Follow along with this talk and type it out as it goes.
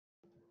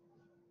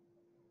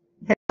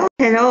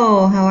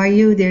Hello, how are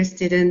you, dear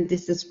student?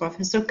 This is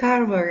Professor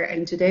Carver,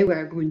 and today we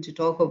are going to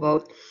talk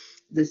about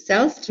the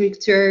cell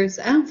structures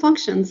and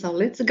functions. So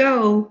let's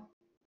go.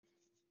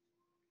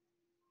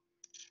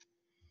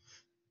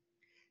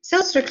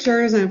 Cell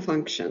structures and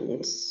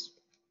functions.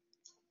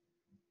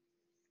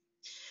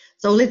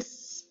 So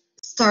let's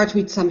start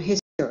with some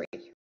history,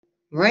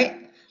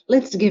 right?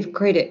 Let's give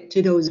credit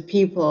to those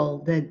people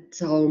that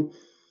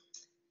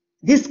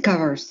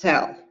discover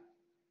cell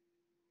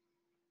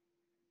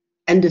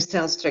and the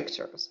cell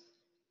structures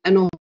and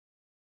all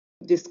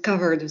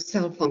discover the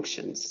cell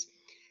functions.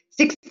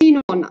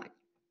 1609.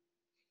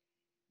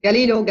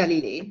 Galileo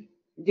Galilei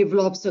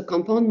develops a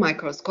compound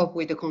microscope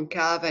with a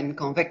concave and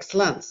convex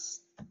lens.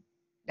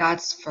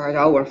 That's for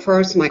our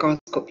first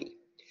microscopy.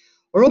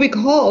 Robert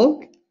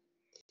Hooke,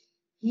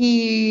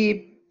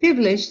 he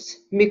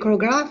published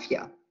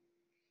Micrographia,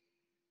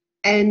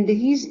 and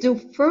he's the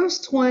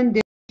first one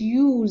that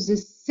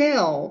uses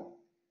cell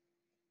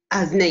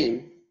as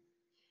name.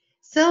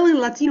 Cell in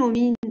Latino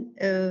means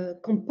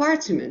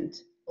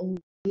compartment, a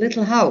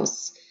little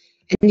house.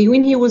 And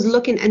when he was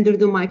looking under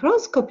the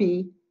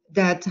microscopy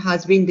that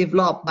has been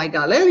developed by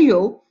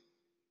Galileo,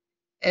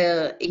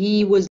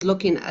 he was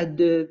looking at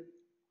the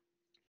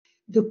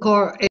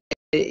core.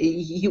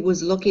 He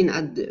was looking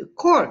at the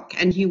cork,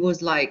 and he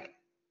was like,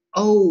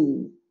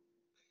 "Oh,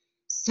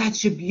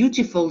 such a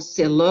beautiful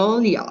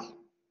cellulia,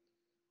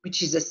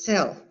 which is a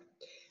cell."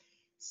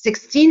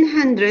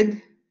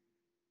 1600,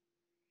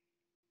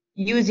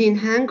 using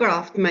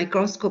hand-graft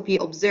microscopy,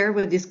 observed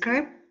and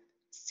described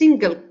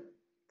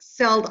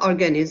single-celled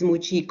organism,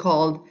 which he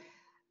called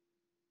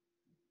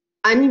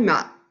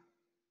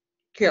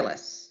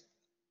animalculus.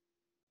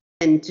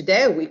 And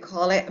today we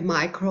call it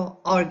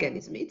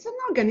microorganism. It's an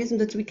organism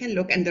that we can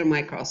look under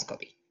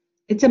microscopy.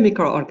 It's a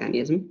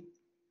microorganism.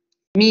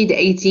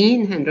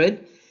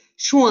 Mid-1800,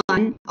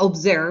 Schwann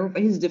observed,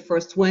 he's the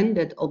first one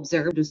that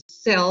observed the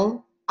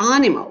cell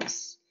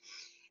animals.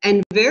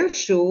 And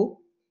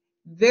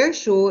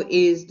Virchow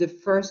is the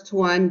first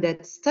one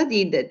that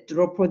studied that the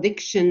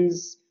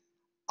reproductions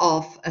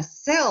of a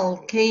cell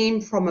came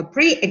from a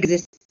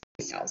pre-existing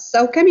cell.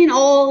 So coming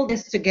all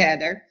this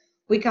together,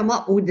 we come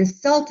up with the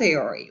cell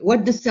theory.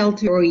 What the cell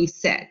theory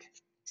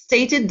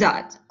stated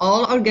that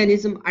all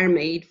organisms are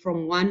made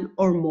from one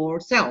or more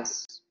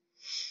cells.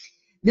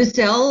 The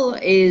cell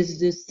is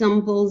the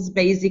simple's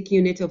basic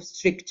unit of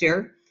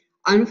structure,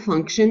 and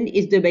function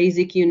is the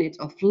basic unit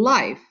of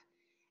life,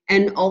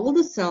 and all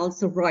the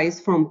cells arise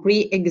from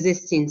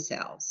pre-existing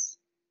cells.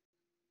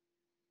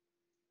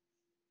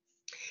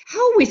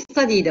 How we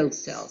study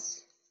those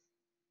cells?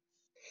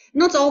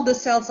 Not all the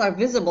cells are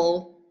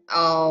visible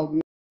to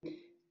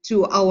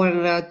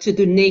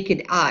the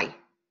naked eye.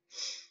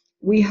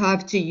 We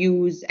have to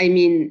use,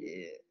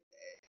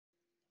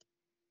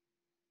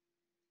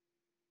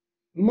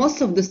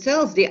 most of the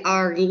cells, they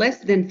are less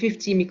than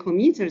 50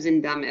 micrometers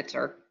in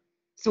diameter.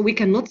 So we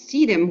cannot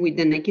see them with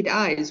the naked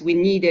eyes. We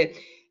need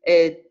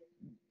a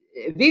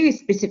very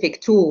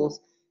specific tools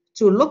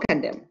to look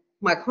at them,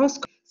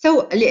 microscope.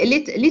 So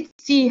let's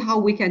see how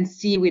we can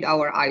see with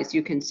our eyes.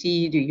 You can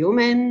see the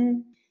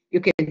human,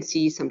 you can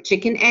see some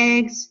chicken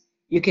eggs,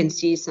 you can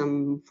see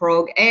some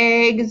frog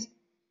eggs,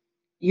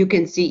 you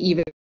can see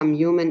even some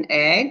human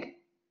egg,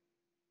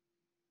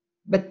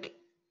 but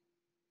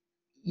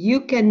you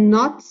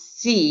cannot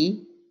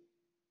see,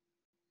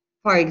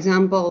 for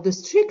example, the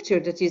structure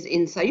that is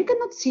inside. You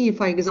cannot see,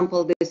 for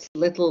example, this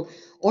little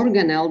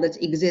organelle that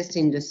exists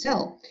in the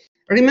cell.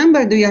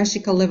 Remember the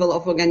hierarchical level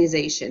of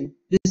organization.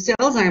 The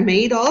cells are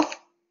made of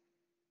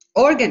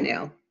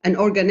organelle, and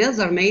organelles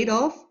are made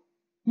of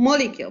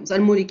molecules,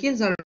 and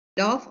molecules are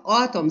made of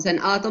atoms, and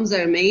atoms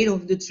are made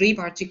of the three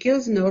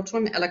particles,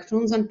 neutron,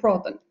 electrons, and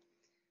proton.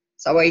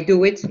 So I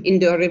do it in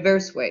the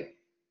reverse way.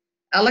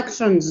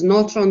 Electrons,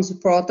 neutrons,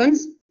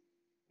 protons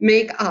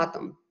make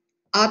atom.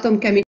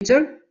 Atom come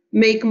together,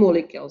 make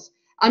molecules.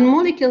 And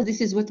molecules, this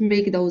is what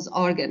make those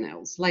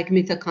organelles, like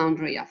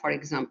mitochondria, for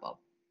example.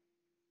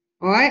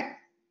 All right?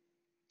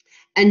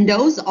 And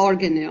those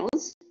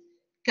organelles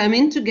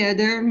coming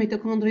together,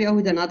 mitochondria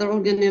with another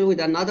organelle, with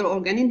another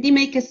organelle, they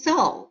make a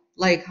cell,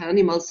 like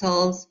animal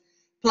cells,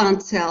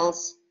 plant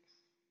cells.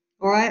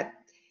 All right?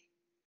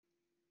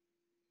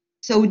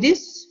 So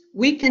this,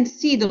 we can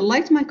see, the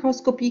light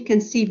microscopy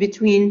can see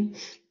between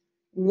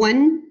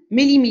 1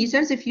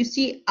 millimeters, if you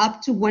see,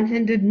 up to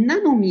 100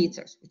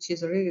 nanometers, which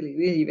is really,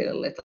 really very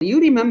little. You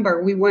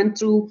remember we went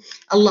through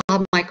a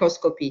lab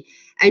microscopy,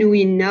 and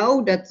we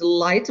know that the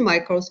light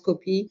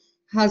microscopy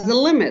has a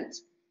limit.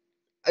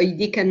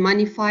 They can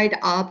magnify it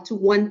up to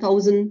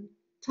 1,000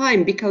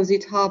 times because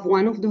it have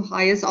one of the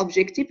highest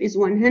objective is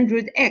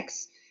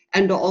 100x,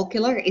 and the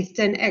ocular is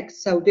 10x.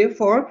 So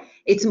therefore,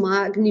 it's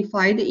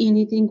magnified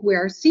anything we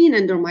are seeing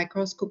under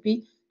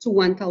microscopy to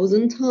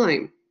 1,000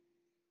 times.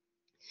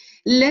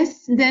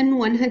 Less than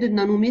 100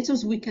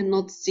 nanometers, we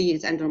cannot see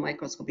it under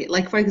microscopy.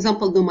 Like, for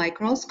example, the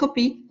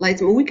microscopy,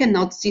 like, we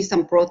cannot see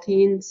some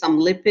protein, some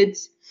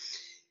lipids.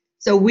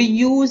 So we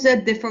use a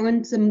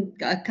different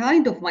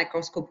kind of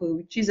microscopy,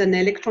 which is an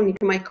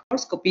electronic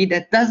microscopy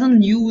that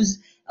doesn't use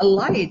a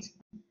light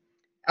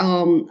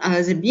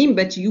as a beam,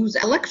 but use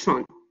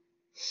electron.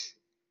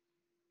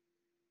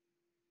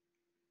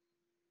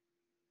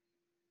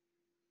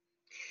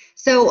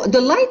 So the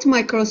light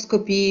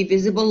microscopy,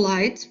 visible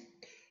light,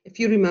 if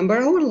you remember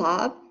our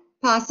lab,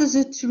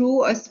 passes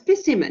through a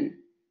specimen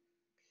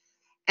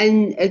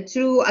and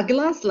through a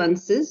glass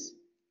lenses,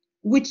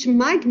 which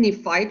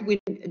magnified, with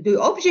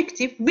the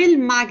objective will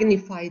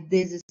magnify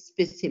this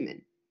specimen.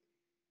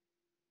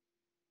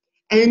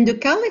 And the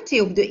quality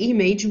of the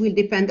image will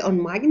depend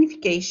on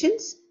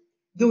magnifications,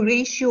 the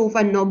ratio of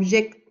an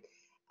object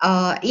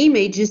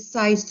image's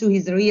size to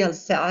his real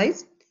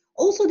size,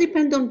 also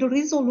depend on the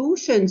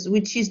resolutions,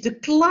 which is the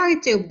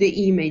clarity of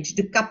the image,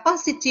 the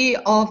capacity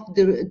of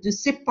the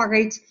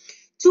separate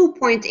 2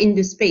 points in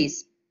the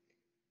space.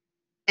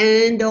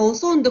 And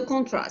also on the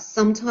contrast.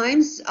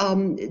 Sometimes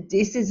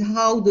this is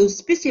how the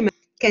specimen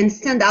can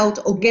stand out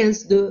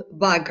against the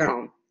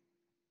background.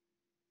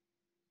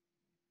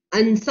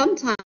 And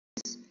sometimes,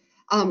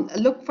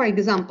 look, for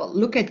example,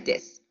 look at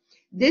this.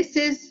 This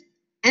is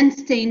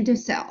unstained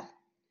cell.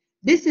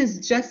 This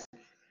is just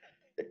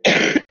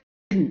an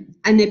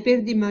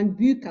epidermal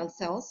buccal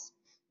cells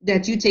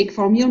that you take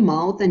from your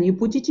mouth and you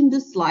put it in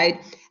the slide.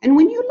 And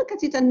when you look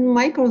at it on a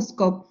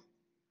microscope,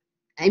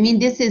 I mean,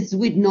 this is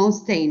with no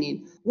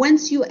staining.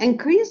 Once you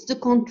increase the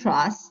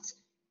contrast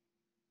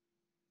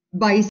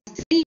by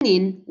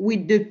staining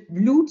with the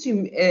blue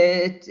to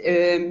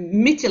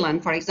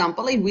methylene, for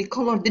example, and we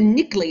color the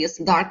nucleus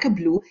darker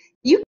blue,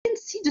 you can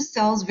see the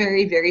cells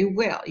very, very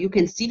well. You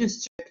can see the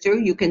structure.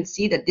 You can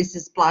see that this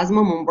is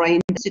plasma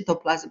membrane,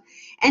 cytoplasm,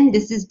 and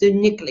this is the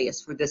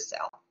nucleus for the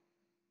cell.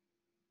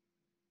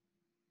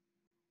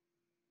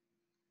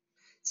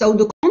 So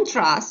the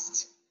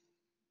contrast,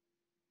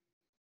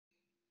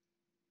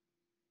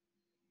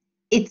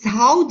 it's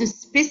how the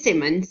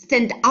specimen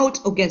stand out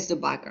against the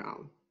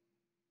background.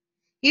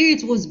 Here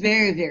it was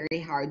very,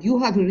 very hard. You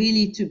have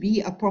really to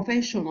be a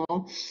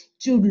professional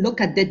to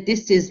look at that.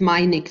 This is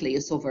my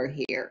nucleus over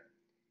here,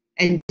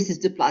 and this is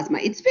the plasma.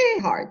 It's very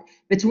hard.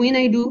 But when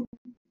I do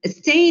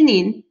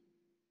staining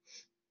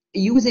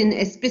using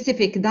a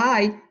specific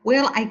dye,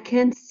 well, I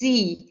can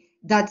see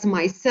that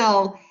my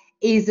cell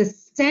is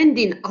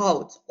standing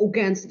out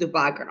against the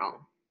background.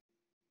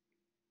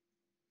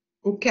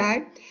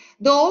 Okay.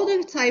 The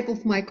other type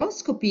of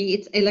microscopy,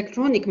 it's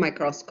electronic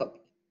microscopy.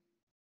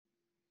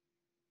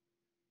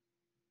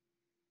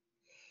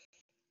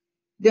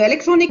 The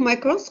electronic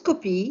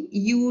microscopy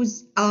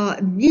use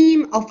a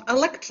beam of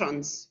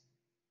electrons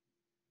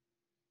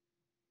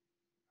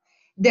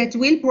that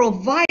will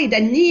provide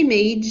an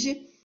image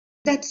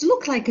that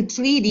looks like a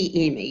 3D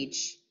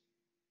image.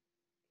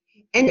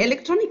 And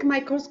electronic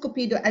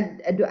microscopy, the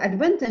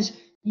advantage,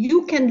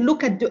 you can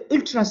look at the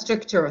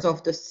ultrastructures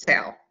of the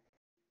cell.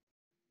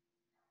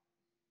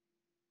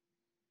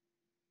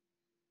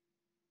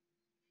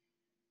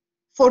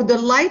 For the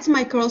light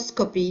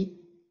microscopy,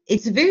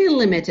 it's very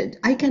limited.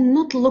 I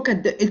cannot look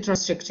at the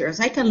ultrastructures.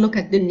 I can look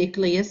at the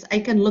nucleus, I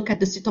can look at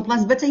the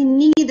cytoplasm, but I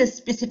need a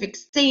specific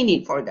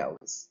staining for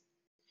those.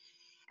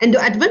 And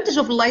the advantage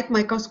of light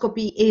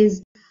microscopy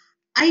is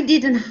I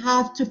didn't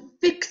have to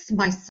fix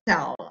my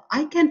cell.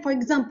 I can, for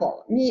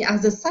example, me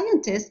as a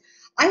scientist,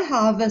 I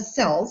have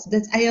cells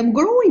that I am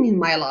growing in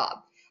my lab.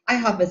 I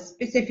have a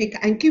specific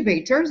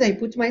incubators. I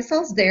put my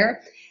cells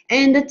there,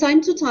 and at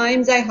time to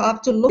times I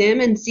have to look at them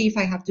and see if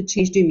I have to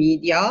change the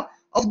media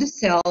of the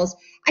cells.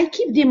 I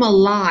keep them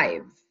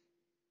alive.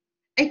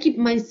 I keep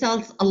my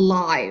cells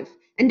alive,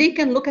 and they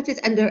can look at it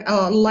under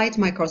light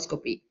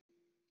microscopy.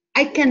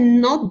 I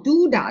cannot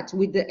do that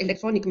with the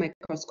electronic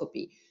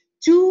microscopy.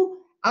 To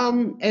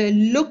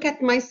look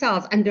at my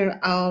cells under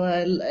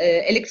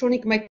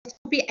electronic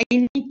microscopy,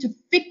 I need to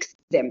fix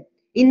them.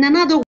 In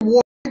another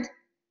word,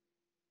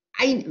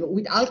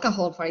 with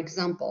alcohol, for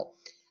example,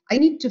 I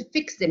need to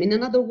fix them. In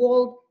another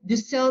word, the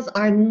cells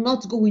are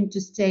not going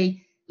to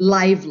stay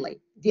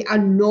lively. They are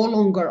no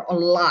longer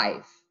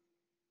alive.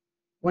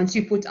 Once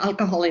you put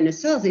alcohol in a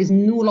cell, it's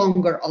no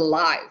longer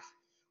alive.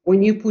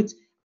 When you put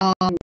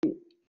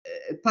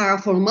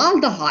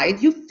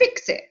paraformaldehyde, you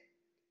fix it.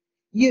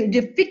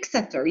 The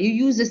fixator, you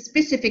use a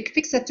specific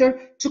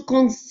fixator to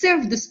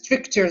conserve the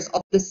structures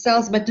of the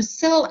cells, but the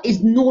cell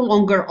is no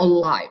longer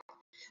alive.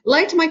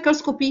 Light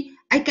microscopy,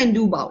 I can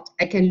do both.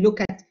 I can look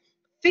at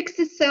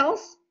fixed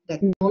cells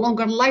that are no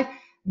longer alive,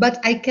 but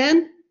I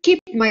can keep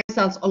my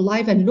cells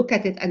alive and look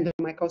at it under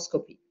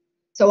microscopy.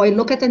 So I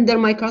look at under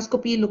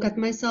microscopy, look at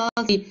my cells.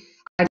 Are they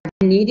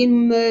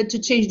needing to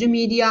change the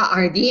media?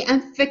 Are they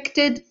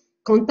infected,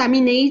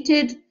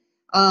 contaminated?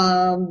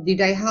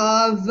 Did I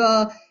have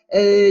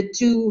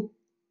to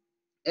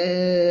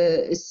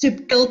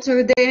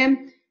subculture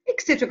them,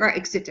 etc.,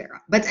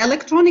 etc. But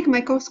electronic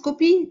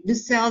microscopy, the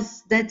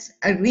cells, that's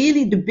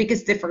really the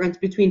biggest difference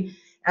between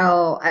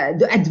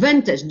the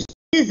advantage, the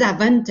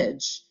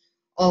disadvantage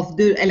of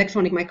the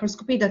electronic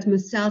microscopy, that my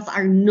cells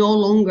are no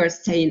longer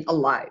staying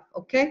alive.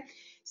 Okay,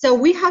 So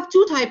we have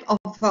two types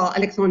of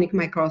electronic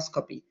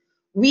microscopy.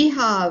 We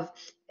have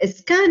a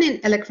scanning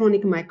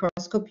electronic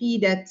microscopy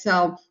that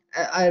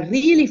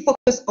really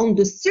focus on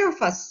the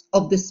surface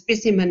of the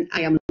specimen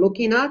I am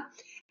looking at,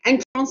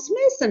 and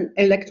translucent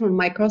electron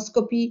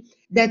microscopy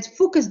that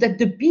focus that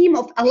the beam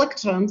of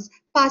electrons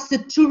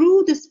passes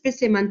through the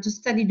specimen to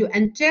study the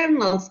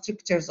internal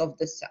structures of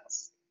the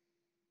cells.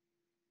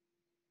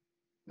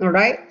 All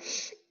right.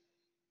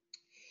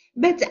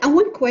 But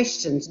one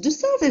question, the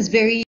cells is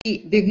very,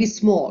 very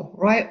small,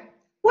 right?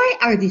 Why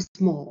are they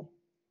small?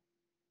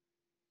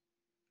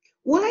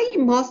 Why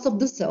most of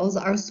the cells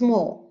are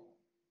small?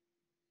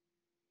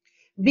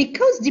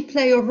 Because they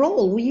play a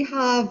role. We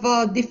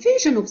have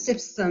diffusion of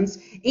substance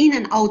in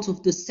and out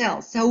of the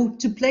cell. So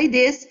to play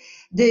this,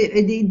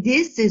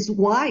 this is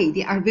why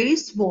they are very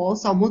small.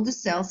 Some of the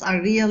cells are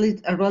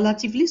really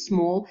relatively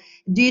small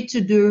due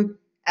to the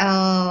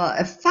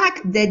fact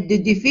that the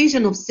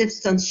division of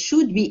substance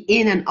should be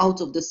in and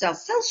out of the cell.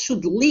 Cells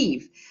should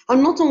live,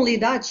 and not only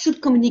that,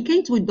 should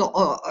communicate with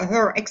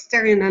her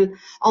external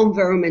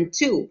environment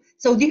too.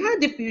 So they have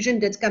diffusion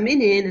that's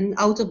coming in and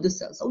out of the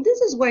cell. So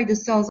this is why the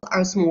cells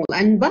are small.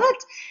 But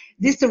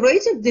this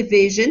rate of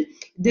division,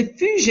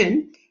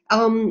 diffusion,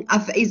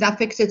 is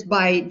affected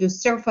by the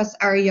surface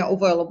area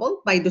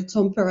available, by the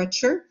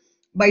temperature,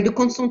 by the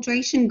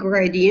concentration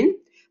gradient,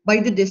 by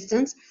the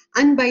distance,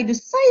 and by the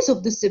size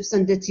of the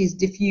substance that is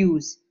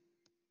diffused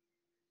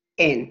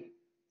in.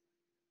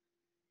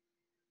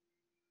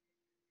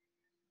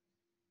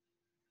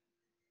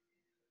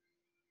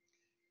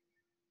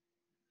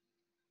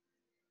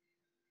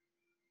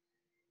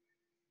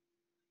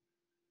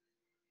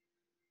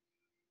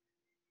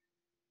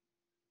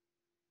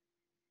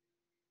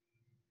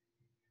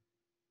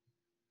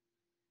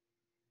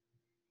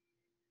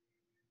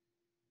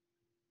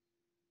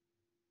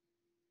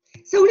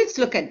 So let's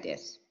look at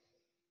this.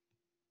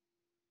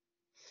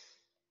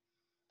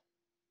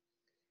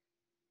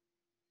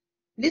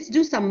 Let's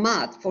do some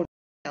math for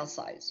cell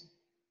size.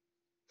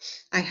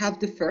 I have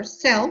the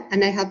first cell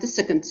and I have the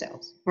second cell,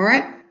 all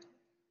right?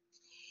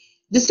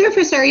 The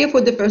surface area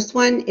for the first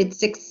one, it's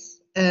 6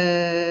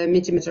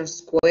 millimeters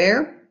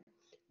square.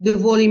 The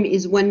volume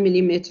is 1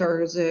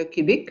 millimeters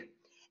cubic.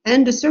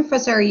 And the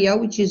surface area,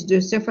 which is the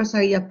surface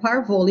area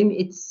per volume,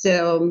 it's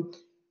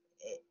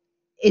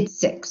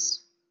 6.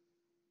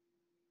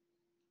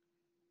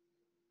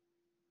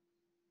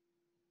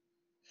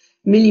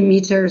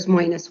 Millimeters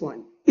minus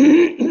 1.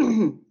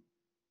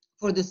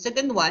 For the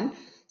second one,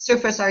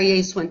 surface area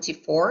is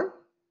 24.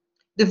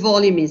 The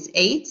volume is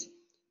 8.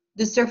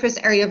 The surface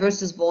area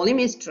versus volume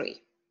is 3.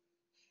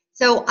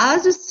 So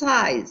as the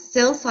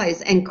cell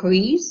size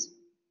increase,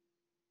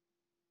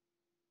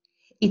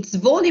 its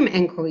volume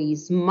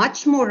increase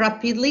much more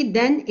rapidly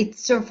than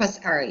its surface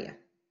area.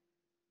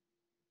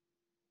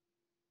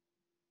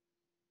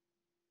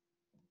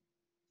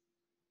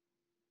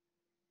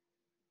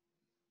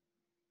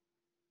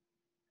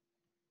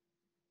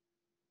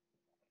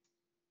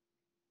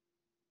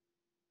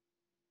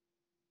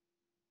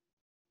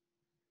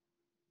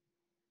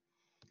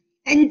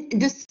 And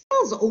the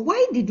cells,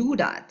 why they do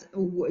that?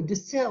 Why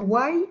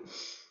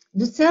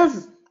the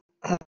cells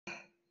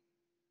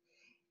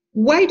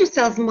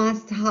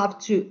must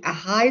have a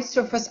high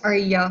surface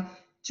area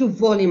to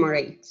volume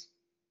rate?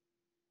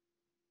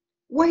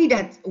 Why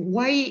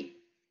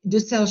the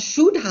cell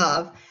should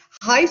have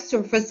high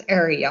surface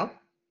area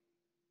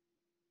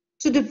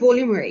to the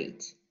volume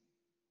rate?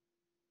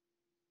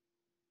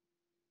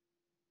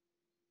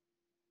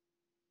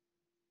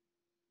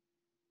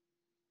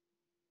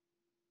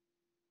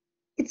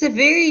 It's a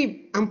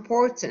very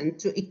important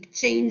to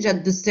exchange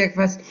at the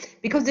surface,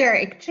 because they are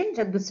exchanged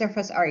at the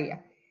surface area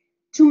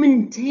to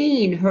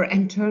maintain her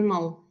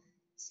internal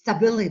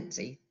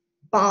stability,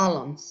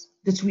 balance,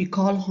 that we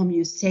call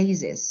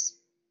homeostasis.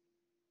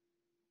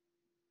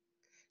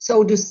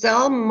 So the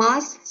cell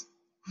must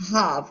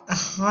have a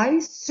high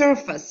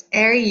surface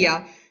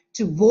area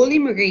to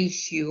volume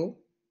ratio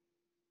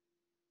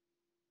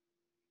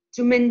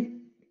to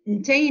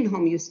maintain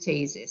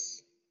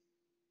homeostasis.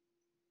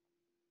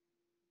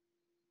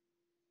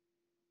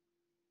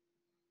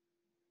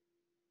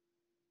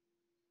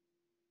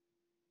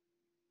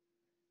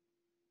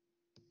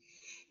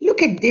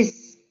 Look at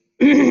this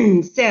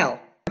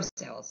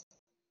cells.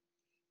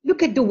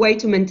 Look at the way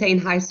to maintain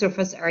high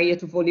surface area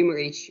to volume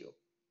ratio.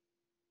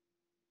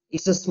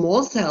 It's a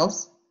small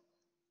cells,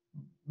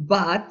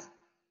 but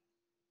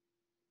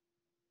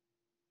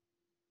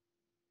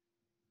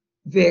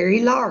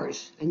very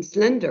large and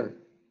slender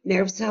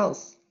nerve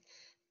cells.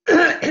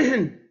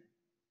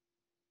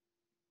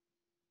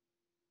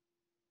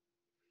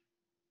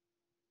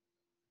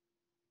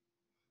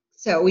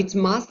 So it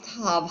must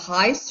have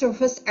high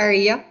surface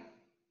area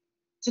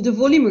to the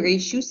volume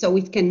ratio so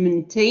it can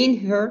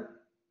maintain her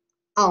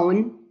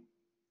own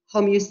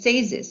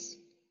homeostasis.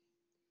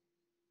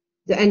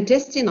 The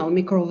intestinal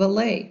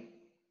microvilli,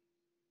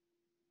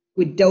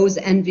 with those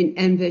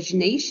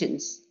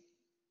invaginations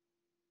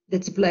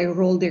that play a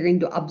role there in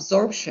the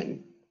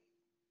absorption.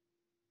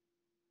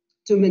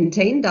 To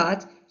maintain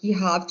that, you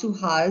have to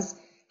have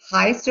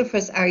high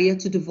surface area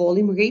to the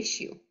volume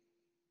ratio.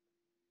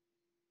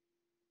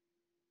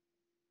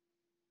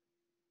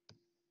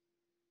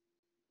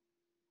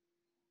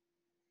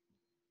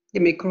 The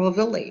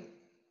microvilli.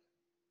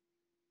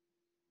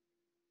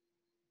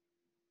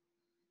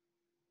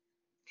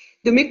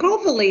 The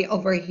microvilli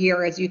over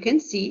here, as you can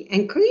see,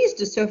 increase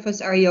the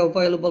surface area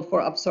available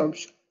for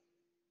absorption.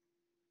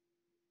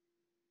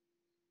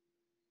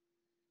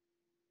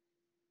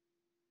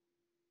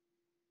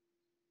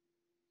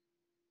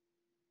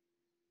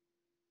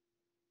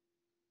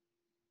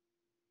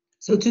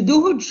 So to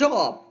do her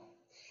job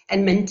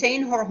and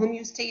maintain her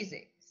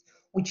homeostasis,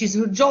 which is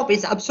her job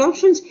is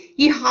absorptions,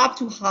 you have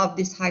to have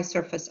this high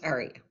surface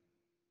area.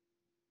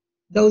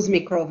 Those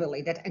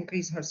microvilli that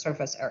increase her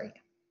surface area.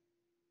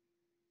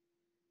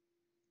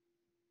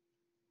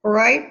 All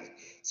right,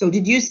 so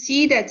did you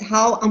see that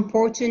how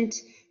important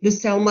the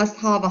cell must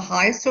have a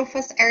high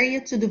surface area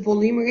to the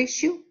volume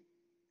ratio?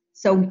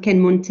 So we can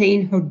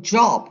maintain her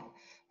job,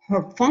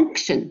 her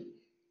function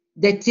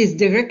that is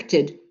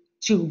directed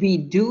to be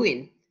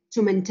doing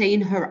to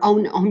maintain her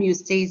own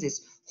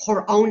homeostasis,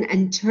 her own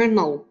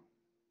internal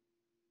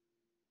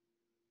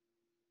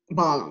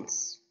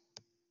balance.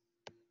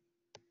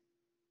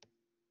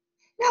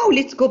 Now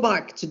let's go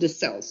back to the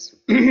cells.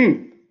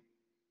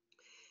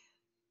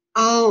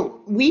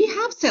 We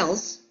have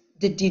cells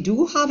that they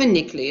do have a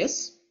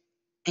nucleus,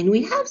 and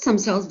we have some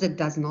cells that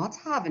does not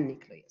have a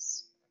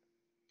nucleus.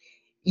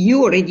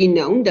 You already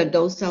know that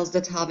those cells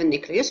that have a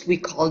nucleus, we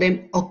call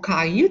them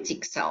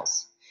eukaryotic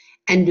cells.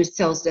 And the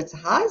cells that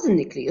has a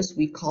nucleus,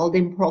 we call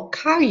them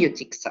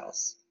prokaryotic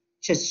cells,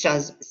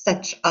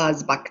 such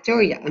as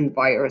bacteria and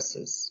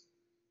viruses.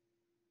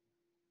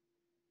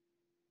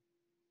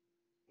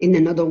 In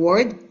another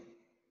word,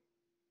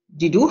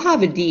 they do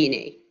have a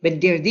DNA, but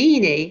their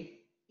DNA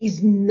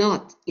is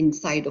not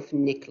inside of a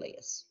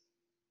nucleus.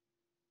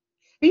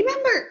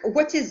 Remember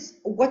what is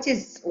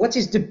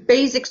the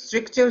basic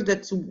structure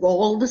that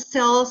all the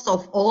cells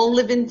of all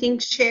living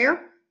things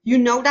share? You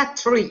know that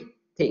 3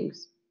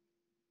 things.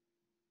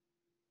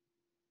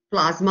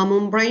 Plasma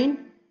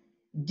membrane,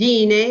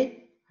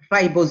 DNA,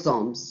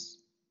 ribosomes.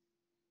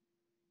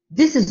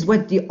 This is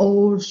what they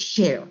all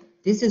share.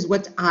 This is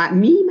what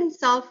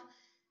myself,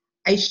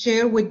 I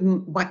share with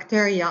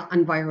bacteria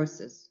and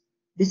viruses.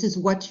 This is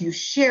what you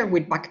share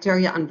with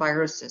bacteria and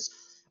viruses.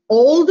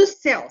 All the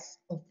cells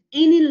of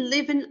any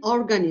living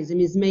organism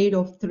is made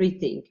of 3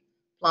 things: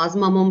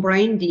 plasma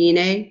membrane,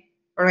 DNA,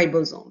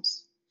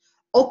 ribosomes.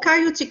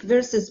 Eukaryotic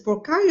versus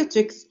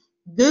prokaryotics,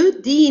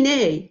 the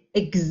DNA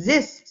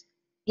exists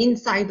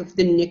inside of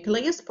the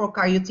nucleus,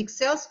 prokaryotic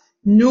cells,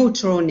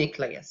 neutral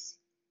nucleus.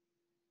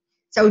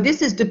 So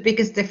this is the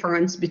biggest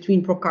difference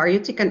between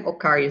prokaryotic and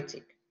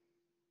eukaryotic.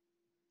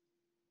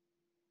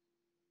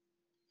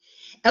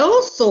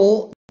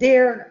 Also,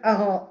 their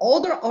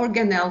other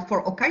organelles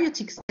for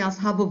eukaryotic cells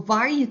have a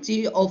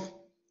variety of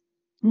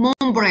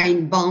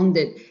membrane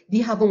bounded. They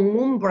have a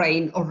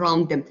membrane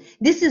around them.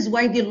 This is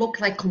why they look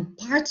like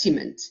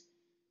compartments.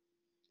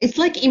 It's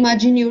like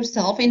imagine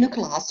yourself in a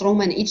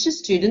classroom and each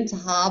student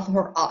have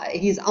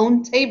his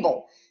own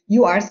table.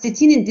 You are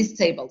sitting in this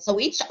table. So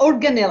each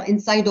organelle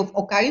inside of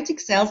eukaryotic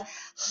cells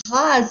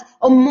has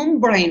a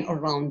membrane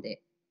around it.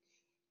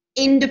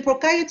 In the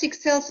prokaryotic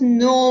cells,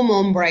 no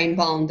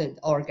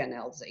membrane-bounded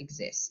organelles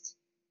exist.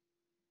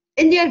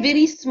 And they are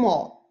very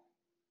small,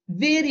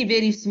 very,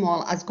 very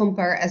small as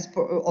compared as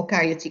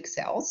eukaryotic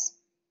cells.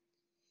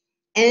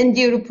 And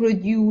they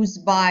reproduce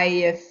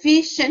by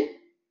fission,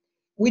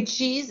 which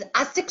is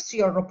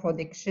asexual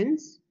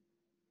reproductions.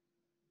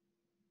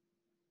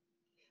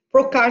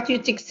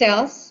 Prokaryotic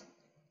cells,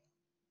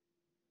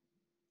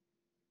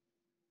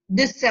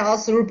 the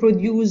cells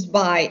reproduce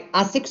by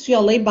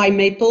asexually by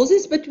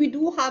mitosis, but we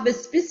do have a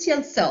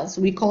special cells.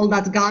 We call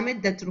that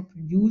gamete that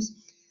reproduce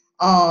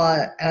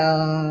by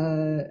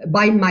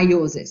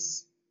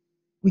meiosis,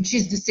 which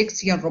is the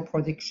sexual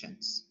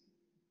reproductions.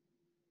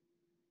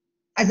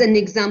 As an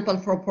example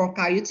for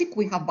prokaryotic,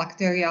 we have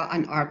bacteria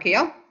and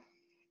archaea.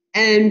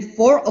 And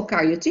for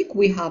eukaryotic,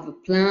 we have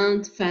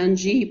plant,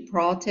 fungi,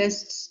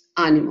 protists,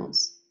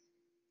 animals.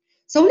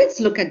 So let's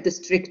look at the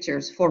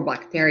structures for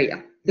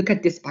bacteria. Look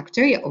at this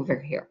bacteria over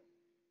here.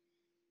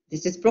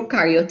 This is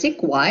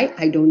prokaryotic. Why?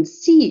 I don't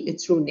see a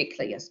true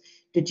nucleus.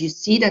 Did you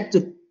see that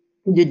the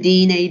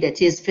DNA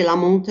that is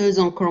filamentous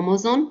on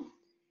chromosome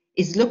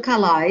is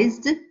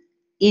localized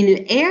in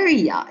an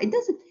area? It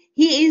doesn't.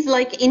 He is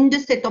like in the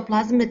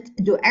cytoplasm.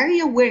 The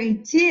area where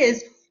it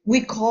is,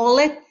 we call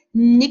it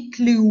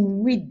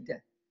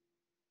nucleoid.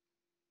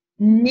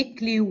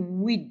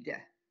 Nucleoid.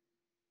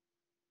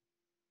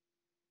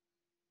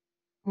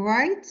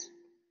 Right?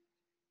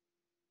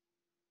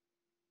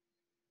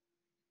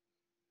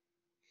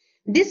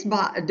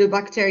 The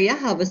bacteria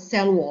have a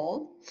cell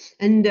wall,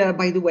 and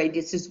by the way,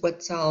 this is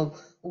what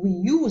we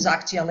use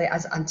actually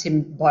as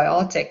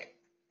antibiotic,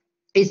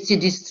 is to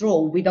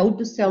destroy. Without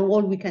the cell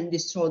wall, we can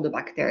destroy the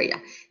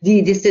bacteria.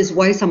 This is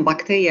why some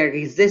bacteria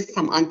resist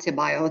some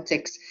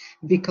antibiotics,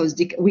 because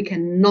we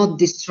cannot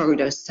destroy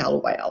their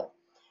cell wall.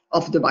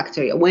 of the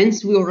bacteria.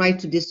 Once we write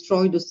to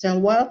destroy the cell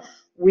wall,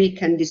 we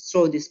can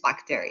destroy this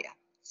bacteria.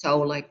 So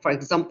like, for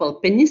example,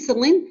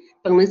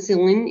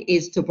 penicillin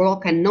is to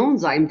block an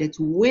enzyme that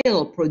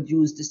will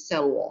produce the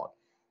cell wall.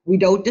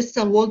 Without the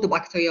cell wall, the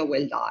bacteria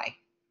will die.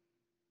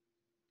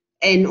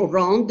 And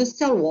around the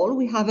cell wall,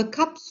 we have a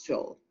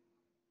capsule.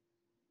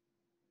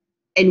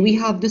 And we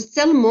have the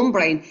cell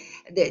membrane.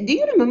 Do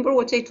you remember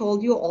what I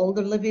told you, all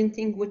the living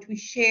things which we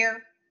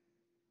share?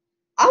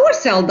 Our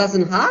cell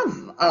doesn't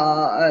have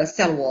a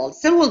cell wall.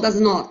 Cell wall does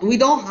not. We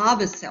don't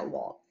have a cell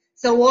wall.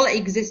 Cell wall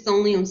exists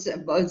only on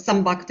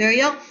some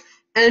bacteria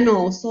and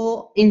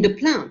also in the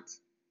plant.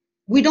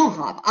 We don't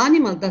have.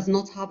 Animal does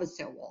not have a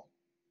cell wall.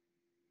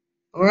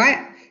 All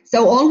right.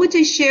 So all which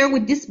I share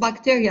with this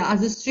bacteria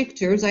as a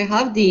structures, I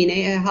have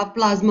DNA, I have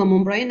plasma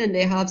membrane, and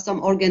they have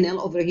some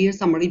organelle over here,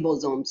 some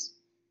ribosomes.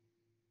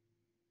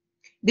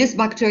 This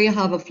bacteria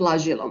have a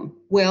flagellum.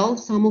 Well,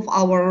 some of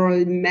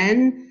our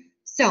men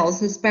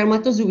cells,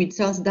 spermatozoid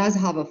cells, does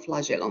have a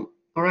flagellum.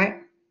 All right.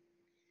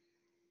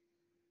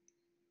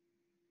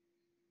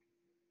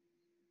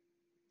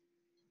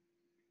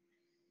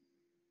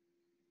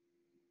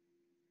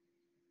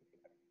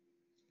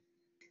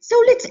 So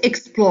let's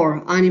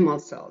explore animal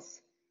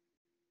cells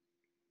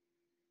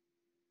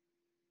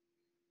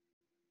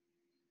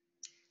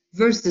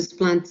versus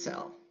plant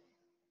cell.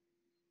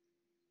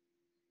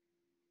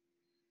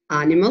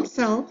 Animal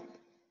cell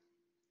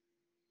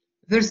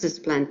versus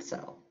plant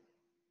cell.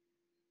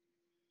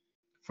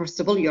 First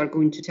of all, you are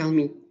going to tell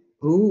me,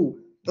 oh,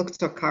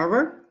 Dr.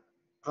 Carver,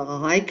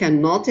 I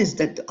can notice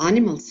that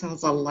animal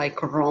cells are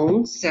like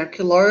round,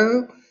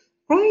 circular,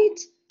 right?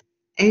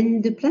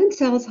 And the plant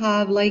cells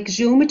have like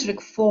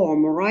geometric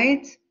form,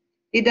 right?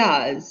 It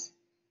does.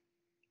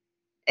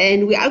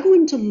 And we are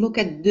going to look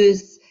at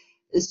these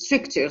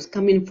structures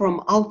coming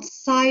from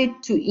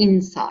outside to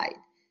inside,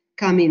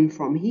 coming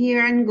from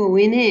here and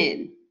going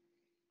in.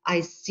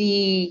 I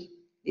see,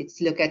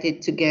 let's look at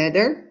it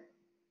together.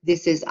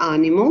 This is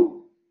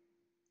animal.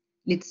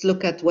 Let's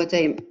look at what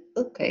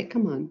okay,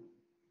 come on.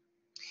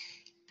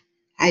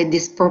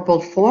 This purple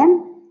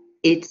form,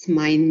 it's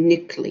my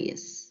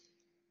nucleus.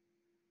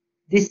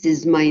 This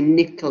is my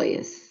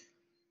nucleus.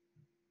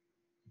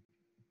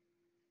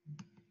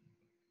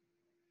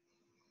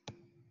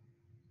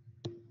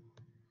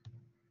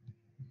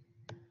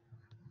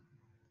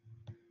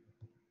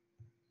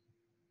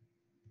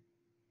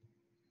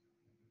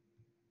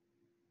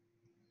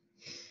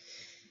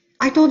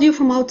 I told you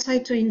from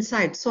outside to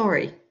inside,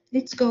 sorry.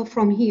 Let's go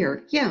from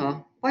here.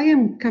 Yeah, why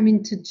am I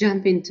coming to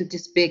jump into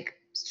this big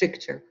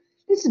structure?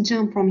 Let's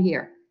jump from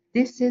here.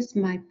 This is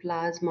my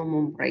plasma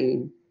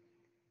membrane.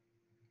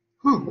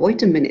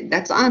 Wait a minute,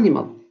 that's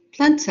animal.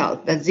 Plant cell,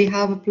 does it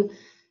have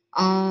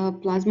a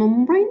plasma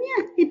membrane?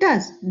 Yeah, it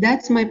does.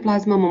 That's my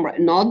plasma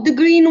membrane, not the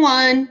green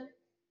one.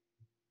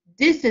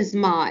 This is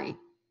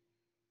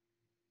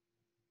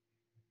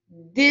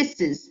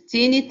this is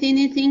teeny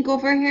thing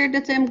over here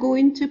that I'm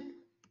going to.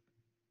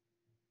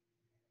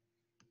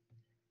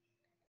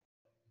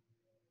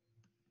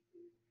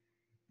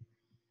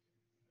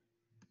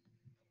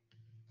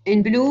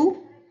 In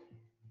blue,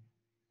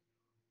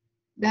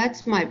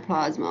 that's my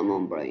plasma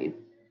membrane.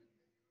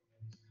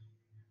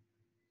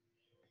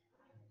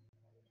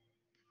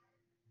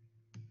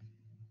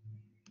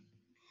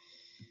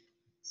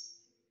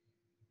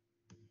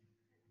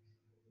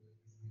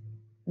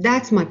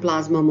 That's my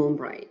plasma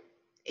membrane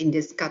in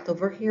this cut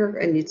over here,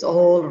 and it's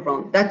all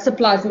around. That's a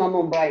plasma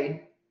membrane.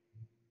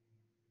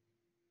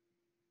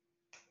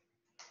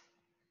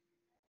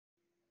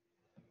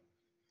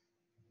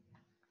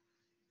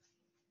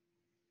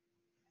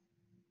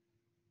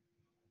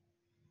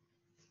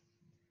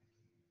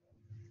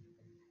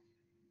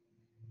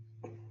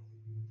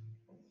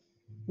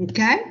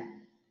 Okay?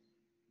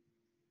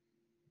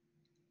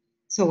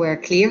 So we're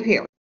clear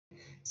here.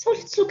 So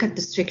let's look at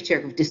the structure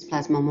of this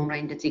plasma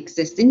membrane that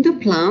exists in the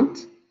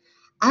plant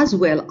as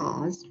well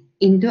as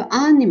in the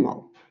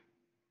animal.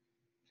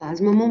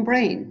 Plasma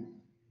membrane.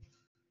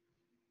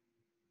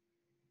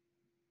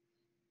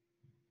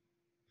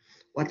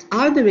 What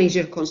are the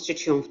major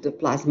constituents of the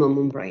plasma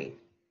membrane?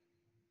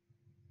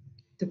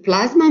 The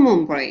plasma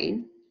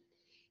membrane,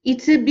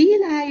 it's a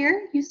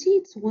bilayer. You see,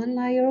 it's one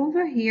layer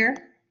over here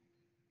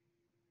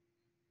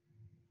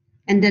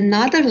and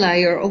another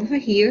layer over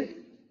here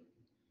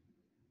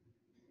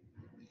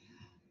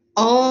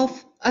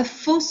of a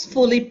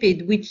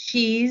phospholipid, which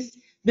is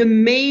the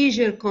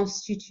major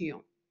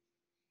constituent.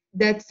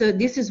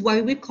 This is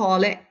why we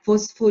call it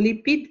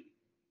phospholipid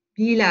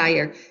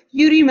bilayer.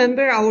 You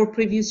remember our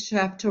previous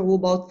chapter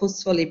about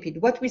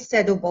phospholipid. What we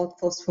said about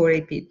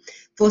phospholipid.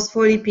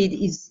 Phospholipid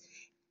is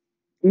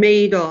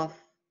made of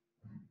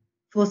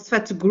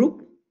phosphate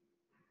group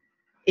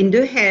in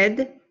the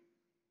head,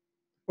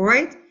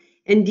 right?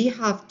 And they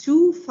have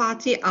two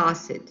fatty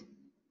acids.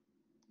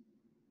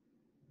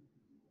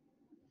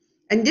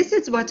 And this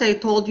is what I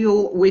told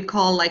you we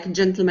call like a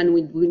gentleman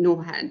with no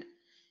hand.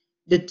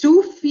 The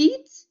 2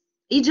 feet,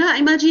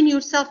 imagine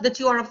yourself that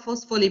you are a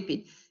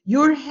phospholipid.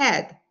 Your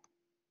head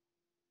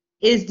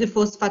is the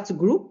phosphate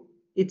group,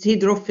 It's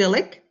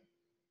hydrophilic.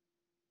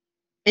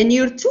 And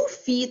your 2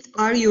 feet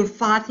are your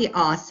fatty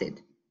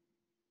acid.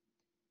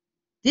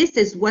 This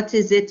is what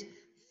is it?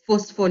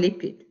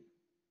 Phospholipid.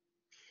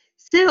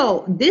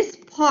 So this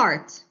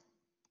part,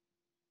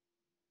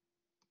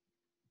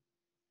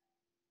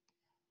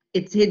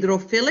 it's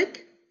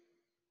hydrophilic.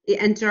 It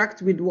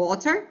interacts with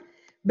water.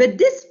 But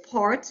this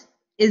part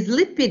is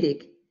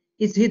lipidic.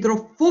 It's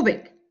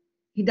hydrophobic.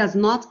 It does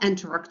not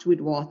interact with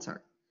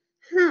water.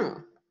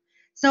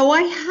 So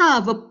I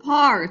have a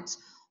part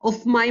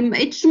of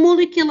each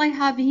molecule I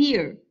have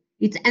here,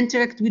 it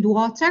interacts with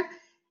water,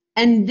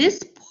 and this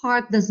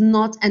part does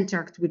not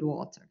interact with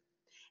water.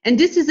 And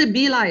this is a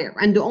bilayer,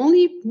 and the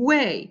only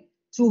way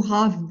to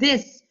have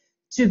this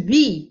to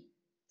be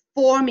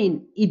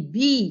forming a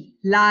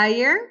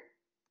bilayer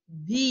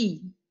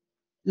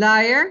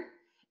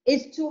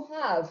is to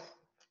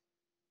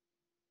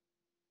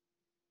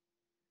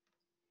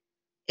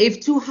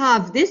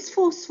have this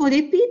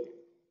phospholipid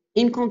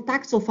in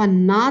contact of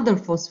another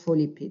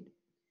phospholipid.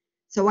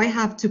 So I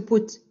have to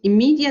put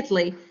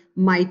immediately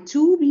my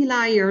 2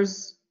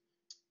 bilayers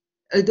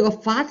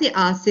of fatty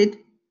acid,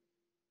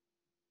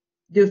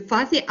 the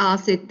fatty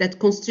acid that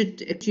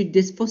constitute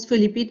this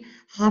phospholipid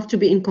have to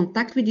be in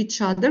contact with each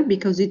other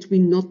because it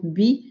will not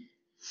be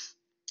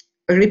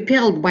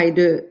repelled by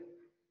the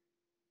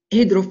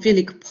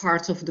hydrophilic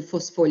part of the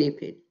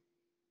phospholipid.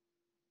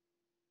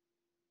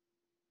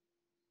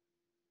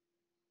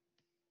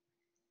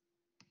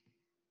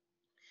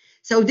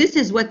 So this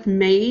is what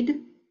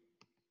made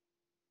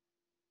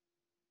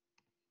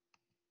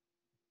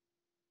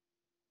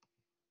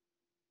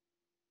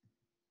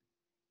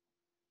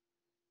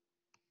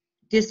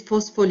this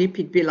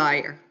phospholipid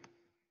bilayer.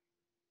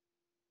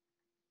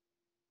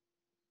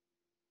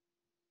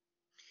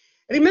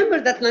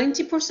 Remember that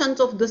 90%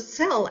 of the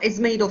cell is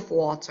made of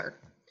water.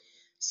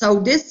 So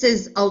this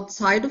is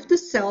outside of the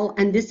cell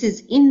and this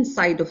is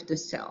inside of the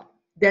cell.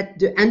 That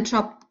the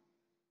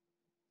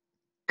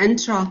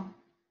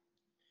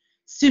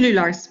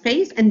intracellular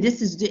space, and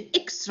this is the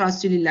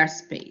extracellular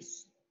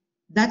space.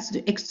 That's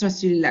the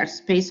extracellular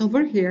space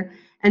over here,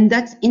 and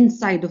that's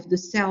inside of the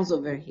cells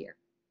over here.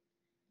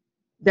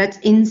 That's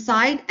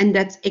inside and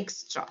that's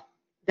extra.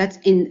 That's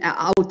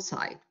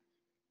outside.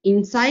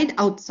 Inside,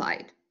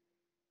 outside.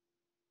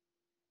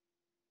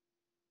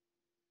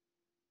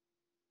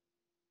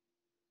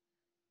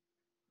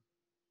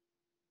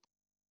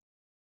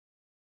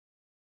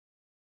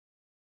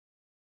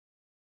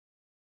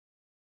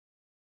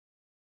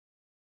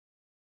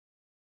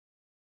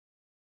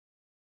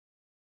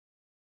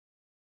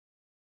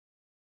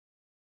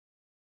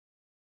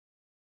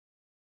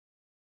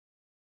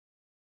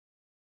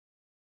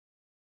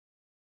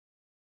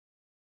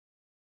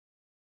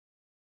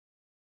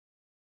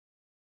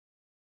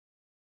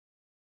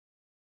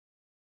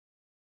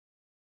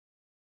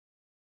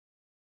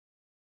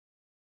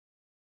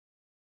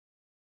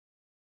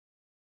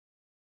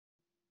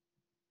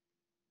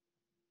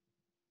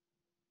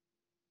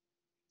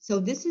 So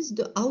this is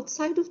the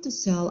outside of the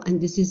cell, and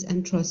this is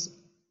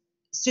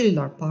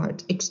intracellular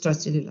part,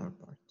 extracellular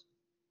part.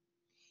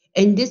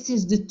 And this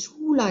is the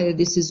 2 layer.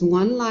 This is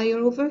 1 layer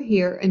over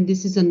here, and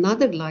this is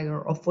another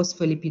layer of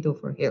phospholipid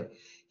over here.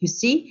 You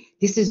see,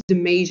 this is the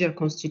major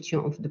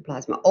constituent of the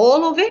plasma.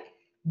 All of it,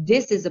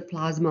 this is a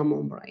plasma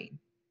membrane.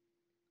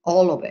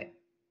 All of it.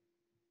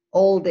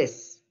 All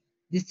this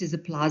is a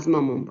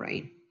plasma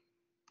membrane.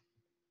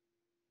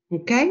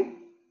 Okay?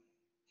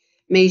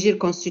 Major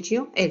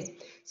constituent is.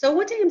 So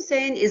what I'm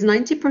saying is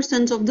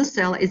 90% of the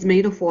cell is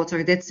made of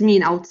water. That's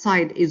mean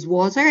outside is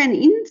water and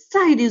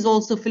inside is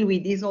also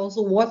fluid, is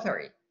also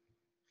watery.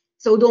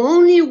 So the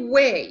only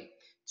way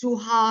to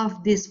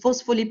have this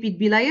phospholipid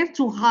bilayer,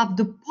 to have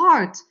the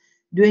part,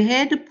 the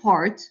head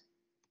part,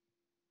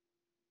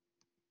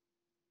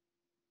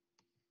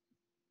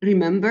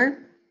 remember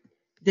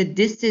that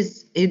this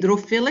is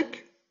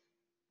hydrophilic,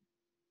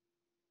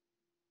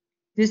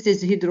 this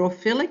is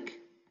hydrophilic,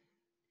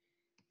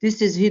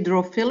 this is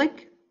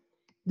hydrophilic,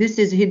 this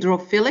is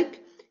hydrophilic,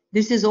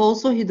 this is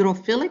also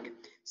hydrophilic.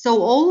 So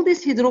all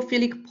this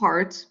hydrophilic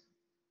part,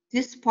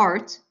 this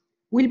part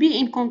will be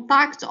in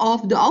contact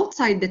of the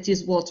outside that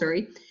is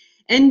watery,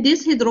 and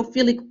this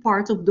hydrophilic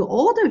part of the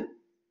other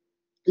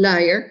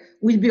layer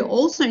will be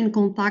also in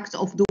contact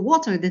of the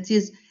water that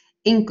is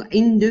in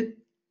the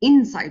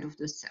inside of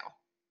the cell.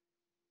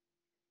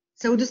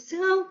 So the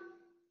cell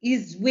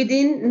is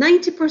within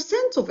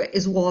 90% of it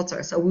is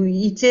water. So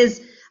it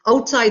is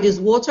outside is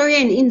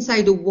watery and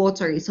inside is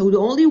watery. So the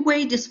only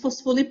way this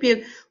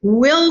phospholipid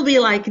will be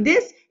like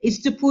this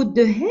is to put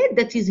the head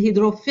that is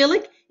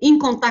hydrophilic in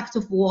contact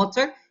of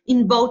water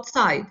in both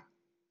sides,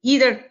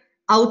 either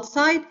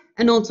outside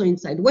and also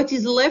inside. What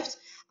is left?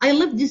 I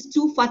left these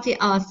 2 fatty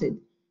acids.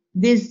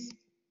 This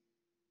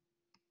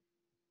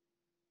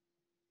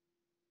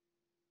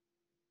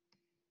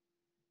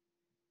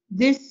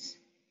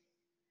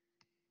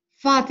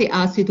fatty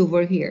acid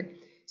over here.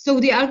 So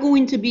they are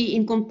going to be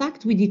in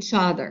contact with each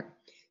other.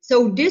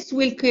 So this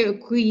will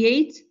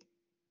create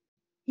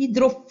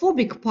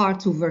hydrophobic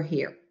part over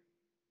here.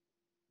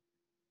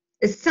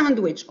 a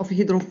sandwich of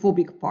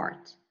hydrophobic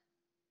part.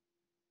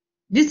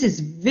 This is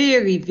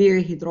very,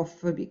 very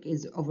hydrophobic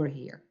is over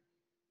here.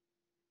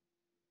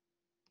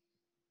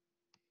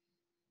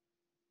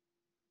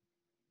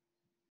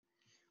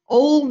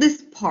 All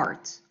this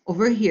part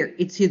over here,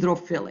 it's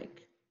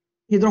hydrophobic.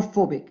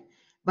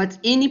 But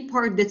any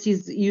part that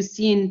is you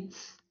seen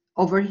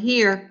over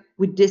here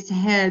with this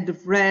head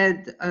of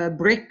red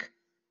brick,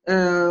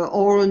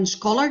 orange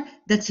color,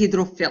 that's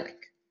hydrophilic.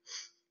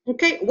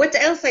 Okay, what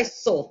else I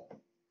saw?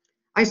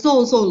 I saw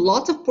also a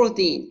lot of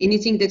protein.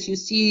 Anything that you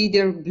see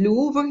there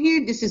blue over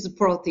here, this is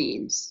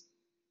proteins.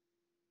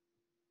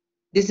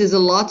 This is a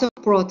lot of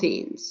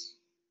proteins,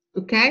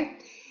 okay?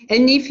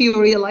 And if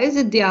you realize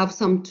that they have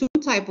some two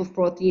type of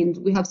proteins,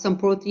 we have some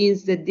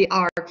proteins that they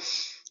are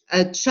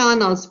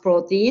channels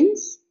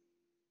proteins,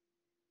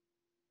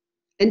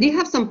 and they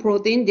have some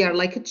protein, they are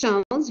like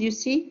channels, you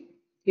see?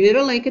 Here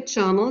are like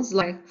channels,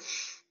 like,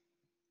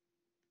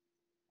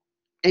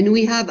 and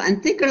we have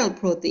integral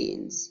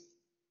proteins.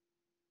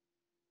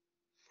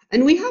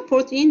 And we have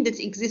protein that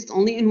exists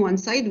only in one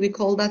side, we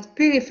call that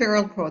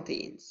peripheral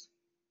proteins.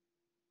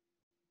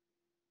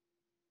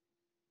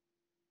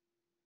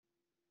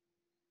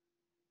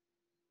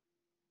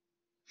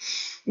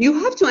 You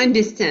have to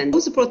understand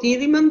those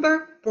proteins,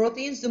 remember,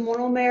 proteins, the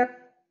monomer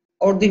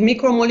or the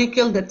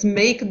macromolecule that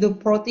make the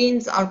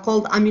proteins are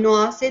called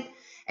amino acid.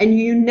 And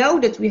you know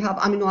that we have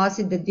amino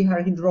acid that they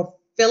are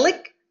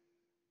hydrophilic,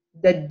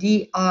 that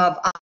they have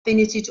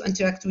affinity to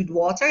interact with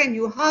water, and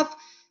you have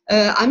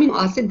amino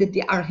acid that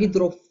they are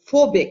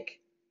hydrophobic,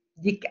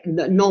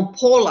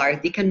 non-polar,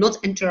 they cannot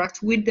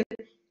interact with the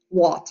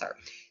water.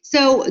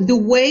 So the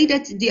way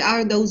that they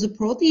are those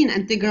protein,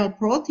 integral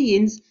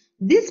proteins,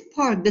 this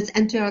part that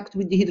interact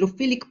with the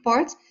hydrophilic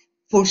parts,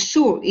 for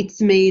sure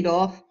it's made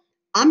of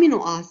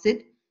amino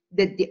acid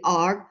that they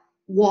are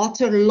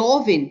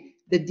water-loving,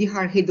 that they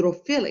are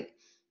hydrophilic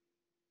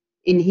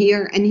in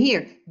here and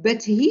here.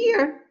 But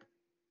here,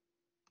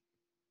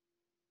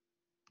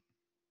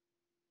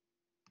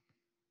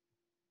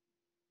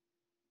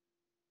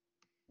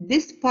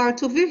 this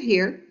part over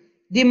here,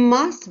 they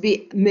must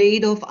be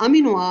made of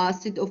amino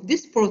acid, of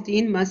this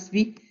protein must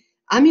be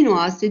amino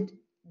acid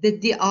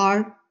that they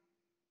are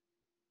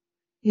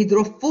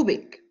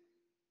hydrophobic.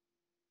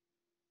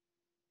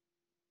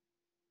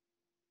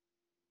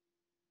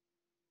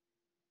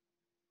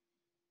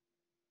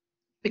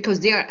 Because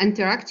they are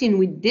interacting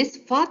with this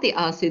fatty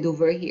acid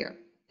over here,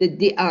 that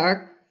they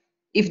are,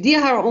 if they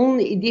are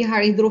only, they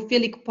are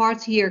hydrophilic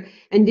parts here,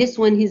 and this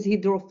one is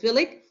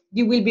hydrophilic,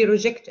 they will be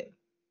rejected.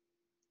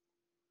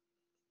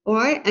 All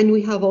right, and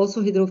we have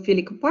also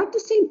hydrophilic part, the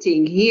same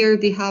thing. Here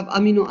they have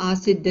amino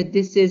acid that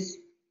this is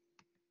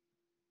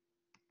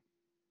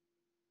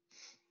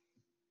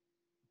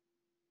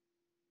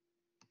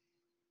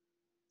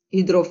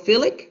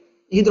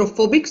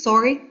hydrophobic,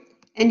 sorry,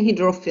 and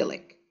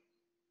hydrophilic.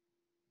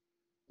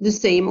 The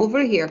same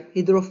over here,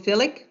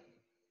 hydrophilic,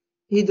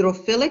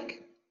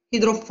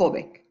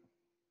 hydrophobic.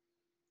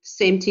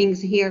 Same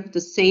things here,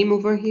 the same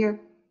over here,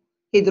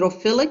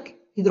 hydrophilic,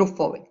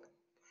 hydrophobic.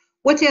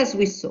 What else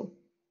we saw?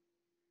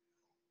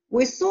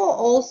 We saw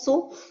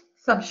also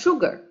some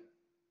sugar.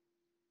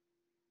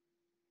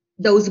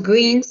 Those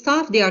green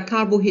stuff, they are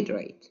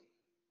carbohydrate.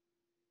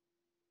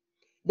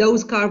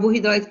 Those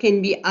carbohydrates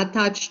can be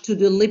attached to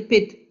the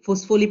lipid,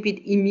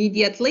 phospholipid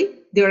immediately,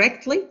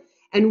 directly,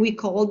 and we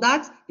call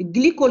that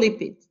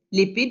glycolipid,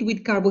 lipid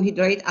with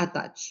carbohydrate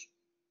attached.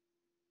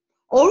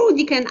 Or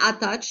they can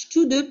attach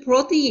to the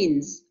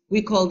proteins.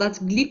 We call that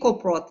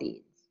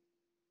glycoproteins.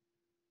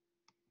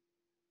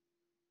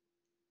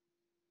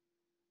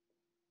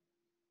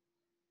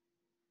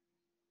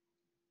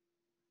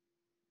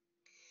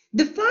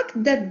 The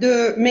fact that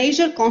the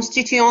major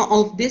constituent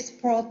of this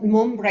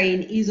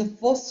membrane is a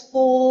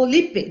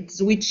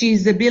phospholipids, which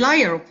is a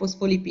bilayer of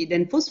phospholipid,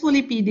 and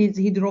phospholipid is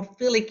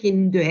hydrophilic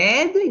in the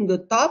head, in the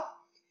top,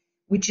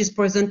 which is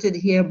presented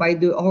here by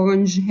the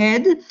orange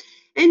head,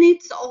 and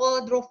it's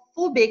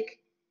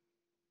hydrophobic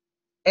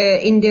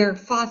in their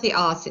fatty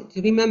acid.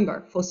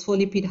 Remember,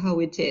 phospholipid, how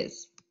it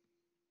is.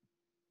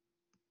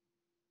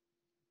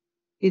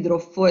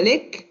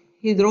 Hydrophilic,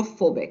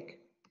 hydrophobic.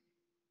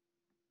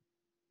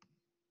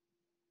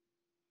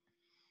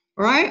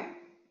 Right?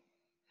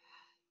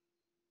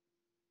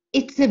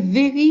 It's a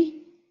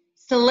very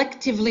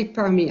selectively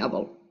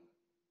permeable.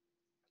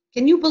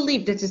 Can you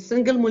believe that a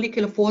single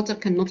molecule of water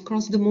cannot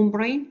cross the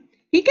membrane?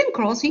 He can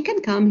cross, he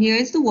can come. Here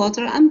is the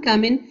water, I'm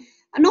coming,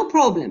 no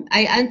problem.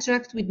 I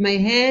interact with my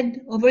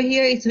head over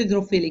here, it's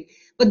hydrophilic.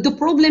 But the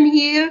problem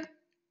here,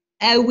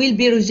 I will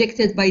be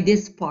rejected by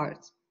this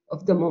part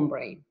of the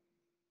membrane.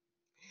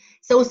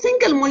 So a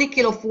single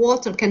molecule of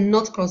water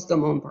cannot cross the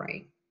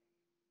membrane.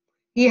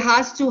 He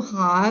has to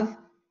have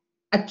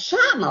a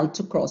channel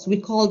to cross. We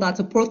call that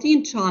a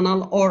protein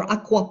channel or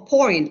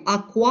aquaporin.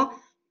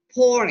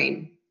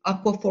 Aquaporin,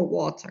 aqua for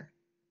water.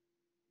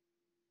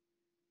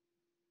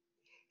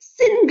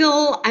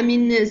 Simple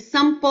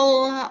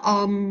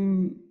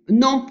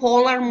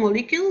non-polar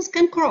molecules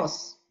can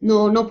cross.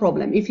 No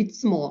problem if it's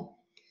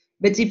small.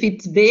 But if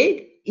it's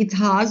big, it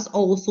has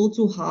also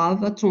to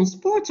have a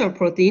transporter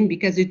protein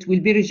because it will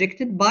be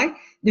rejected by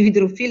the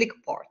hydrophilic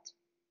part.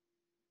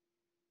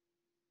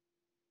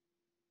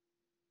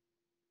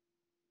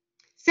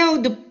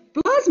 So the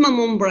plasma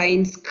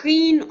membrane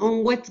screens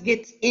on what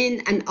gets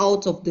in and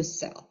out of the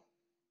cell.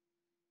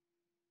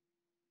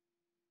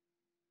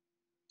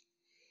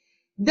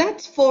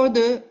 That's for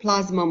the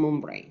plasma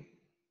membrane.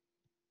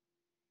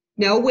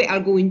 Now we are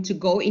going to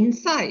go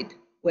inside.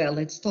 Well,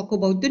 let's talk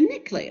about the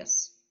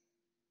nucleus.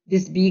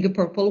 This big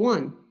purple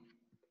one.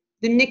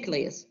 The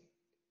nucleus,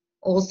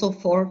 also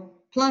for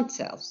plant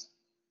cells.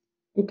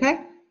 Okay?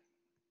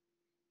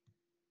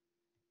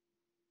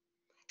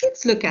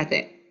 Let's look at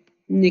it.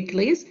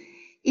 Nucleus,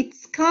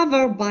 it's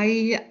covered by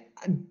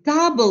a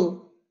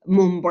double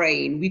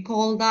membrane. We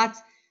call that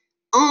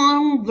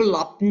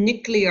envelope,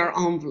 nuclear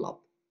envelope.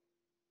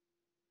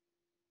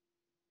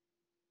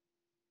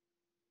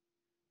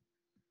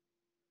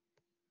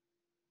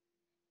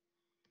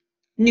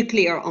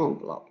 Nuclear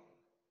envelope.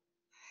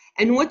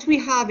 And what we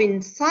have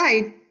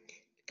inside,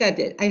 look at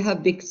it, I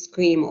have big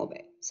screen of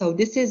it. So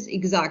this is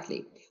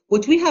exactly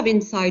what we have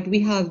inside.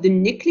 We have the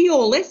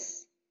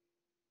nucleolus,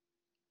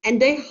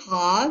 and they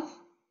have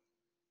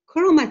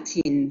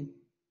chromatin.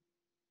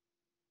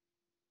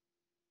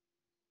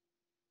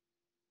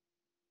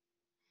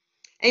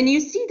 And you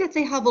see that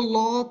they have a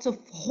lot of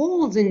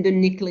holes in the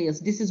nucleus.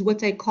 This is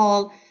what I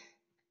call,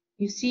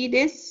 you see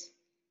this?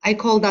 I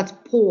call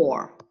that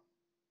pore.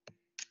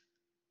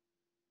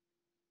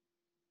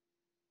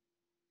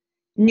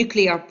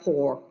 Nuclear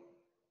pore.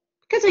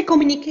 Because I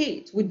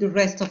communicate with the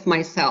rest of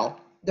my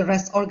cell, the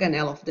rest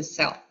organelle of the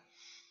cell.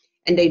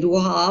 And I do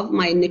have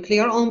my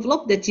nuclear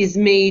envelope that is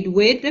made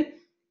with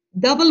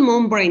double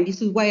membrane.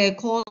 This is why I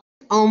call it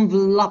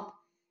envelope.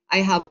 I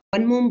have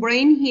one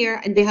membrane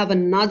here and they have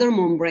another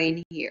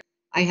membrane here.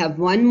 I have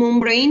one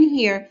membrane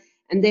here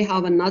and they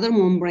have another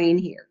membrane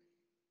here.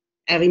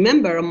 And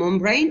remember, a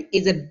membrane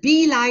is a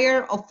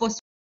bilayer of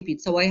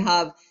phospholipid. So I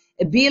have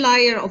a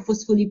bilayer of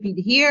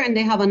phospholipid here and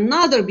they have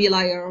another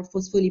bilayer of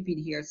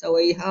phospholipid here. So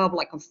I have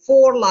like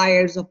 4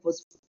 layers of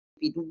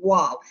phospholipid.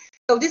 Wow.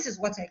 So this is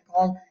what I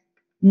call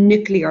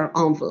nuclear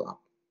envelope.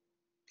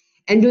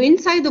 And the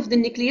inside of the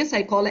nucleus,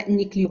 I call it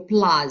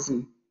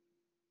nucleoplasm.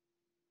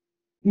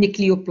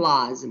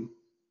 Nucleoplasm.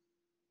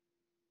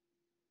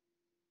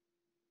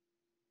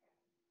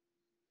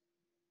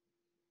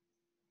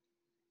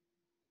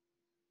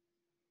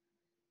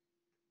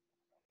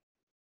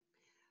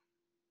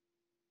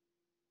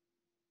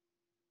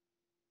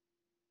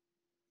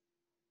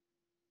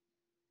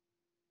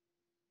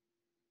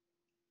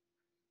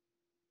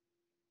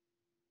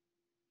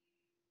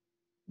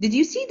 Did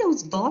you see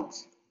those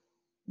dots?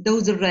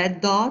 Those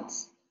red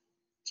dots?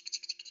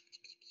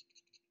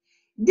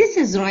 This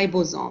is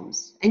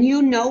ribosomes. And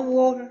you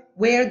know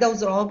where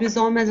those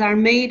ribosomes are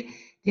made?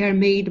 They are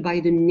made by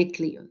the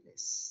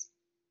nucleolus.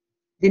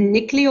 The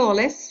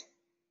nucleolus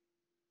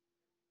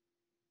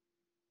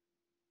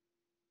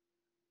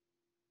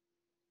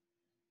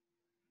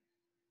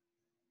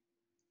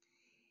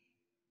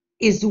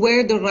is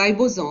where the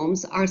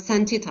ribosomes are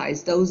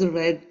synthesized, those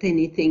red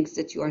tiny things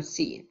that you are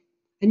seeing.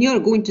 And you are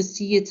going to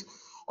see it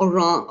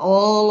around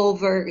all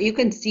over. You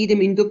can see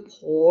them in the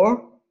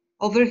pore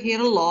over here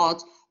a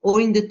lot,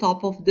 or in the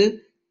top of the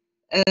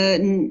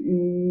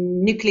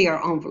nuclear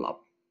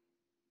envelope.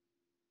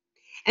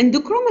 And the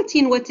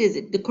chromatin, what is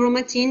it? The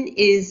chromatin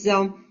is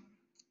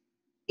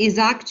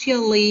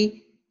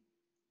actually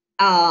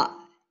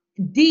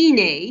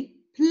DNA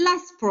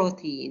plus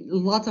protein, a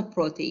lot of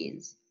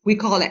proteins. We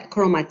call it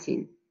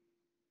chromatin.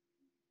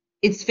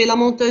 It's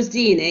filamentous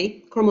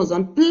DNA,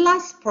 chromosome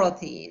plus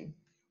protein.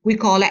 We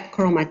call it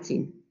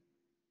chromatin.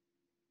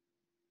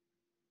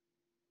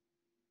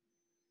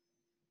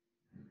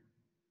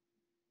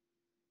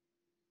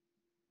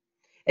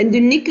 And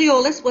the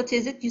nucleolus, what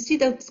is it? You see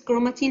that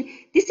chromatin?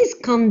 This is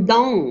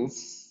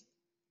condensed,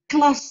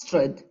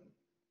 clustered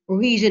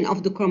region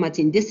of the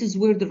chromatin. This is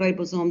where the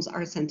ribosomes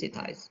are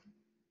synthesized.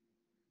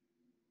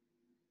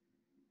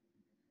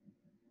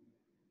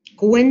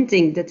 One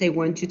thing that I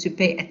want you to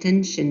pay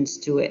attention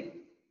to it.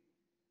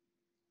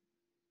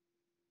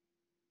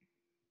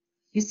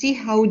 You see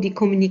how they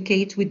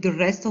communicate with the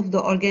rest of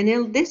the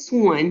organelle? This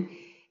one,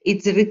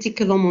 it's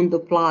reticulum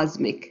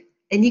endoplasmic,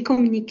 and it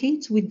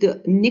communicates with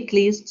the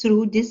nucleus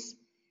through this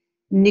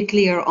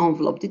nuclear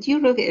envelope. Did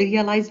you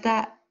realize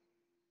that?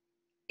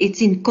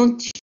 It's in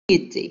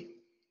continuity.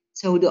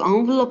 So the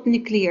envelope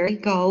nuclear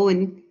go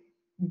and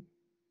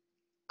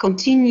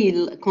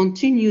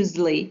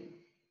continuously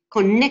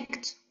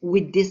connect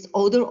with this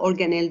other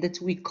organelle that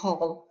we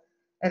call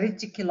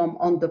reticulum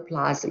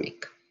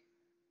endoplasmic.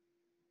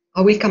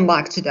 I will come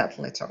back to that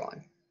later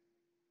on.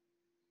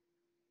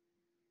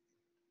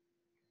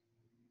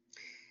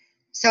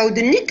 So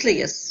the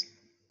nucleus,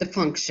 the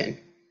function,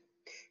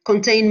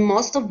 contains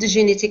most of the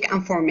genetic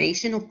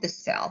information of the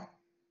cell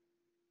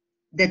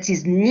that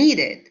is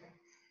needed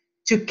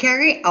to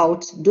carry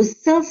out the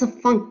cell's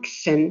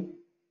function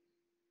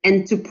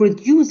and to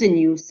produce a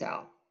new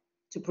cell.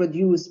 To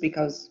produce,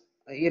 because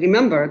You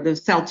remember the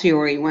cell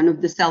theory. One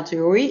of the cell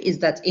theory is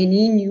that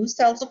any new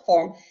cells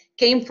form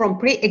came from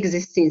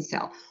pre-existing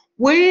cell.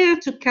 Where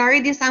to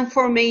carry this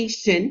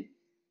information?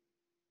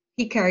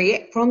 He carry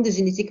it from the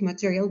genetic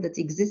material that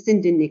exists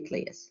in the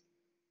nucleus.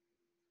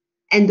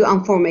 And the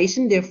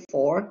information,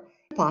 therefore,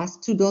 pass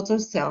to daughter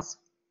cells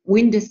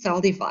when the cell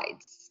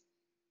divides.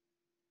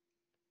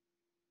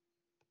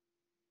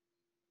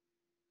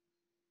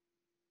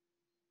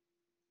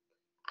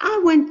 I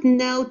want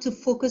now to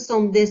focus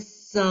on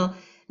this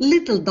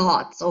little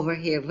dots over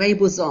here,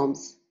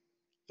 ribosomes.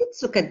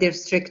 Let's look at their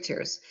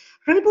structures.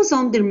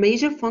 Ribosome, their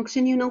major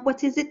function, you know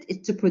what is it?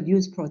 It's to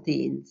produce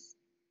proteins.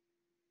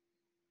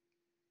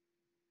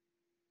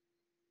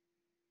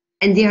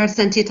 And they are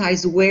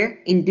synthesized where?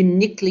 In the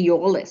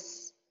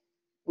nucleolus,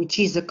 which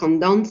is a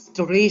condensed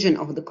region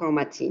of the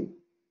chromatin.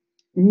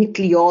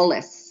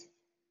 Nucleolus.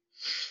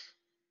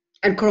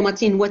 And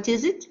chromatin, what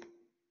is it?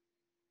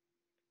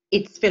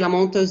 It's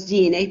filamentous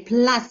DNA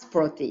plus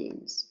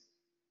proteins.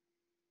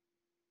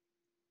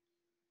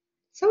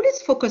 So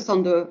let's focus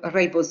on the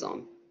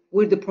ribosome,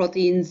 where the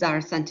proteins are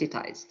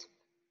synthesized.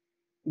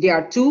 There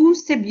are two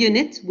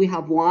subunits. We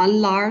have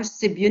one large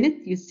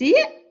subunit, you see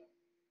it?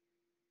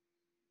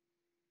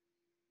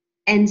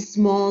 And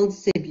small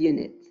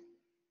subunit.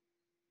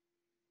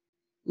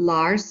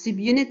 Large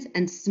subunit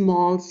and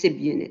small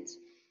subunit.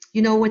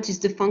 You know what is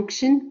the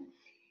function?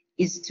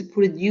 Is to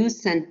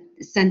produce and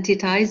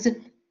synthesize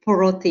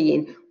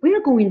protein. We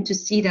are going to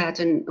see that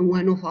in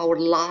one of our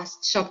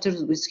last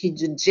chapters with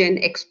the gene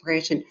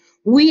expression.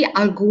 We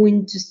are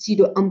going to see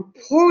the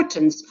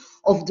importance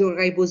of the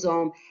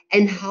ribosome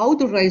and how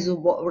the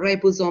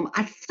ribosome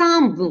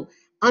assemble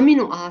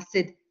amino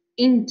acid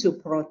into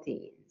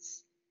proteins.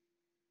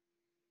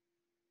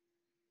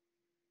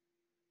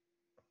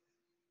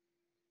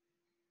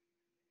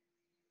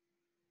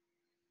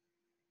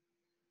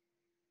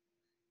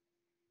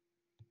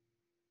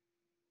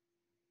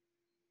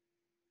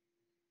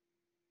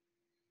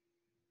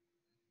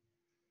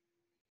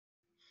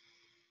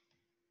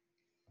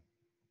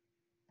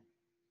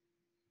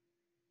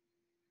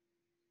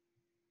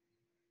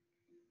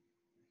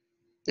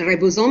 The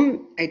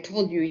ribosome, I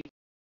told you, is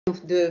one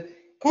of the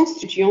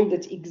constituents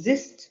that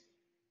exist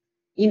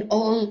in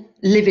all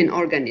living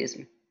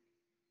organisms.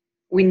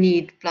 We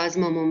need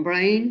plasma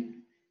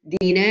membrane,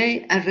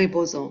 DNA, and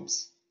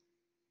ribosomes.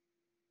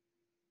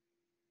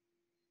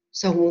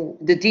 So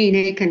the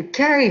DNA can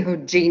carry her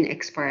gene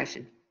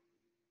expression,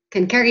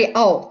 can carry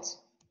out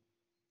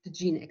the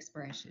gene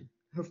expression,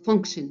 her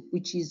function,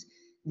 which is,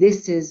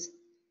 this is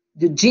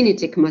the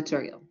genetic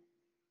material.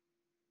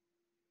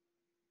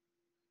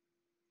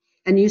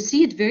 And you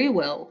see it very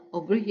well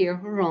over here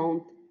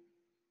around,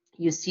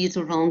 you see it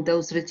around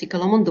those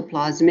reticulum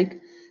endoplasmic.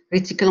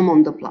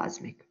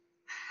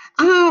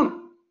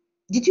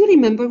 Did you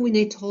remember when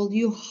I told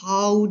you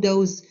how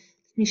those,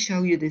 let me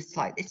show you this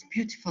slide. It's a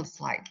beautiful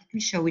slide. Let me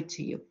show it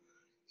to you.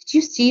 Did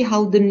you see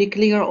how the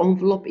nuclear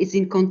envelope is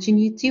in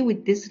continuity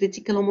with this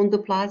reticulum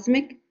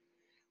endoplasmic?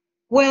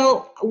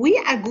 Well, we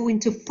are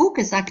going to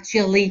focus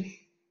actually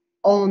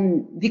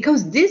on,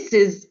 because this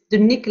is the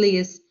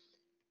nucleus,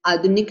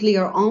 the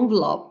nuclear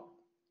envelope,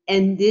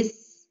 and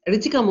this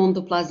reticulum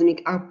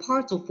endoplasmic are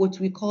part of what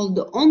we call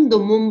the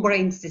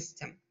endomembrane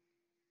system.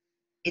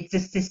 It's a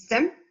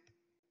system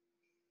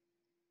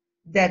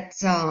that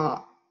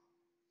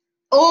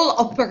all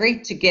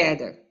operate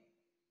together.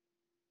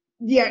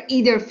 They are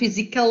either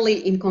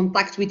physically in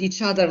contact with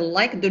each other,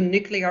 like the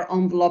nuclear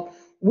envelope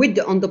with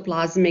the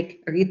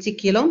endoplasmic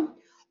reticulum,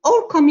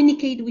 or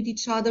communicate with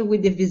each other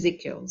with the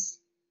vesicles.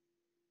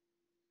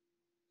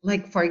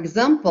 Like, for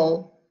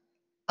example,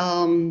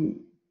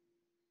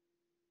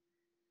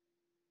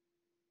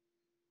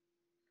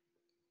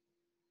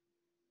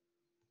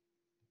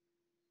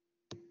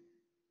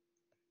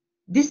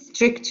 these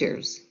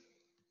structures.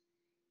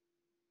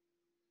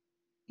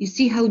 You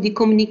see how they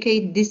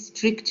communicate, these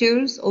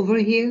structures over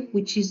here,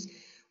 which is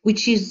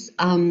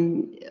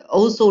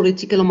also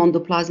reticulum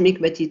endoplasmic,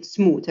 but it's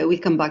smooth. I will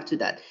come back to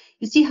that.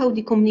 You see how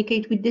they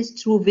communicate with this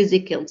through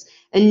vesicles.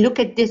 And look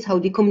at this, how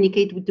they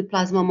communicate with the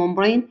plasma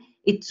membrane.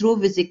 It's through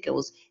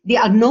vesicles.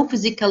 There are no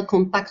physical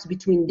contacts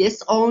between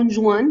this orange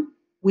one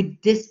with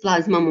this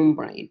plasma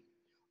membrane,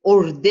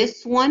 or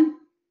this one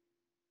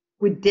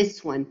with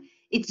this one.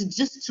 It's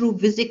just through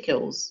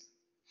vesicles.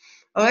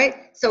 All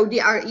right, so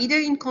they are either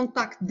in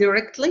contact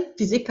directly,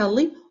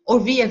 physically, or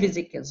via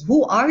vesicles.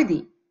 Who are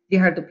they? They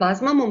are the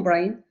plasma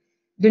membrane,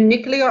 the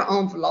nuclear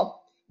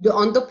envelope, the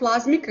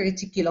endoplasmic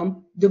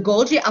reticulum, the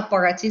Golgi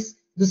apparatus,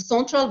 the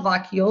central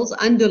vacuoles,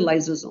 and the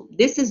lysosome.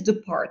 This is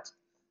the part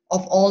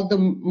of all the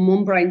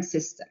membrane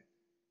system.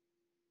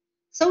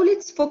 So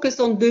let's focus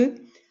on the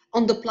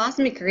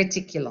endoplasmic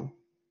reticulum.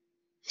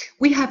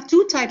 We have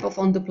two types of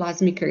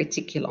endoplasmic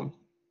reticulum.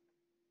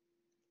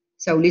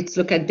 So let's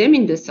look at them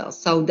in the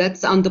cells. So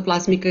that's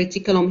endoplasmic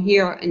reticulum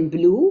here in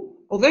blue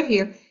over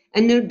here,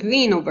 and then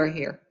green over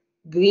here.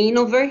 Green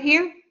over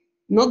here,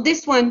 not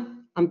this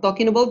one. I'm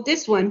talking about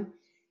this one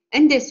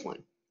and this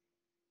one.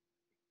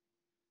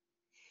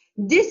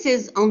 This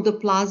is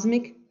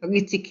endoplasmic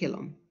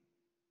reticulum.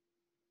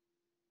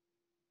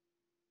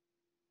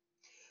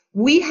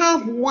 We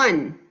have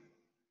one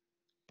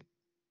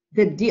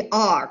that they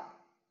are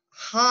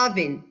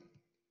having,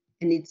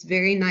 and it's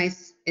very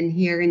nice in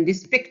here in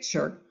this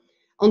picture,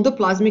 on the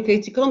plasmic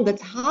reticulum that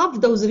have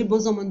those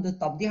ribosomes on the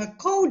top. They are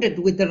coated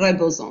with the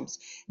ribosomes.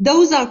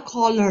 Those are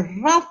called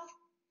rough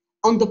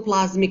on the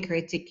plasmic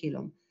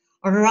reticulum.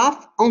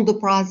 Rough on the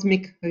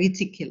plasmic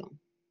reticulum.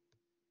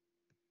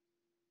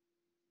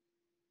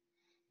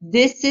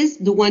 This is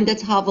the one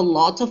that have a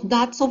lot of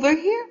dots over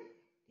here.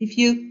 If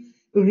you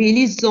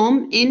really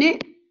zoom in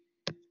it,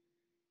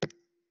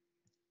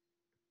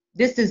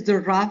 this is the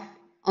rough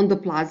on the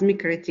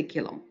plasmic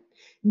reticulum.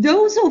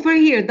 Those over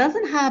here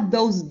doesn't have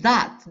those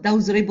dots,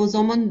 those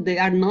ribosomes, they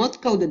are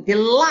not coded. They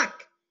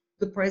lack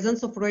the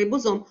presence of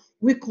ribosome.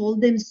 We call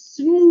them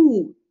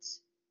smooth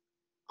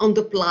on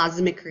the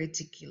plasmic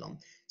reticulum.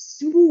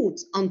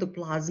 Smooth on the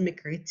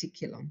plasmic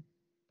reticulum.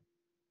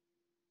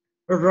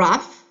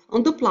 Rough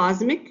on the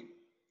plasmic,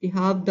 they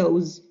have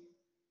those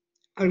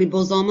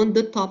ribosomes on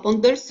the top, on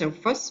their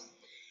surface.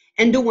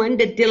 And the one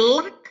that they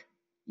lack,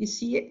 you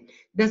see it,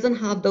 doesn't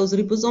have those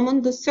ribosomes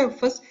on the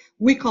surface.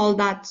 We call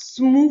that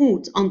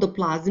smooth on the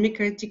plasmic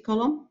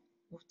reticulum.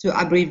 To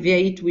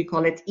abbreviate, we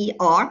call it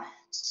ER.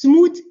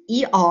 Smooth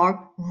ER,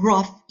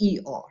 rough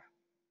ER.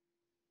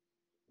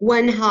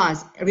 One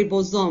has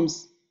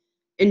ribosomes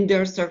in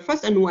their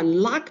surface and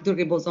one lack the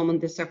ribosome on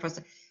the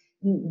surface.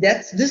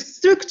 That's the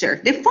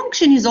structure. The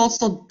function is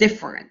also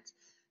different.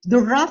 The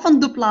rough on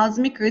the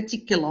plasmic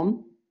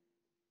reticulum,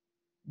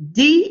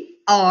 they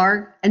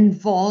are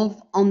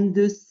involved on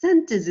the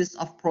synthesis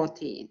of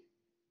protein.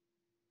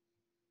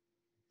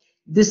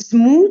 The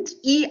smooth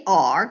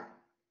ER,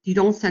 they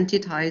don't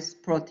synthesize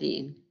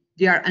protein.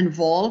 They are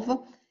involved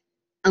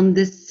on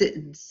the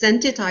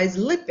synthesized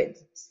lipids,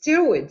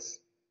 steroids.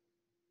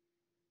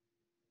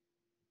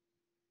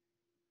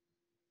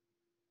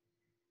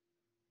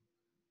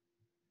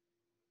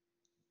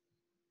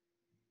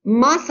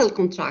 Muscle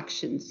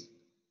contractions.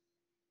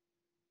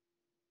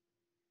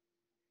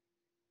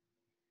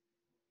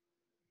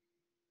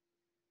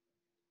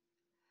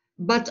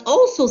 But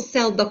also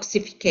cell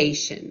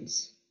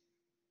detoxifications.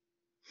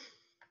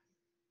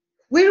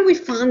 Where we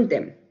find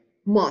them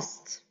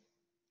most?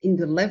 In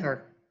the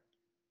liver,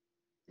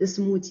 the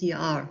smooth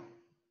ER.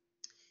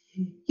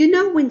 You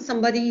know, when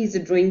somebody is a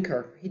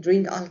drinker, he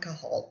drinks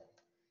alcohol,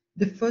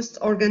 the first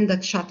organ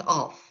that shut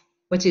off,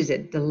 what is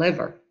it? The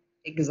liver.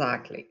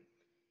 Exactly.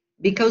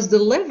 Because the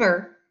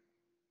liver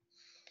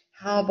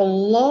have a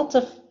lot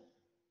of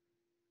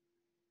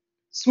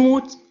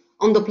smooth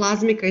on the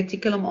plasmic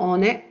reticulum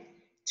on it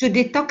to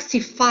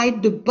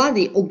detoxify the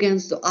body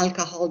against the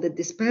alcohol that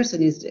this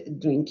person is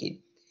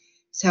drinking.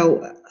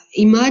 So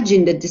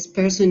imagine that this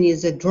person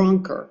is a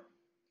drunkard.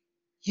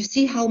 You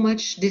see how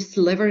much this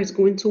liver is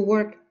going to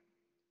work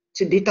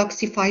to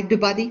detoxify the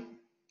body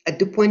at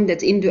the point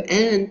that in the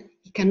end,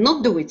 he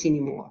cannot do it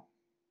anymore.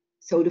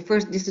 So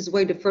this is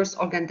where the first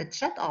organ that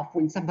shut off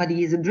when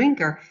somebody is a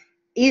drinker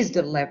is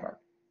the liver.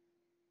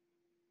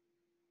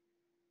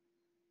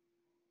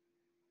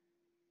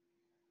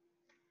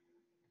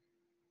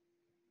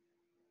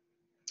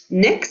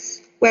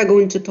 Next, we're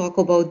going to talk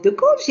about the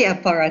Golgi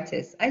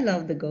apparatus. I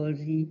love the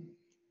Golgi.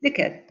 Look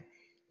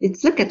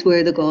at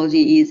where the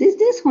Golgi is. It's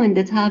this one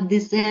that have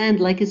this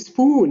end like a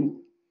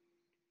spoon.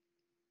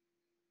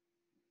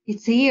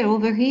 It's here,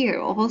 over here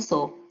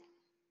also.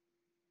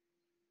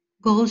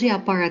 Golgi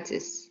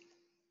apparatus.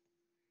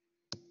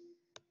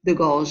 The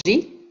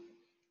Golgi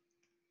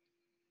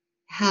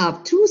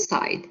have two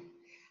sides.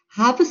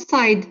 Have a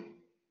side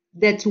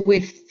that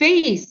will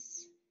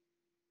face,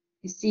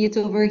 you see it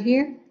over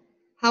here?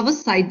 Have a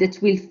side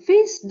that will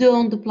face the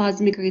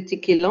endoplasmic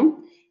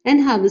reticulum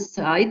and have a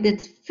side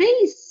that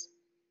face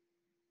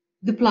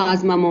the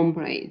plasma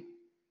membrane.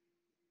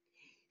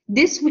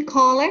 This we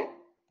call it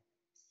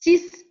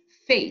cis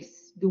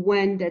face, the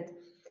one that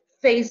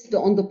face the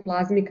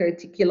endoplasmic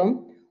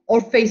reticulum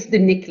or face the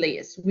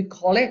nucleus. We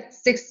call it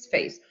cis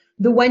face.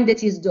 The one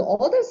that is the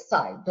other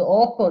side, the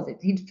opposite,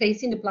 it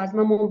facing the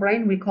plasma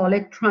membrane, we call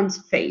it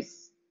transface.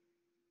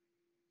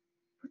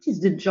 What is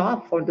the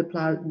job for the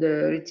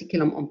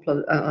reticulum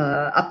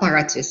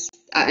apparatus?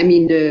 I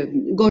mean the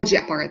Golgi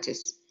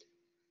apparatus.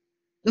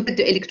 Look at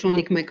the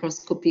electronic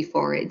microscopy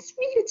for it. It's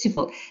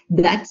beautiful.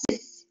 That's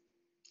cis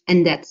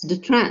and that's the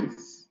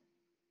trans.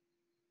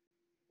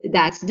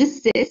 That's the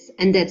cis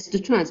and that's the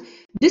trans.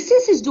 The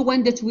cis is the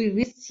one that will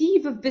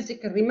receive a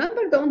vesicle.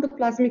 Remember the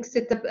endoplasmic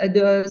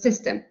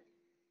system.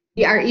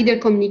 They are either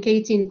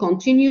communicating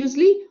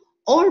continuously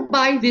or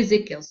by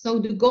vesicles. So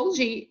the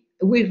Golgi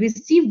will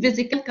receive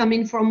vesicle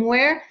coming from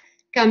where?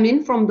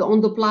 Coming from the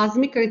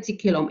endoplasmic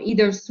reticulum,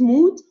 either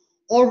smooth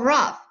or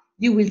rough.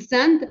 They will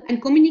send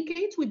and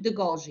communicate with the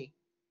Golgi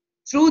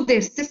through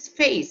their cis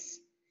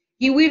face.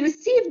 He will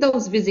receive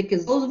those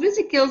vesicles. Those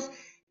vesicles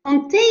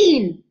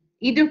contain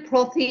either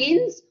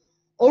proteins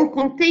or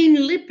contain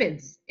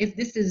lipids if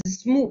this is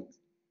smooth.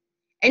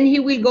 And he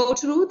will go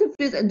through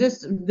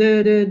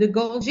the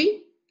Golgi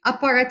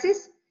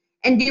apparatus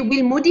and they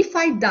will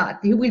modify that.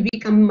 He will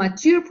become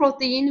mature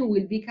protein,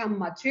 will become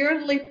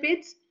mature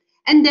lipids,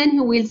 and then he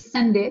will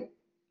send it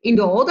in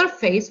the other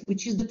phase,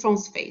 which is the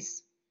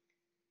transphase.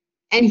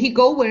 And he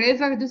go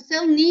wherever the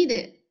cell need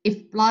it.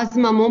 If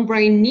plasma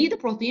membrane need a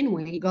protein,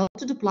 well, he go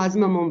to the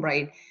plasma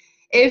membrane.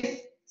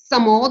 If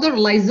some other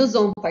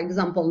lysosome, for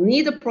example,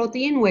 need a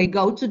protein, we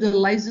go to the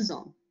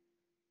lysosome.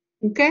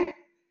 Okay?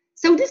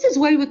 So this is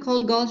why we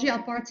call Golgi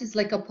apparatus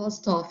like a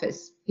post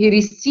office. He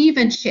receive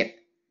and ship.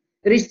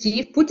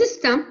 Receive, put a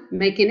stamp,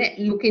 making it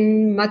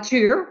looking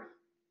mature,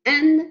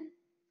 and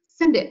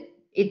send it.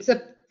 It's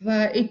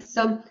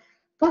a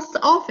post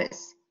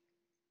office.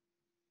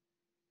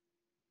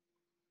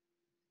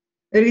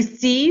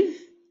 Receive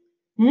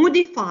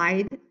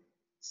modified,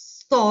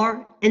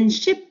 store, and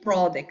ship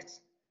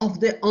products of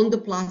the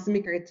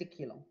endoplasmic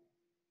reticulum.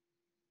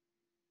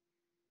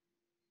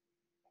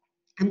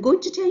 I'm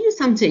going to tell you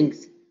some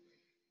things.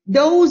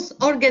 Those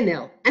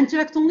organelles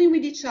interact only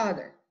with each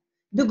other.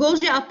 The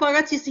Golgi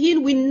apparatus here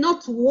will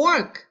not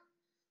work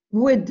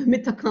with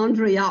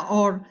mitochondria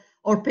or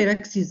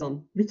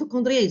peroxisome.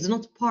 Mitochondria is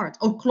not part,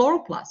 or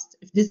chloroplast,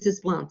 if this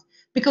is plant,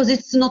 because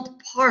it's not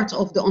part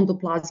of the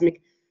endoplasmic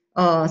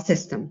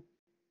system.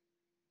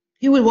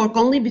 He will work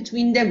only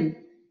between them.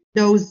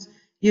 Those,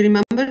 you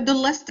remember the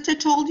list that I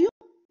told you?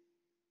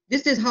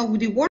 This is how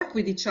they work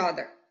with each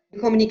other. They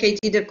communicate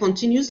either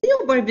continuously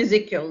or by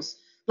vesicles.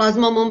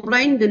 Plasma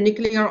membrane, the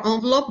nuclear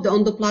envelope, the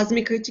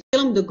endoplasmic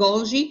reticulum, the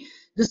Golgi,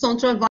 the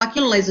central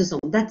vacuole, lysosome.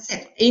 That's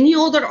it. Any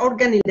other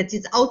organelle that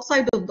is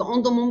outside of the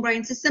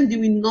endomembrane system, they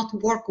will not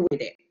work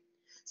with it.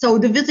 So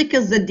the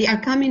vesicles that they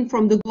are coming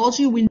from the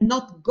Golgi will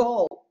not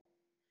go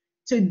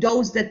to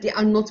those that they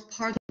are not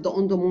part of the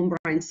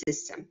endomembrane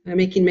system. I'm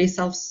making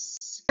myself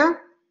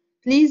clear,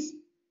 please.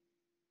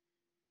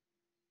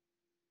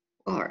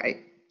 All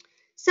right.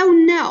 So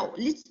now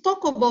let's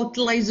talk about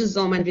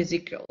lysosome and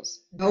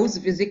vesicles. Those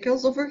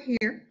vesicles over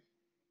here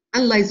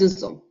and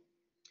lysosome.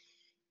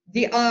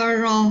 They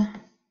are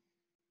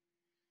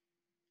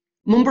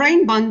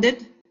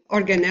membrane-bonded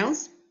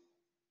organelles,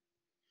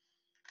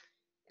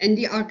 and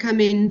they are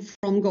coming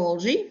from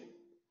Golgi,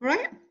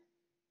 right?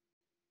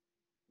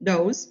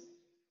 Those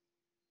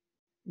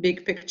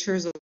big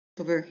pictures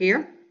over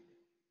here.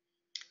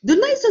 The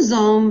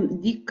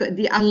lysosome,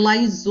 they are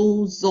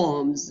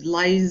lysosomes.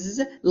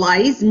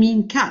 Lys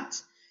mean cat.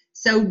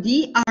 So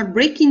they are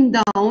breaking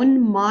down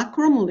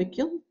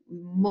macromolecule.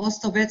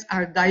 Most of it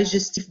are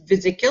digestive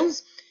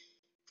vesicles.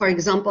 For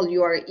example,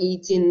 you are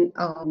eating,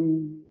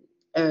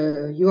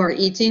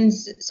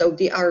 so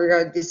they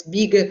are this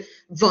big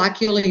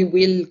vacuole. You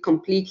will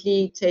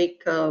completely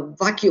take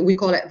vacuole. We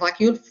call it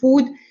vacuole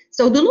food.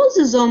 So the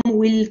lysosome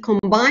will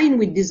combine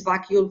with this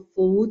vacuole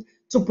food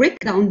to break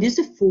down this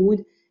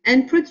food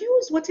and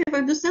produce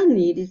whatever the cell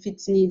need. If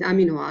it's need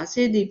amino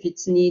acid, if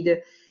it's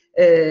need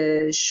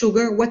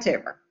sugar,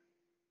 whatever.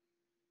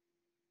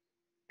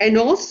 And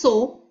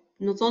also,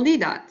 not only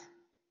that,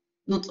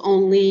 not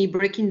only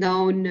breaking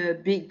down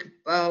big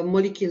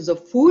molecules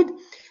of food,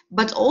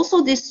 but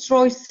also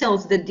destroy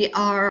cells that they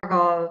are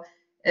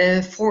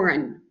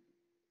foreign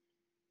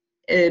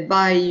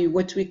by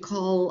what we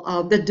call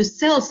that the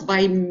cells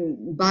by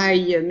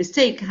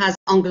mistake has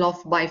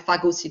engulfed by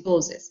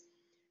phagocytosis.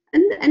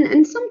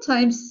 And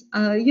sometimes,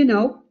 you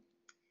know,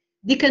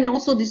 they can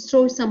also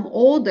destroy some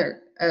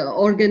other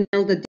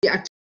organelle that they are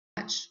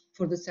too much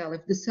for the cell.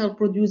 If the cell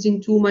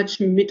producing too much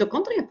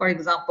mitochondria, for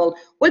example,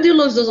 when the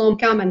lysosome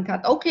come and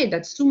cut, okay,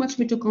 that's too much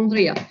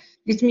mitochondria.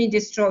 Let me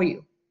destroy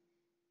you.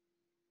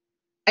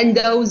 And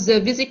those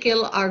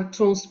vesicles are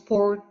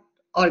transport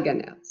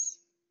organelles.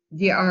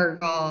 They are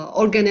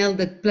organelles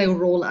that play a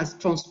role as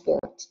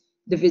transport,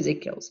 the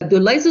vesicles. The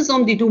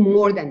lysosome, they do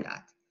more than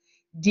that.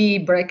 They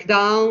break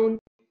down,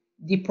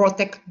 they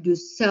protect the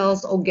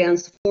cells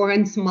against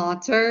foreign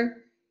matter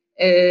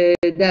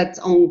that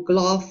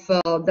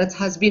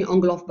has been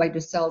engulfed by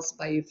the cells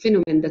by a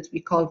phenomenon that we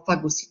call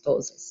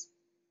phagocytosis.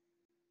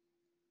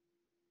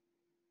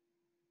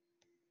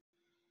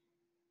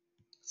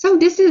 So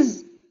this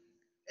is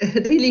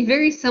really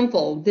very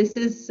simple. This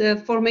is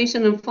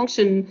formation and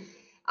function.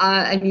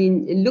 I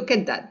mean, look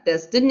at that.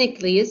 There's the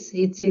nucleus.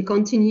 It's in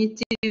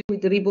continuity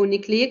with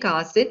ribonucleic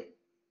acid.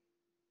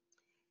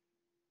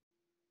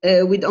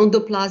 With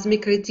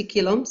endoplasmic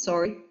reticulum,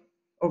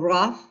 or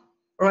rough,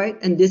 right?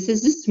 And this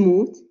is the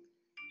smooth.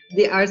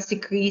 They are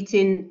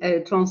secreting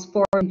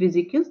transport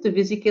vesicles. The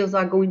vesicles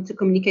are going to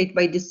communicate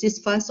by the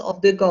cis-phase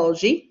of the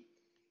Golgi.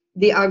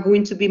 They are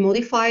going to be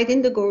modified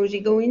in the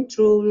Golgi, going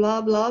through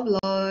blah, blah,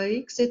 blah,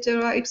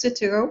 etc.,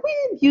 etc.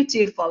 Well,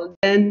 beautiful.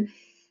 Then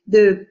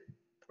the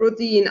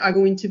protein are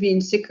going to be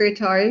in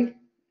secretory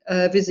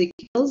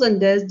vesicles,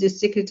 and there's the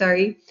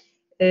secretory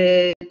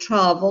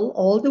travel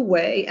all the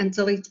way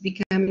until it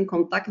became in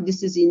contact.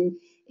 This is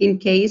in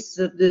case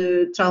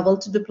the travel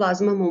to the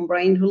plasma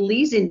membrane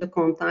releasing the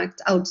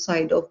contact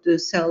outside of the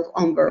cell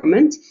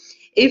environment.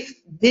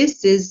 If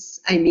this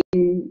is, I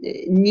mean,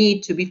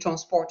 need to be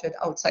transported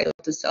outside of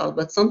the cell,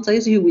 but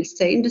sometimes you will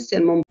stay in the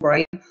cell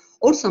membrane,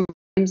 or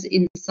sometimes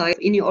inside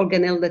any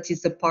organelle that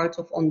is a part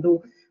of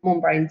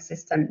endomembrane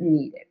system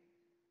needed.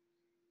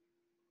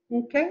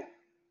 Okay.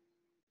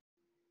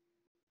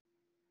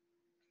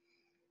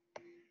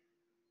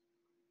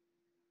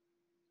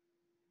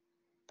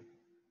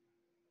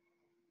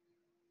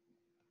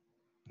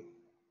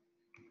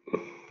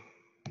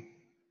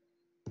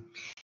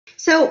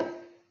 So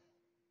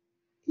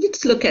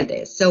let's look at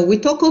this. So we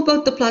talk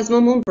about the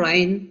plasma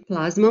membrane,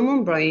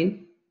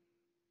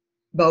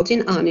 both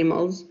in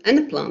animals and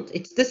a plant.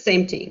 It's the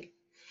same thing.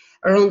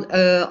 Around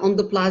on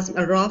the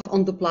plasma, rough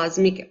on the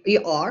plasmic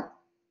ER,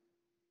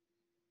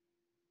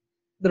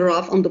 the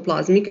rough on the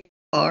plasmic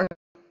ER,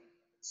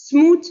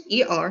 smooth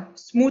ER,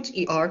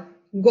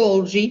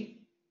 Golgi,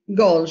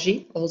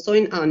 also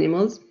in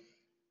animals,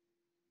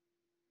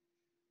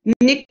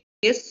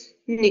 nucleus,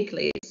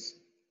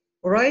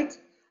 all right,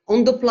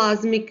 on the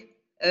plasmic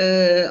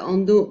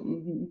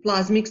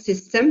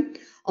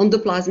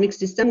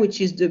system, which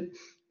is the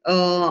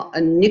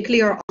a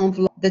nuclear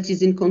envelope that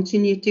is in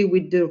continuity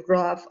with the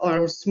rough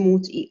or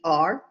smooth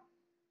ER,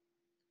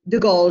 the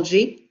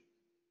Golgi,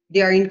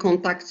 they are in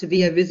contact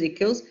via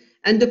vesicles,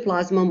 and the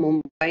plasma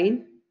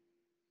membrane,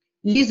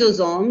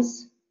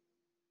 lysosomes,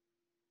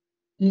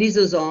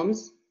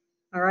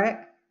 all right?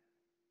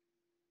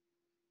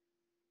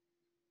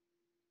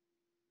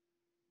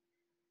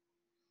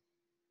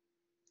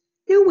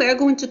 Now we are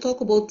going to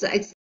talk about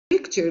a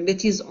structure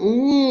that is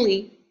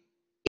only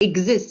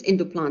exists in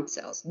the plant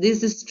cells.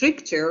 This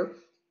structure,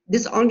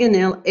 this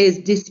organelle,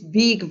 is this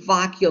big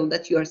vacuole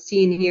that you are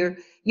seeing here.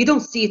 You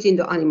don't see it in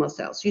the animal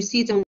cells. You see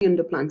it only in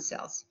the plant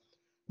cells.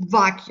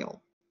 Vacuole.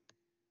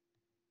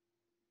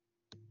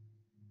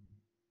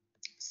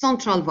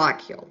 Central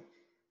vacuole.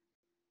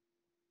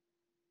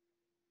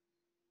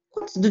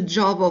 What's the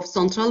job of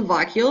central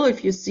vacuole?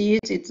 If you see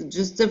it, it's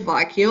just a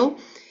vacuole,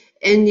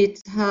 and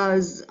it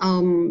has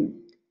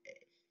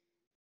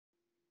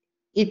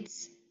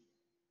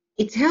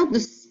it helps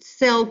the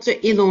cell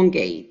to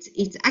elongate.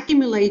 It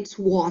accumulates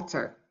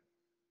water,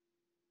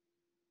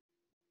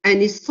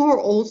 and it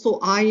stores also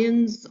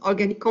ions,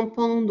 organic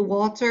compound,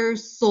 water,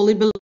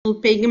 soluble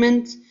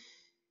pigment.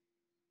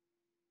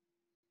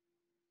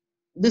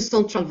 The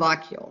central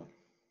vacuole.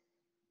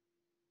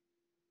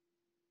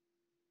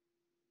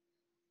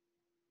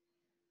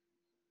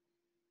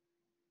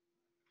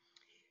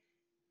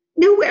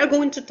 Now we are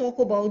going to talk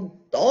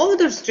about the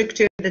other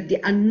structures that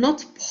they are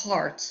not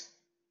part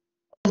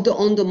of the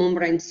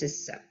endomembrane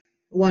system.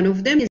 One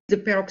of them is the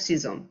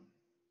peroxisome.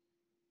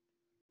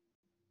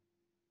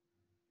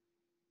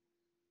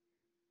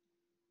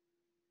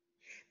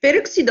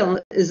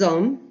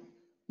 Peroxisome,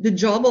 the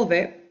job of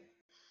it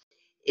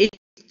is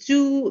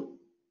to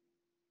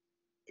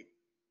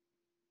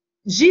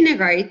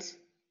generate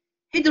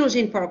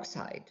hydrogen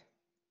peroxide.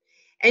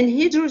 And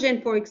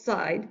hydrogen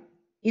peroxide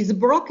is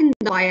broken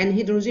by an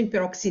hydrogen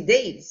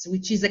peroxidase,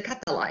 which is a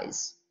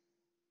catalyze.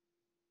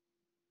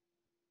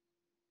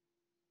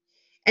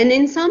 And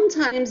then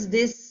sometimes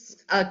this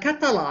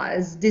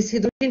catalyze, this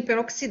hydrogen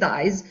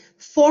peroxidase,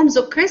 forms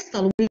a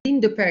crystal within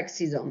the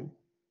peroxisome.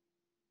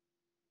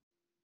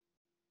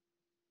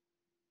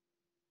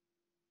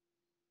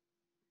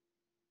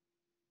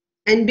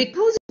 And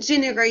because it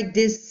generates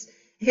this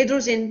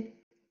hydrogen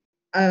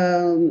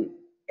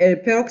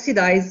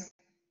peroxidase,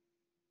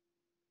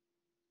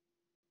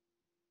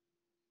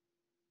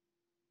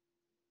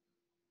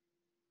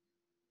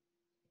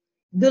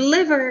 the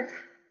liver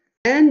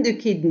and the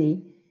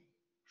kidney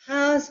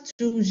has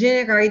to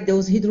generate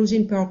those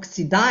hydrogen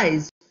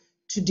peroxidase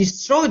to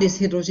destroy this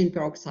hydrogen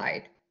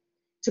peroxide,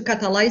 to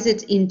catalyze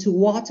it into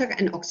water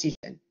and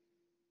oxygen.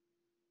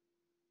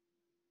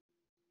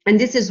 And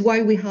this is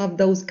why we have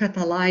those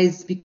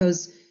catalyzed,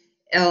 because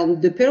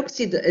the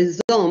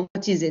peroxisome,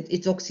 what is it?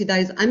 It's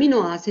oxidized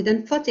amino acid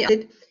and fatty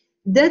acid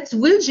that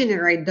will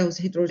generate those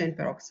hydrogen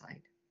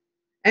peroxide.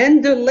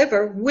 And the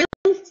liver will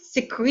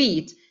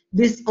secrete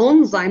this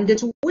enzyme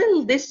that will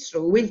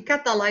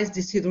catalyze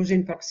this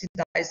hydrogen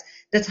peroxidase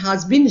that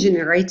has been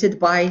generated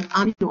by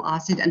amino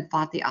acid and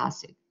fatty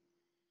acid.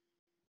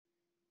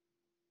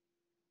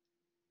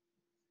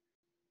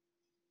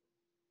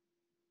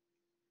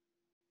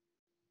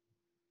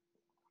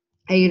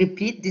 I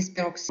repeat, this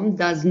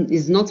peroxisome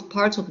is not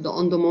part of the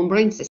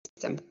endomembrane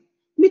system.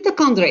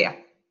 Mitochondria.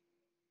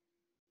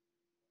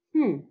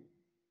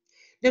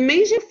 The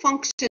major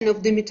function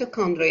of the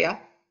mitochondria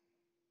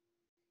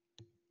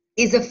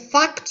is a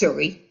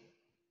factory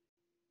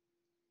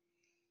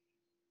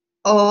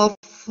of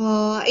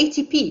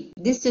ATP.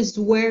 This is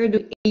where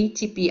the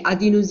ATP,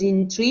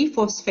 adenosine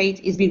triphosphate,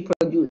 is being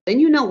produced. And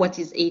you know what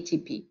is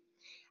ATP?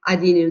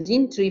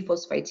 Adenosine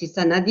triphosphate is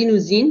an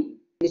adenosine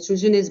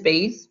nitrogenous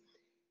base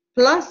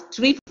plus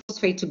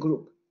triphosphate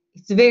group.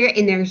 It's very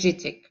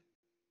energetic.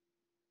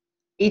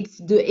 It's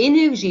the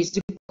energy, it's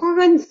the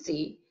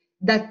currency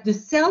that the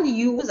cell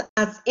uses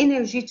as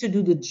energy to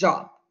do the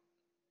job.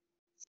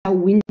 So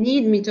we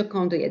need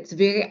mitochondria. It's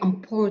very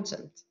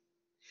important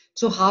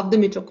to have the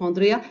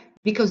mitochondria,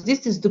 because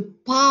this is the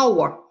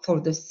power for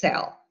the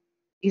cell.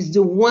 It's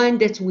the one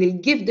that will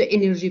give the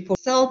energy for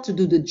the cell to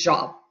do the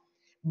job.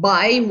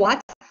 By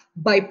what?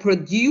 By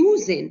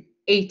producing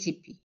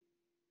ATP.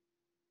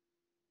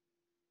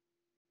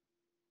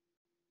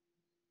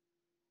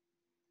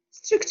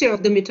 Structure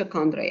of the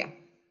mitochondria.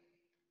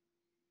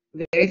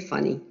 Very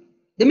funny.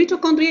 The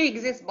mitochondria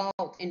exists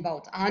in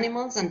both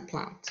animals and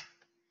plants.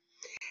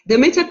 The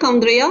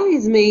mitochondria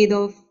is made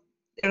of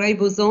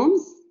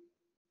ribosomes.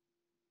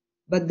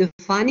 But the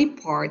funny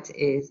part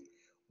is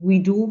we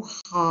do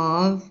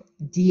have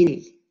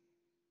DNA,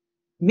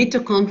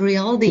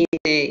 mitochondrial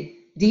DNA.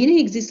 DNA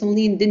exists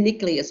only in the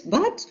nucleus,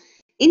 but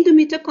in the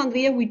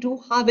mitochondria, we do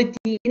have a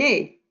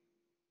DNA.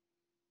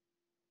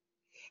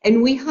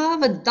 And we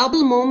have a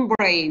double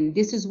membrane.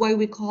 This is why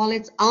we call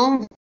it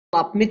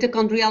envelope,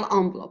 mitochondrial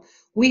envelope.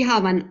 We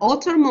have an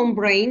outer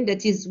membrane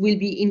that will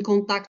be in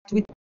contact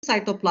with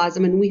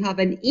cytoplasm, and we have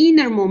an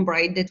inner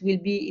membrane that will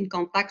be in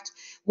contact,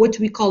 what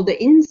we call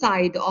the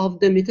inside of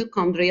the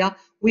mitochondria.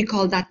 We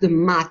call that the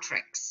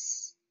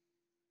matrix.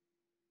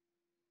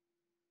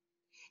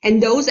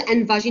 And those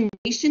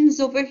invaginations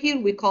over here,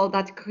 we call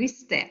that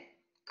crista.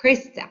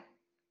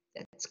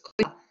 That's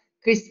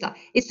crista.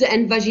 It's the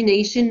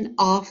invagination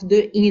of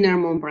the inner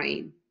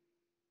membrane.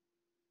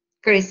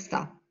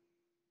 Crista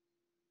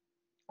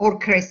or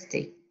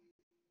cresty.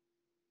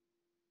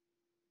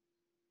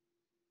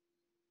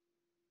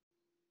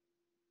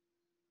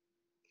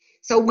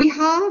 So we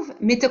have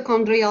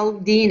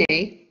mitochondrial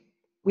DNA.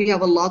 We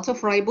have a lot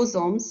of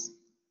ribosomes,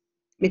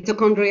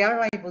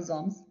 mitochondrial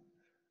ribosomes.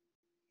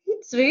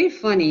 It's very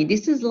funny.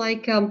 This is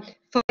like,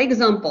 for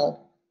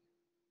example,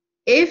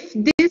 if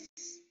this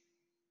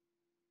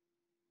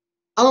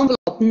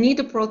envelope need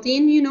a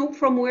protein, you know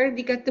from where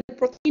they get the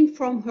protein?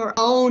 From her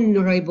own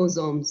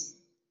ribosomes.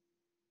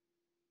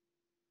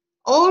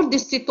 Or the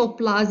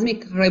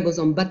cytoplasmic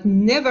ribosome, but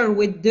never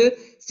with the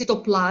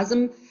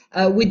cytoplasm,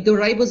 with the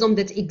ribosome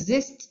that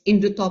exists in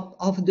the top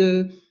of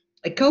the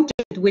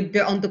coated with the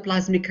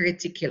endoplasmic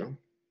reticulum.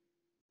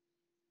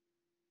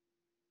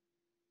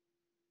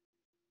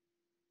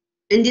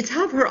 And it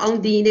have her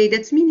own DNA.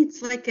 That means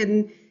it's like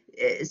an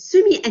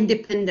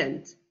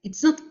semi-independent.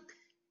 It's not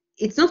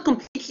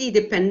completely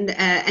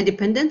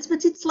independent,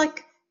 but it's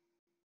like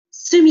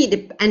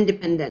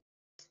semi-independent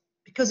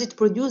because it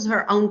produces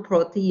her own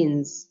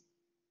proteins.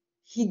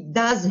 He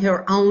does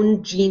her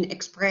own gene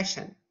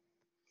expression.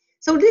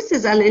 So this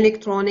is an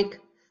electronic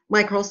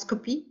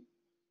microscopy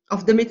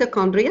of the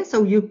mitochondria.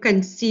 So you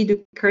can see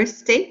the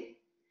cristae.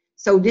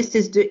 So this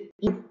is the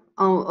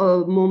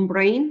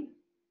membrane.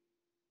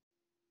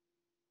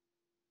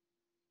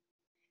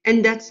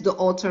 And that's the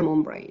outer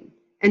membrane.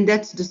 And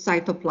that's the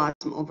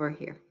cytoplasm over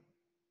here.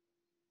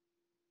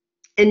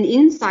 And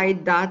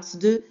inside, that's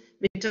the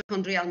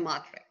mitochondrial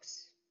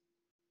matrix.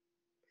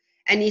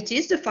 And it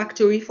is the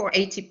factory for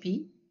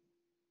ATP.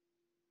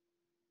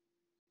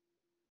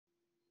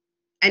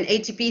 And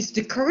ATP is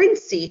the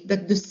currency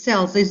that the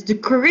cells is the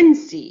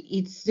currency.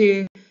 It's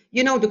the,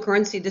 you know, the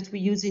currency that we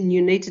use in the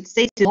United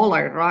States, the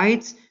dollar,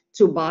 right?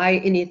 To buy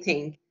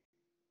anything.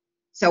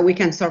 So we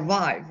can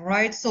survive,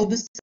 right? So the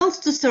cells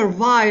to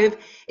survive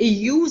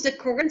use a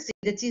currency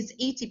that is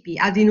ATP,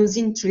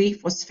 adenosine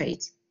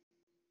triphosphate.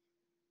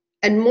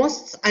 And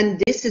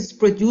this is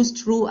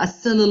produced through a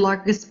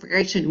cellular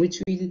respiration,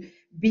 which will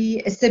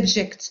be a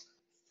subject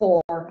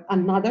for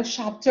another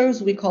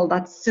chapters. We call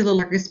that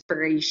cellular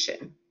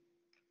respiration.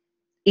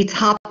 It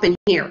happens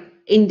here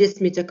in this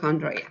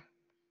mitochondria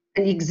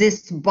and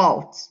exists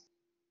both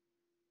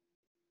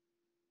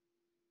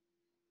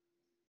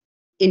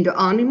in the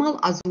animal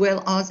as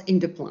well as in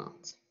the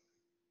plant.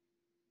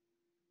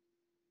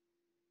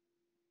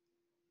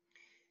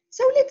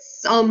 So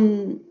let's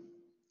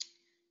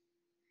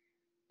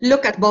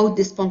look at both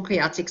these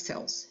pancreatic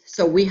cells.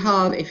 So we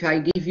have, if I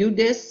give you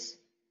this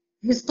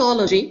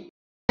histology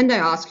and I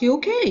ask you,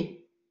 okay,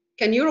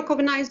 can you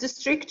recognize the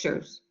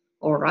structures?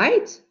 All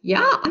right,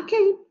 yeah, I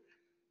can.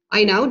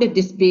 I know that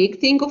this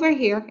big thing over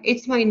here,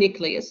 it's my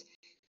nucleus.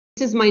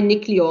 This is my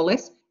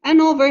nucleolus,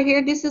 and over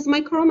here, this is my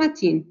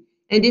chromatin,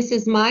 and this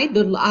is my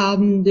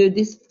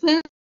this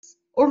fence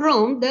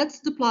around.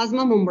 That's the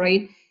plasma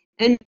membrane,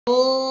 and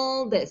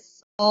all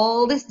this,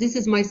 this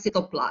is my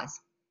cytoplasm.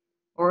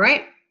 All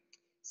right.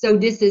 So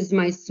this is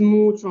my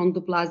smooth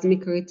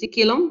endoplasmic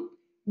reticulum.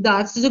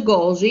 That's the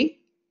Golgi.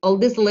 All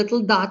these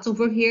little dots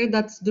over here,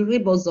 that's the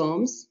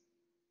ribosomes.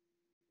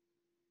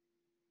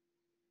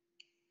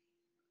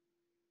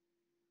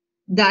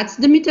 That's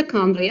the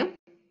mitochondria.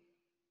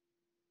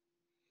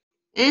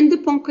 And the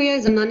pancreas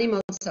is an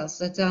animal cells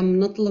that I'm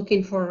not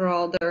looking for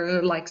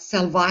other like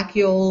cell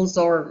vacuoles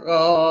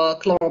or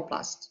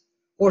chloroplast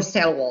or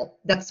cell wall.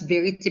 That's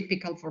very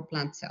typical for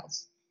plant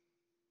cells.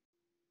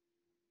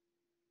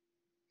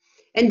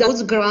 And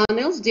those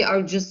granules, they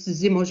are just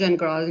zymogen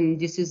granules.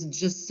 This is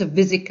just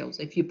vesicles.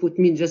 If you put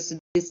me just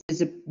this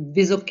is a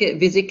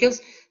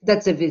vesicles,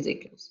 that's a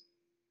vesicles.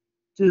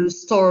 To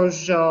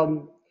storage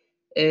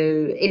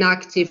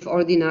inactive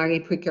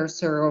ordinary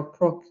precursor or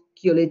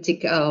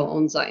proteolytic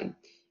enzyme.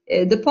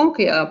 The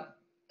pancreas,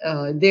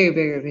 very,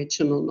 very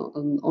rich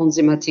on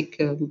enzymatic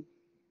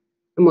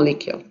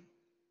molecule.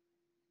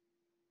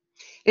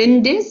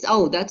 And this,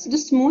 oh, that's the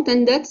smooth,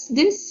 and that's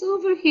this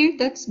over here,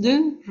 that's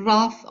the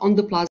rough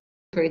endoplasmic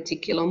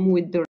reticulum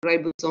with the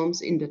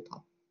ribosomes in the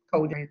top,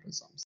 coded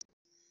ribosomes.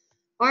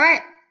 All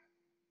right,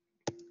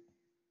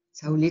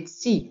 so let's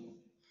see.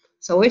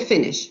 So we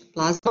finish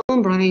plasma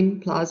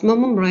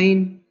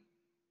membrane.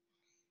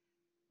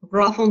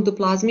 graph on the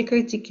plasmic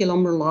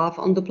reticulum, graph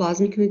on the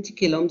plasmic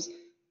reticulums,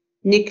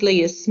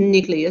 nucleus,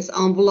 nucleus,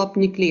 envelope,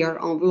 nuclear,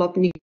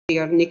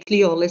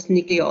 nucleolus,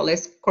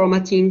 nucleolus,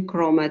 chromatin,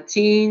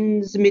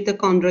 chromatins,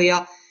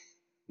 mitochondria,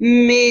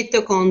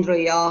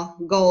 mitochondria,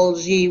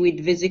 Golgi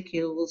with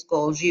vesicles,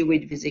 Golgi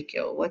with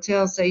vesicle. What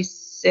else I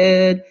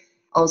said?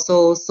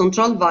 Also,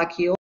 central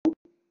vacuole.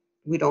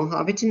 We don't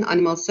have it in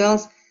animal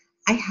cells.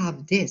 I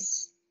have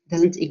this.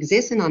 Doesn't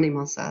exist in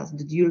animal cells.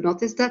 Did you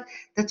notice that?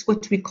 That's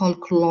what we call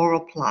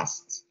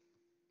chloroplast.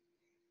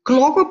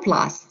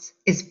 Chloroplast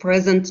is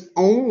present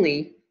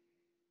only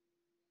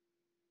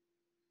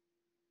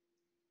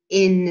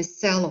in the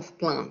cell of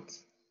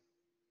plant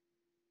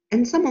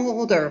and some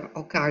other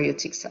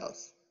eukaryotic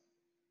cells,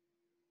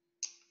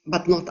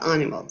 but not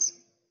animals.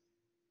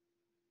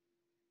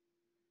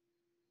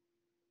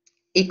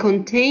 It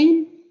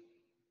contains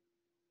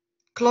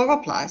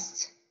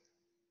chloroplast,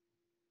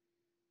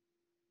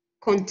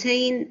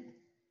 contain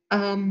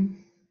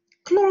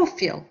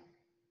chlorophyll,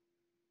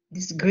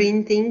 these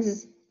green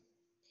things.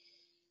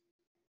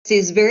 It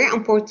is very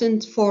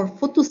important for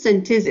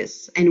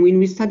photosynthesis, and when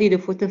we study the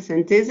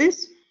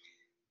photosynthesis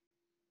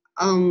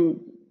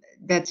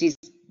that is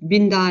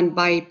being done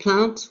by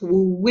plants, we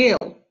will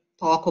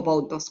talk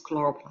about those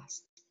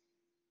chloroplasts.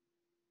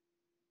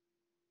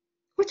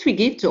 What we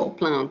give to a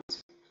plant?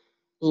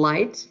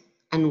 Light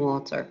and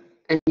water,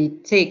 and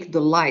it takes the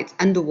light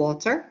and the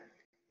water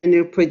and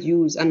it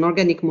produce an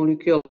organic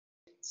molecule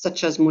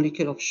such as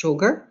molecule of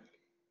sugar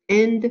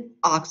and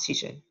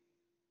oxygen.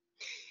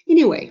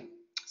 Anyway,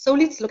 so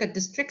let's look at the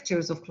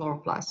structures of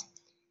chloroplast.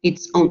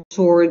 It's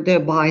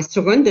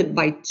surrounded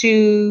by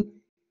two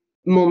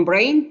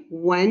membrane,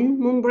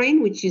 one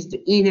membrane, which is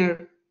the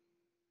inner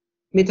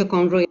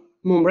mitochondrial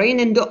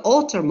membrane, and the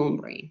outer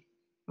membrane,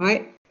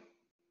 right?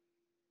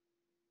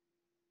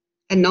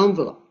 An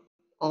envelope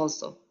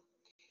also.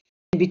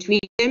 In between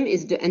them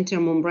is the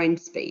intermembrane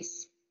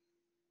space.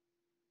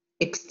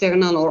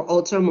 External or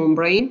outer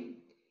membrane,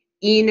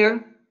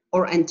 inner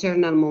or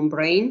internal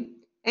membrane,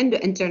 and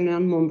the internal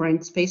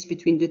membrane space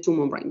between the two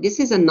membranes. This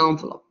is an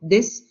envelope.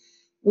 This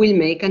will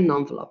make an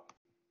envelope.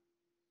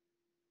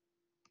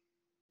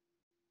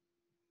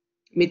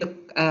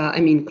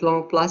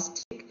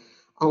 Chloroplastic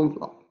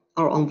envelope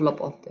or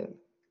envelope of the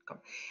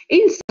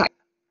inside.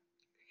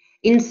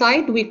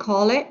 Inside we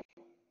call it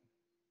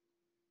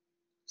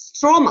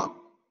stroma.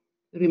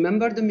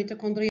 Remember the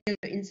mitochondria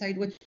inside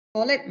what we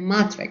call it?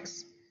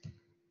 Matrix.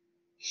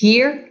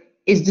 Here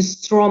is the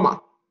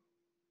stroma.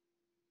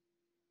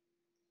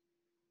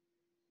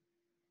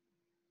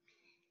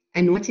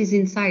 And what is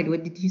inside?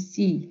 What did you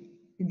see?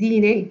 The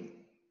DNA.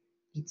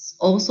 It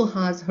also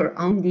has her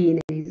own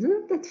DNA.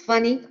 Isn't that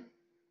funny?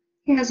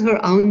 It has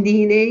her own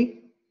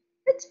DNA.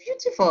 That's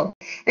beautiful.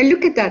 And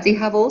look at that. They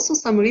have also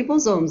some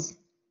ribosomes.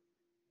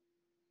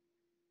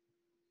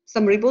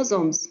 Some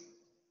ribosomes.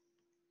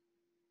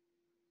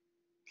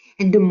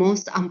 And the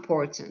most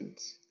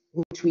important,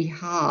 which we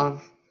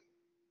have,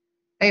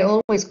 I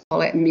always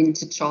call it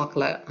mint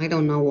chocolate. I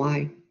don't know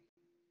why.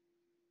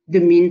 The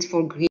mint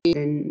for green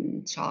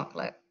and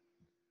chocolate.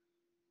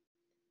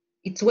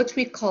 It's what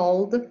we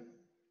called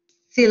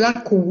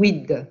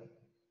thylakoid.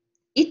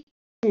 Each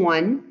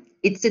one,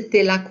 it's a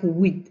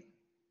thylakoid.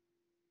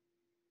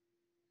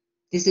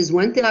 This is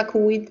one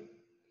thylakoid,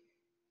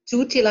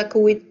 two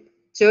thylakoid,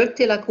 third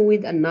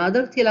thylakoid,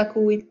 another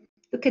thylakoid.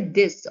 Look at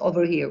this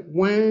over here.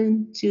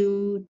 1,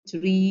 2,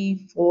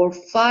 3, 4,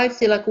 5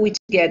 thylakoid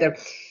together.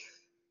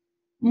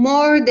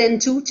 More than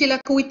 2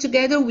 thylakoid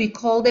together, we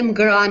call them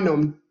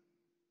granum.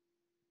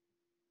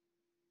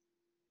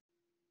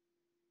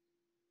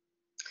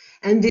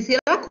 And the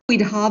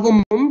thylakoid have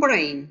a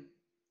membrane.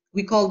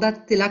 We call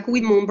that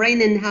thylakoid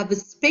membrane and have a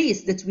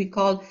space that we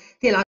call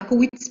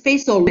thylakoid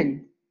space or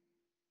lumen.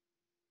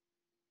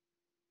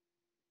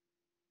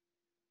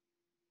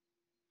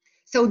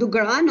 So the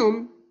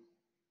granum,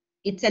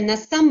 it's an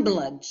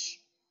assemblage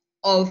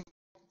of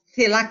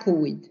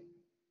thylakoid.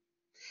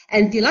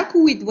 And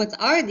thylakoid, what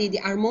are they? They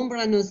are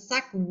membranous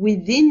sac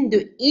within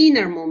the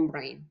inner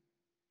membrane.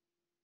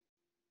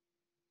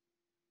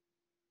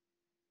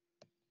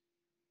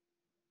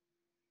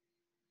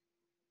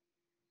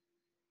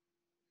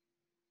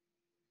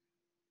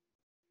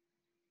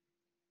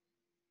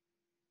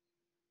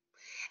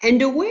 And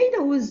the way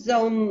those,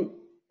 it's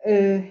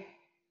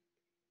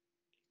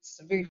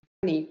very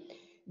funny,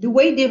 the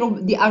way they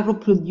are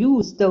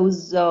reproduced,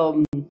 those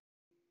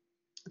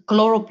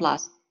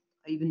chloroplasts,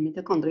 even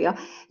mitochondria,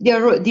 they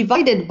are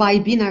divided by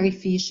binary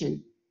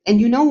fission.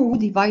 And you know who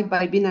divide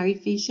by binary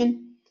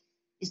fission?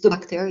 Is the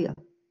bacteria,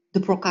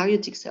 the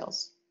prokaryotic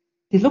cells.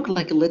 They look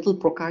like little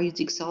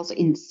prokaryotic cells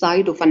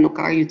inside of an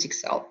eukaryotic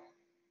cell.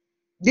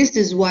 This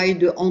is why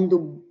the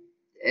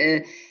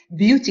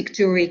endobiotic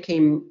theory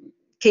came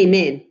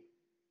in.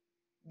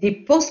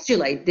 This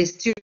theory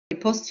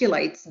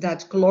postulates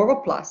that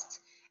chloroplasts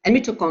and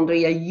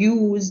mitochondria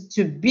used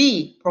to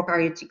be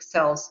prokaryotic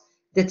cells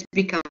that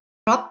become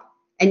trapped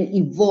and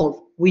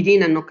evolve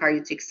within an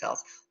eukaryotic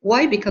cells.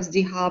 Why? Because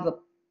they have a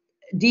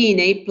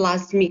DNA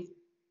plasmid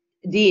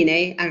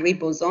DNA and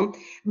ribosome.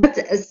 But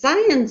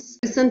science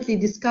recently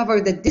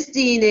discovered that this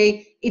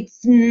DNA,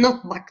 it's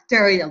not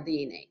bacterial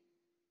DNA.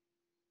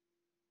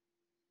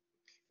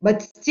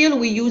 But still,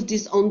 we use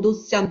this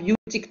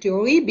endosymbiotic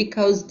theory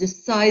because the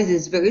size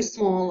is very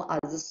small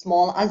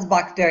as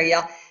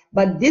bacteria.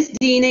 But this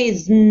DNA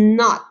is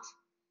not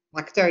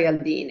bacterial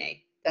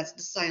DNA. That's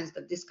the science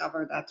that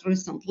discovered that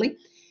recently.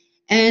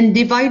 And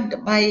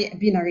divide by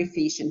binary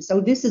fission.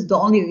 So this is the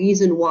only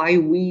reason why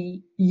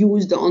we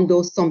use the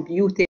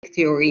endosymbiotic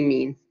theory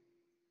mean.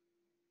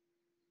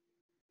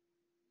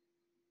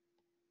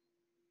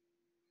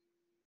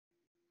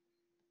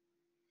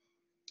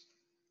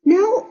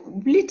 Now,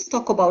 let's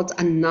talk about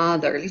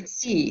another. Let's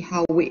see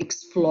how we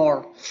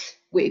explore.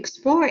 We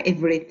explore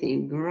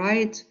everything,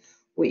 right?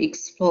 We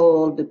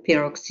explore the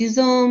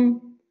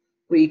peroxisome.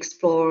 We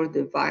explore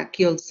the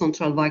vacuole,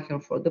 central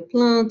vacuole for the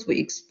plant. We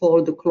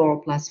explore the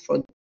chloroplast for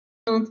the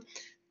plant.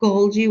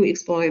 Golgi, we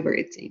explore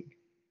everything.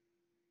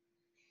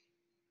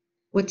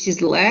 What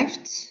is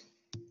left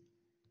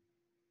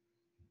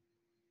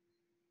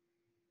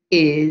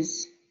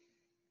is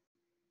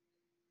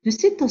the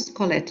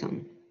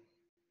cytoskeleton.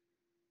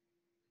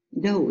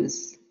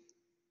 Those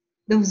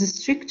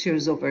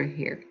structures over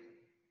here.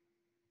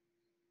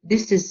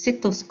 This is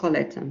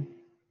cytoskeleton.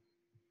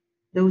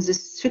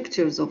 Those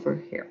structures over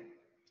here.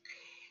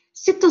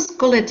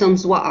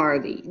 Cytoskeletons, what are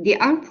they? They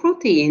are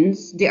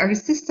proteins. They are a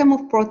system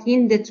of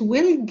protein that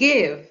will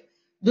give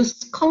the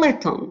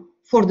skeleton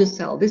for the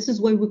cell. This is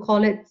why we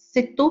call it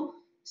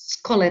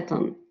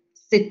cytoskeleton.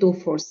 Cyto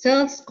for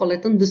cell,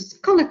 skeleton, the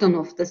skeleton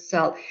of the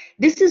cell.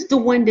 This is the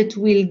one that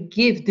will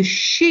give the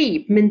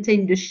shape,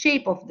 maintain the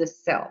shape of the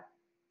cell.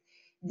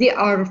 They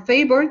are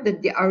favored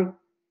that they are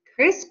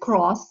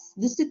crisscross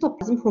the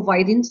cytoplasm,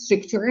 providing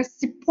structural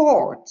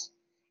support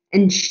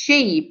and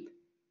shape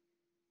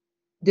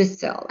the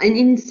cell, and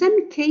in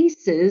some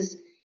cases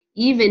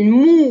even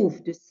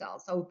move the cell,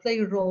 so play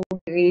a role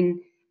in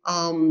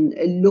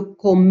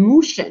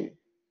locomotion.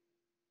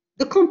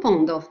 The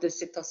compound of the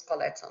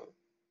cytoskeleton.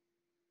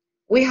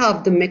 We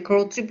have the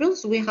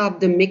microtubules, we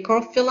have the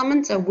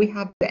microfilaments, and we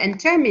have the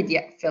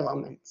intermediate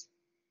filaments.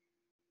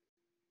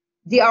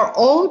 They are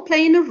all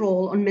playing a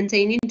role on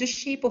maintaining the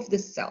shape of the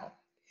cell.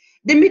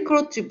 The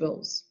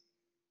microtubules.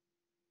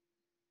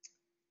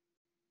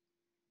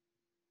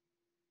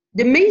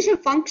 The major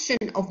function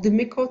of the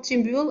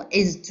microtubule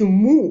is to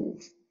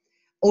move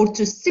or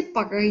to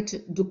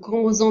separate the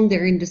chromosome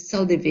during the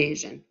cell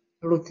division.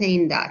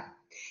 Retain that.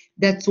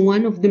 That's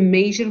one of the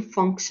major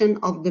functions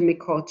of the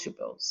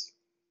microtubules.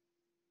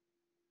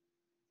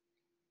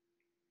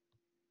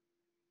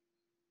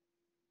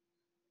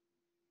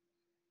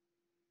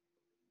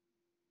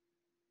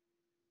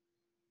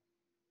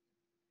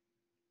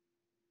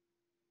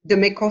 The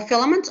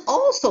microfilaments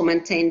also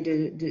maintain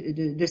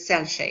the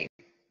cell shape.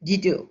 They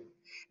do.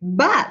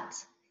 But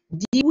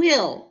they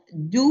will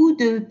do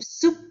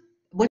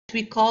what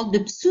we call the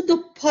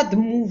pseudopod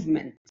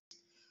movement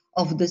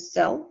of the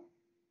cell,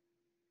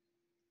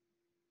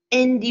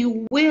 and they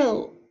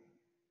will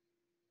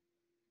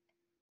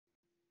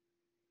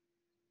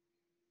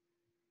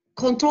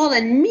control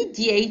and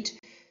mediate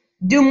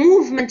the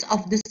movement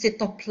of the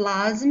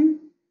cytoplasm.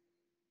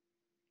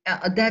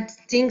 That's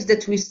things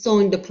that we saw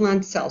in the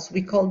plant cells.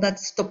 We call that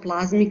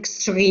cytoplasmic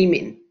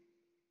streaming.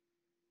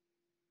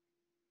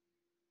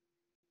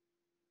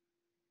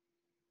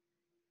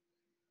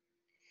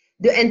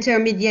 The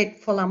intermediate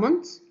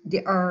filaments,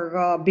 they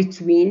are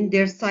between,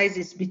 their size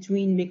is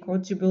between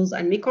microtubules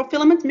and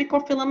microfilaments.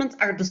 Microfilaments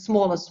are the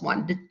smallest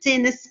one, the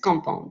thinnest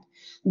compound.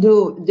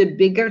 The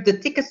bigger, the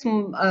thickest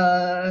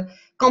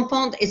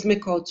compound is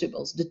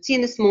microtubules. The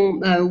thinnest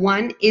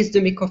one is the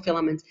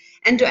microfilaments.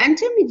 And the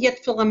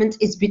intermediate filament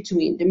is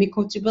between the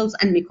microtubules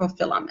and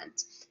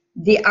microfilaments.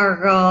 They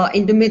are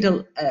in the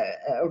middle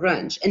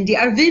range, and they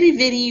are very,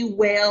 very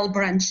well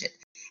branched.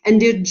 And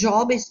their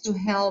job is to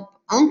help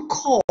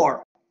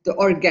anchor the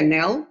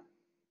organelle,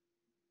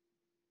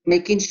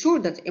 making sure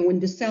that when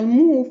the cell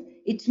moves,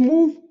 it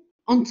moves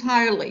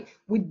entirely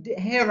with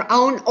her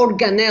own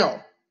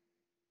organelle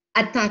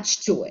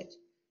attached to it.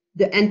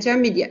 The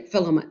intermediate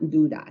filament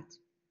do that.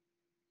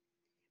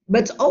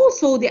 But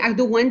also they are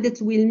the one that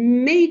will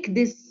make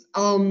this,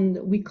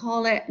 we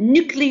call it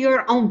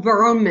nuclear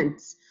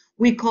environment.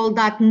 We call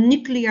that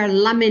nuclear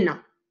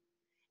lamina.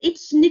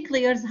 Each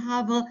nucleus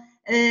have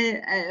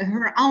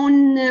her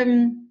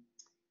own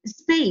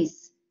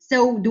space.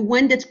 So the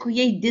one that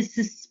creates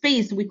this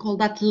space, we call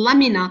that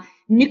lamina,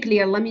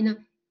 nuclear lamina,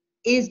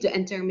 is the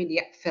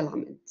intermediate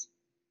filament.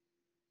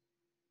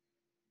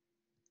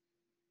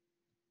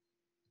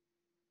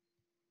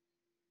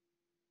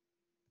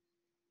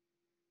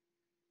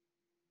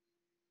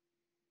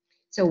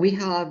 So we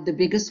have the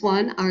biggest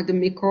one are the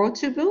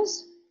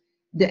microtubules,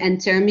 the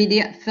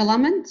intermediate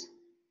filament,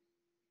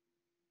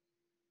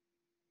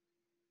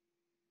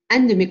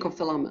 and the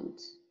microfilament.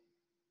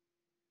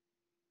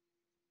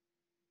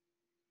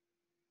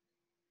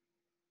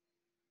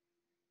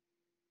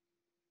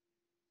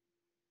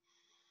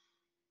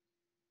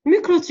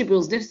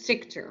 Microtubules, their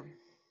structure.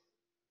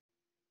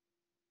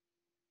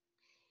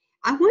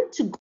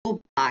 want to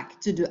go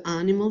back to the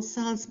animal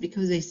cells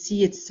because I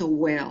see it so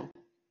well.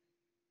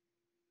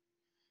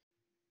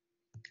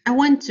 I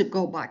want to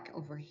go back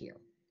over here.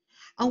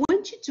 I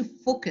want you to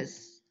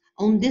focus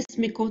on these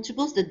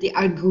microtubules that they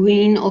are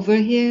green over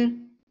here,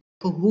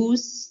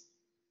 cohus,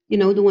 you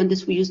know, the one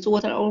that we use to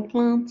water our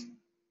plant,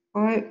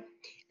 all right?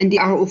 And they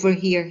are over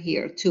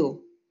here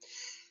too.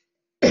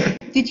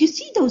 Did you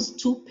see those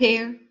two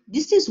pair?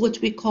 This is what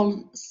we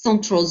call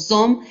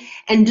centrosome,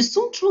 and the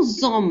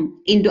centrosome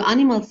in the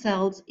animal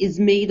cells is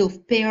made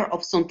of pair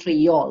of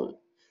centriole.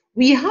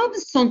 We have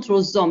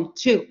centrosome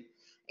too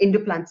in the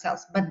plant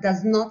cells, but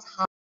does not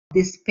have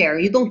this pair.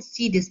 You don't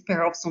see this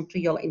pair of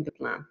centriole in the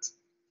plant.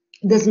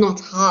 It does not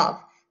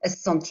have a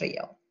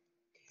centriole.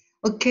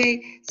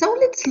 Okay, so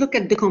let's look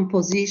at the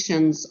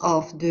compositions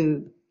of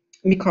the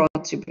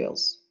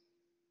microtubules.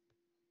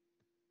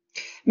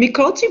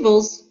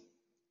 Microtubules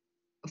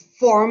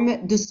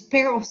form the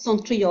pair of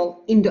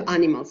centriole in the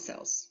animal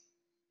cells.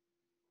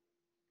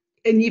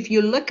 And if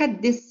you look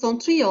at this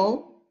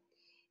centriole,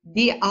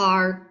 they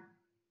are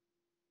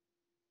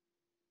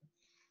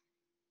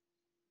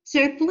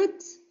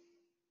triplet,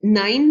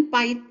 9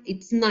 by,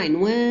 it's 9.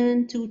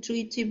 1, 2,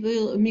 3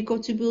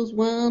 microtubules,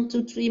 1,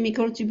 2, 3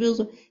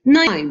 microtubules,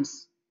 9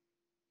 times.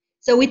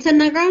 So it's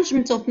an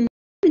arrangement of 9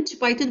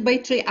 multiplied by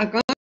 3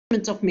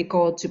 arrangement of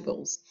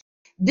microtubules.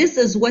 This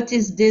is what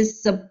is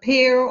this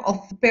pair of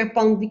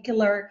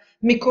perpendicular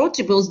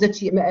microtubules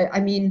that you,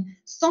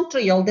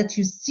 centriole that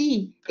you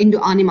see in the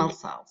animal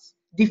cells.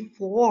 They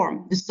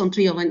form the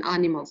centriole in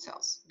animal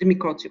cells, the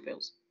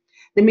microtubules.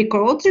 The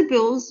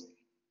microtubules,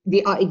 they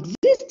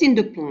exist in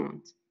the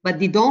plant, but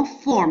they don't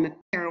form a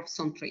pair of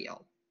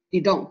centriole. They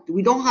don't.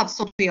 We don't have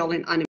centriole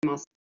in animal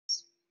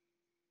cells.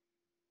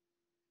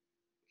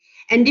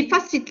 And they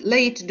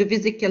facilitate the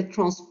vesicle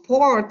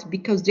transport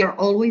because they are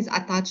always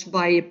attached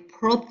by a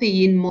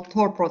protein,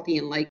 motor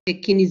protein, like a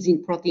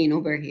kinesin protein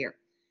over here.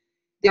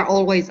 They're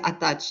always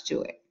attached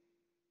to it.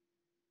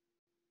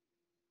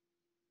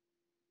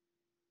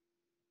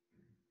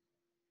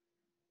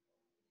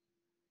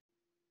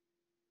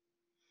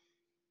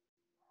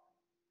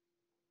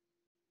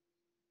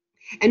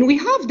 And we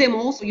have them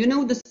also, you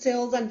know, the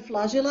cells and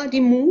flagella, they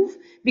move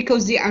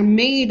because they are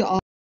made of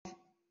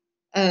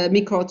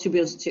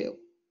microtubules too.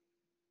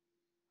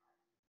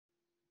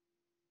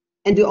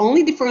 And the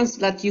only difference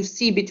that you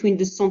see between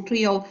the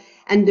centriole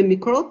and the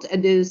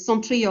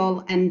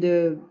centriole and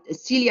the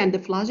cilia and the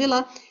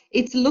flagella,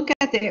 it's look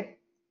at it.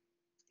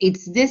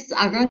 It's this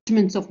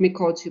arrangement of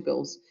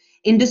microtubules.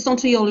 In the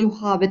centriole, you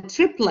have a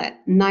triplet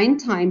 9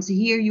 times.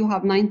 Here you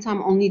have 9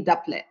 times only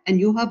duplet, and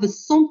you have a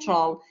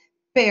central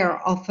pair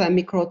of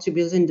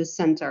microtubules in the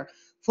center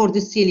for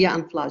the cilia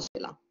and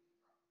flagella.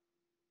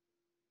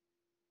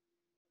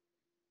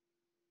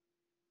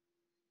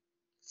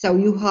 So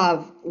you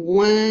have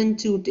 1,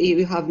 2, 3,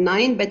 you have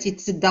 9, but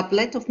it's a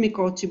doublet of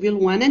microtubule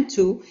 1 and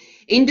 2.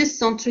 In the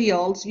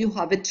centrioles, you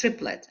have a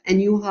triplet, and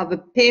you have a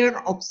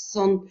pair of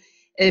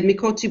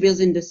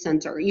microtubules in the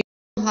center. You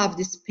don't have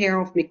this pair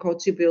of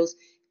microtubules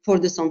for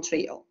the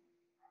centriole.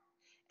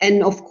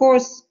 And of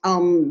course,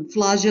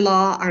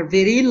 flagella are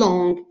very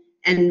long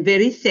and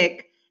very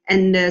thick,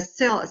 and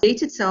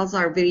ciliated cells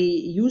are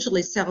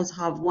usually cells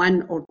have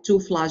 1 or 2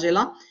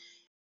 flagella.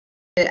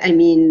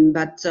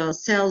 But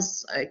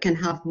cells can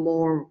have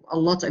a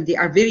lot of, they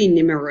are very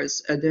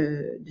numerous,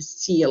 the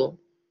cell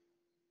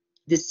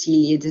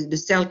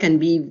can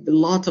be a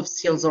lot of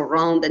cells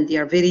around, and they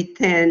are very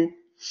thin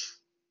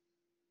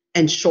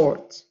and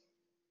short.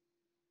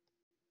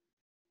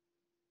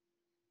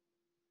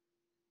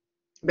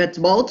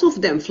 But both of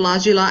them,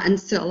 flagella and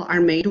cell, are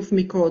made of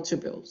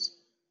microtubules.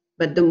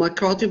 But the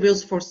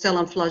microtubules for cell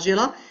and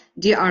flagella,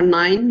 they are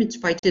 9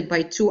 multiplied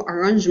by 2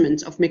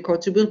 arrangements of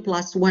microtubule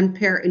plus 1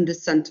 pair in the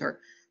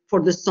center.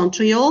 For the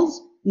centrioles,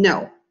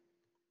 no.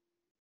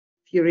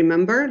 If you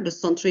remember, the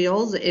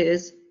centrioles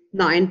is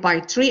 9 by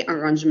 3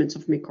 arrangements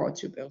of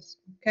microtubules,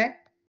 okay?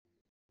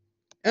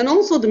 And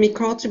also the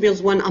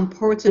microtubules, one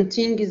important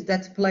thing is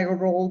that play a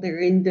role there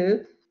in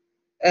the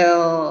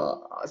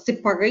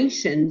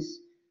separations,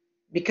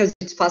 because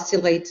it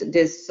facilitates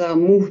this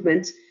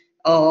movement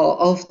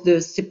of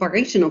the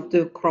separation of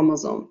the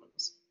chromosomes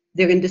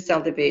during the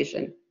cell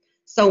division.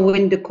 So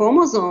when the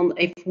chromosome,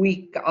 if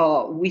we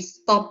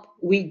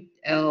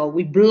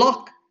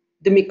block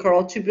the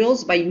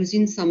microtubules by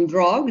using some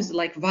drugs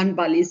like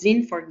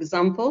vanbalizine, for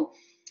example,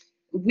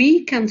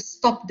 we can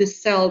stop the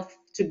cell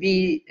to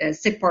be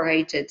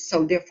separated.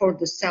 So therefore,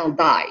 the cell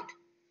died.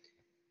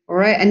 All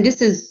right, and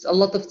this is a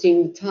lot of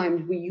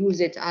times we use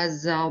it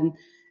as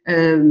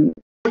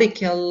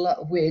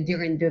molecule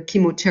during the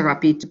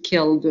chemotherapy to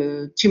kill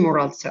the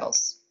tumoral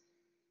cells.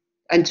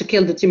 And to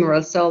kill the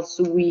tumoral cells,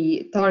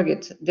 we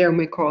target their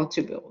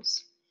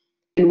microtubules.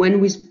 And when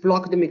we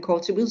block the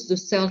microtubules, the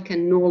cell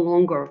can no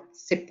longer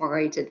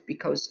separate it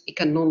because it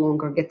can no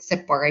longer get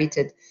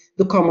separated,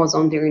 the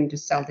chromosome during the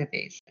cell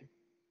division.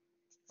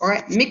 All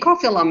right,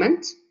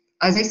 microfilament,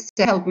 as I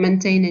said, help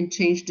maintain and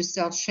change the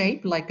cell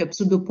shape like a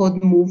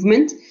pseudopod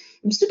movement.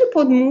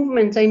 Pseudopod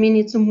movement,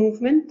 it's a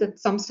movement that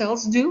some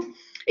cells do.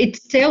 It's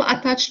still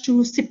attached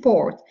to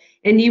support,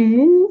 and you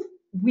move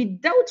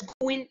without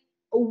going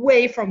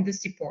away from the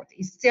support.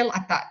 It's still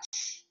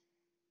attached.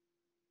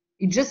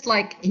 It's just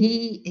like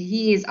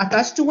he is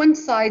attached to one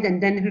side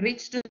and then he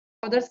reaches to the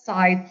other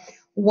side.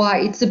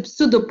 Why? It's a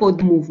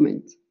pseudopod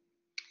movement.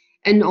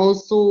 And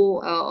also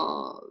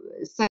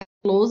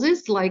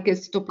cytosis, like a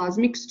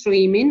cytoplasmic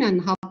streaming,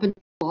 and happen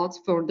a lot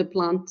for the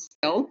plant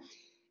cell.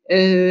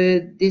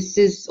 This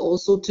is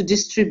also to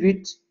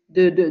distribute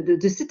the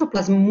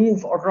cytoplasm,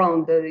 move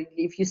around.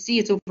 If you see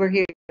it over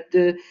here,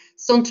 the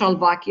central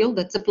vacuole,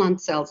 that's the plant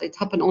cells. It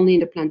happens only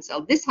in the plant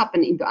cell. This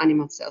happens in the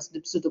animal cells,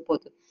 the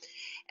pseudopod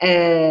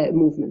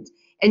movement.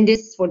 And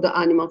this for the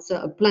animal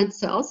plant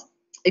cells.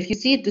 If you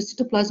see it, the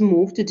cytoplasm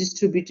move to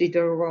distribute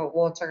either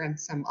water and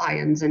some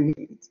ions and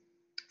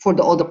for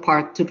the other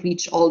part to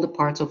reach all the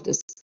parts of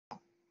this.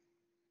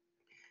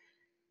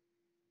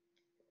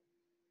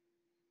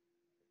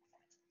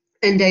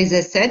 And as I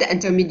said,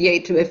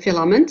 intermediate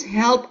filament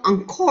help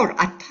anchor,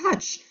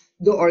 attach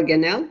the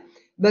organelle,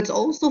 but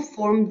also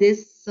form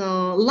this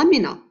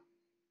lamina,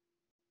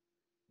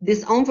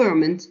 this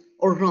environment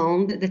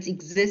around that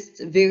exists,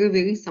 very,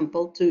 very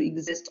simple to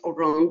exist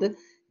around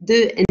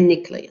the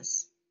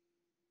nucleus,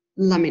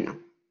 lamina.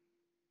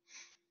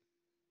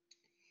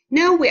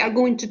 Now we are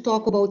going to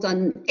talk about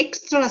an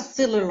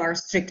extracellular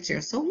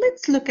structure. So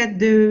let's look at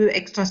the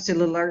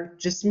extracellular,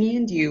 just me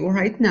and you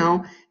right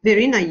now,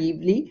 very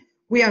naively.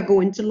 We are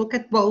going to look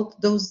at both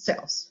those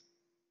cells.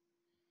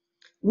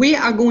 We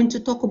are going to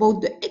talk about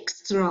the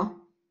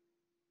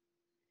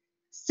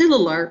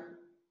extracellular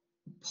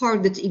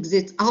part that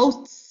exists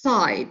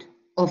outside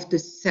of the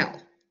cell.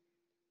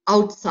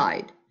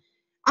 Outside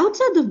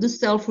of the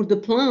cell for the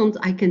plant,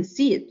 I can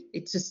see it.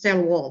 It's a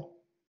cell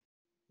wall,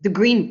 the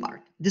green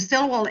part. The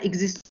cell wall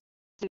exists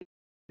in the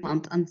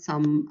plant and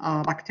some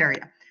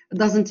bacteria. It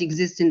doesn't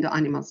exist in the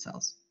animal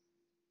cells.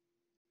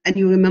 And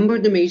you remember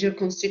the major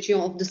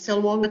constituent of the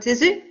cell wall, what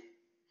is it?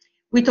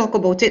 We talked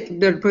about it in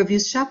the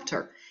previous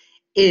chapter.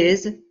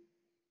 Is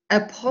a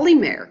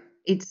polymer.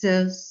 It's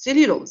a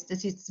cellulose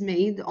that is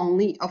made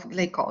only of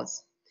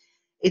glucose.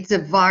 It's a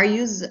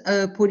various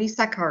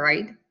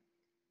polysaccharide.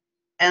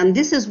 And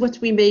this is what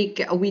we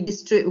make, we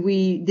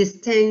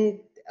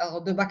distinct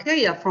the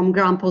bacteria from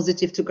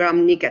gram-positive to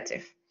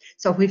gram-negative.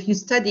 So if you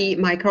study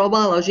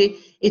microbiology,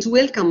 it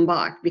will come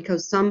back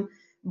because some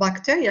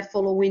bacteria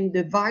following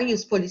the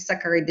various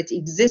polysaccharide that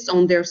exist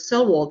on their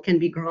cell wall can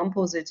be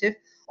gram-positive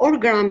or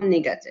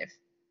gram-negative.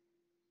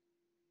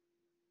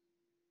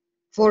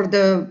 For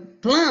the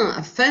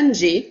plant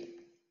fungi,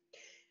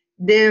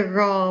 their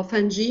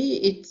fungi,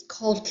 it's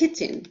called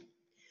chitin,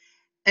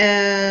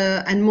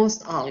 and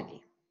most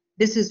algae.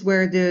 This is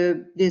where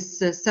this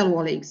cell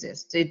wall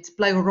exists. It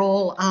plays a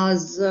role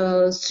as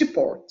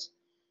support.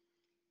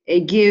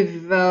 It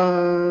gives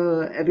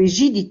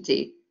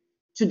rigidity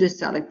to the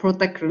cell. It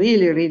protects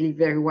really, really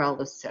very well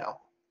the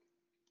cell.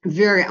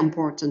 Very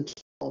important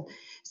role.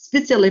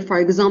 Especially, for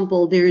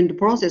example, during the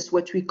process,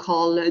 what we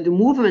call the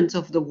movement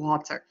of the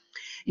water.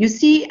 You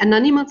see, an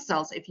animal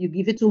cells, if you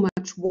give it too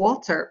much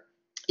water,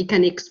 it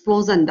can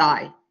explode and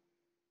die,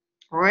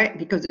 all right?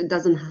 Because it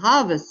doesn't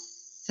have a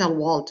cell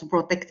wall to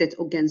protect it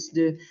against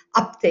the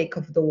uptake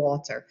of the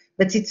water.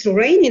 But it's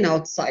raining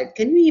outside.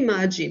 Can you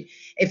imagine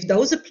if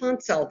those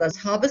plant cell does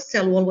have a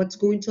cell wall, what's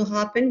going to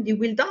happen? They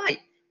will die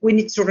when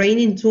it's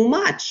raining too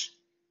much.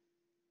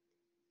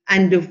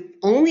 And the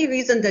only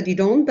reason that you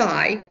don't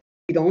die,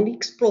 you don't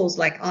explode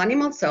like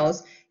animal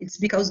cells, it's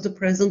because the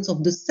presence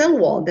of the cell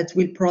wall that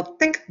will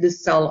protect the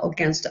cell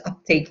against the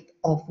uptake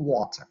of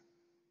water.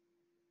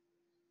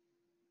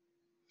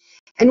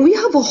 And we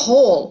have a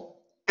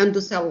hole in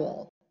the cell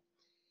wall.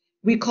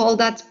 We call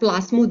that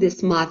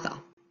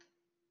plasmodesmata.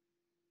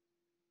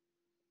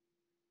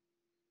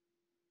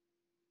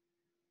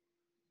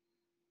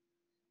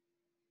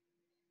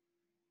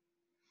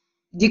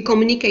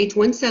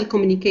 One cell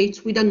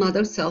communicates with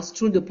another cell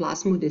through the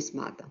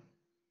plasmodesmata.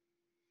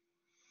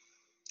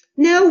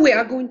 Now we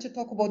are going to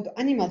talk about the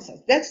animal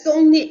cells. That's the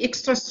only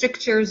extra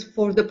structures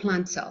for the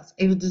plant cells.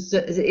 It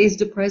is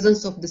the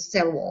presence of the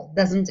cell wall.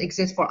 Doesn't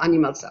exist for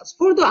animal cells.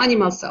 For the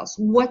animal cells,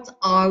 what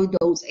are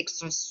those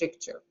extra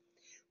structures?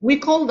 We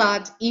call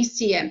that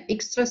ECM,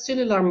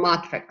 extracellular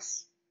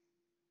matrix.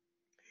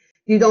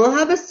 They don't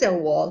have a cell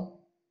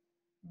wall,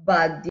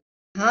 but they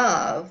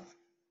have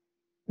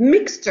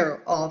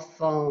mixture of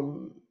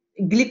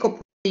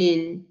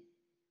glycoprotein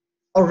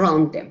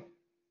around them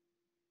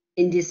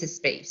in this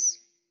space.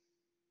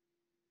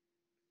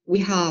 We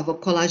have a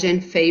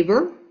collagen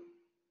fiber.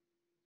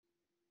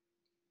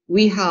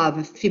 We have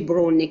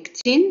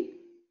fibronectin.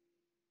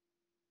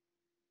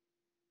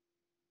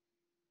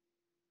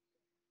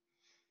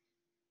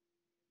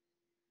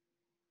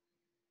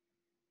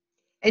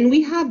 And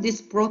we have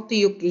this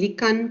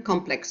proteoglycan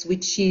complex,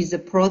 which is a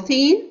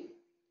protein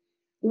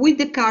with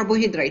the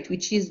carbohydrate,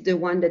 which is the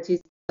one that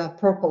is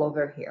purple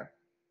over here,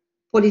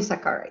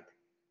 polysaccharide.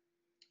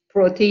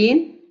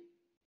 Protein.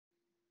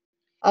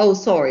 Oh,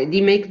 sorry,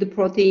 they make the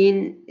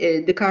protein,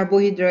 the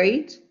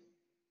carbohydrate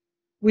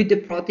with the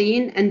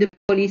protein and the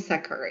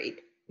polysaccharide,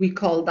 We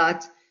call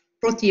that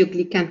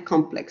proteoglycan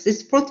complex.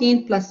 It's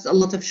protein plus a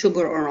lot of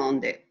sugar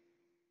around it.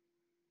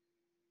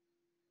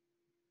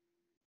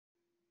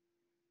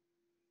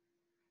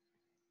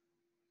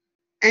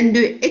 And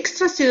the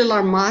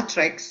extracellular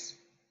matrix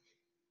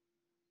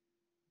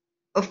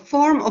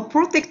form a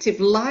protective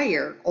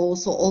layer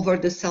also over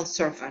the cell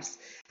surface.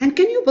 And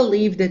can you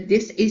believe that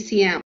this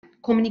ECM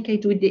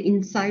communicates with the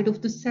inside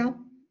of the cell?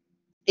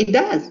 It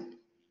does.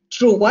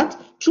 Through what?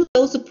 Through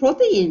those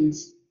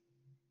proteins.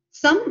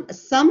 Some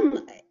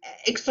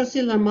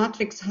extracellular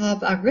matrix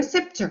have a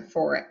receptor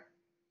for it.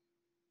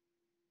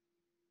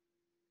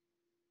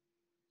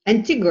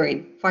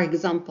 Integrin, for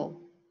example,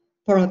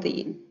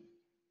 protein.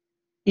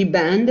 It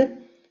bind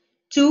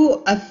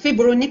to a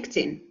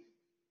fibronectin.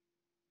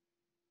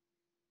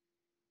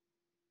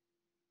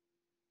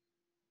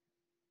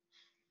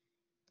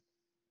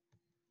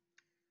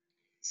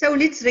 So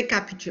let's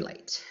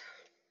recapitulate.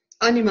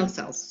 Animal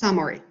cells,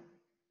 summary.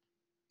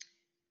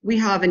 We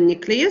have a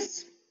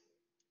nucleus,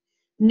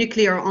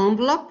 nuclear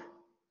envelope,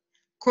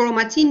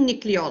 chromatin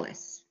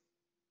nucleolus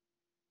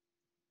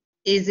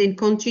is in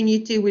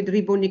continuity with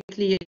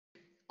ribonucleic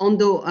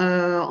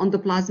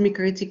endoplasmic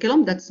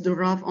reticulum. That's the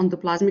rough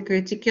endoplasmic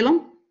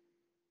reticulum.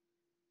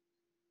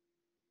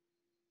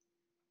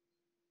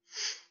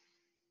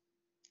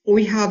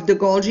 We have the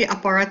Golgi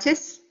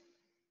apparatus.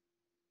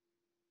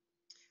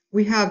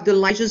 We have the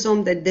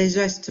lysosome that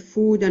digests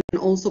food and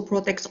also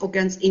protects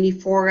against any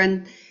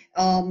foreign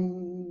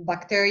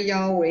bacteria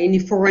or any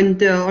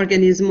foreign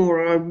organism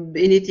or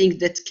anything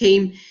that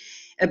came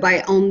by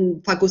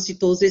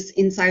phagocytosis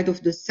inside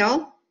of the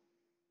cell.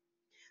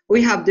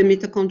 We have the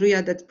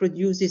mitochondria that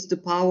produces the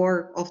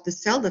power of the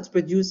cell, that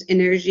produces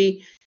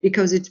energy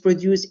because it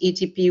produces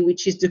ATP,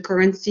 which is the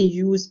currency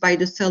used by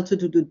the cell to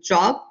do the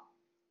job.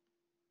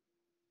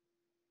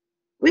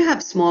 We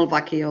have small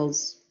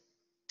vacuoles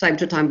time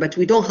to time, but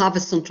we don't have a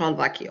central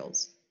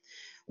vacuoles.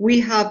 We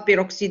have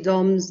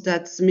peroxisomes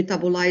that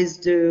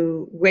metabolize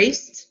the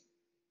waste.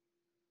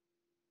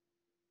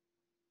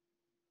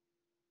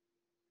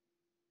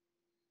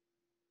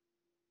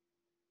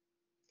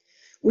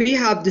 We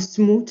have the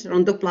smooth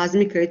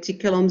endoplasmic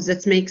reticulums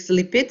that makes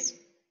lipids.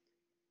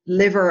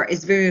 Liver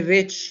is very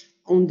rich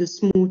on the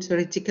smooth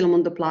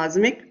reticulum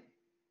endoplasmic.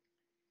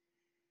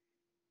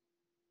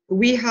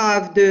 We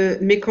have the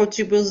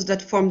microtubules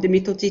that form the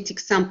mitotic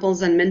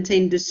samples and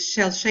maintain the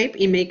shell shape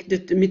and make the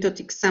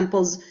mitotic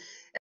samples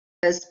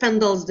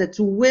spindles that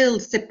will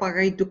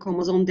separate the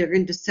chromosome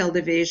during the cell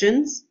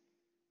divisions.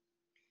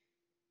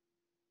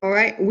 All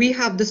right, we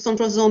have the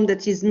centrosome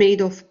that is made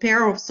of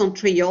pair of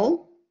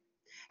centriole,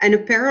 and a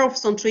pair of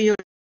centriole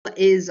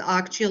is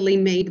actually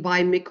made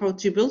by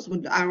microtubules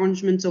with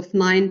arrangements of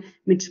 9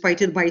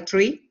 multiplied by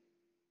 3.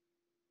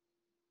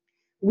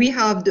 We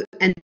have the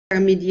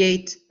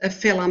intermediate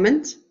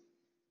filament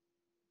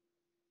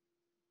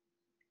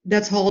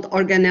that's hold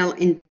organelle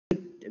in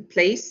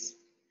place.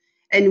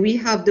 And we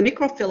have the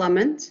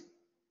microfilament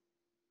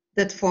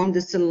that form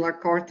the cellular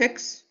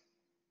cortex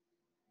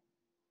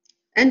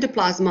and the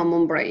plasma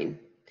membrane.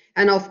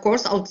 And of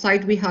course,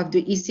 outside we have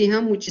the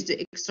ECM, which is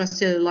the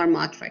extracellular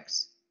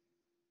matrix.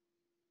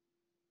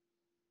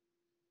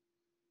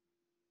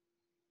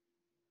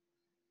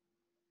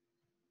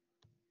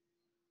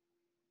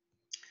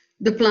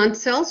 The plant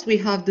cells, we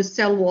have the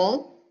cell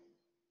wall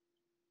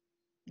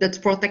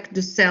that protect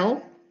the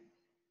cell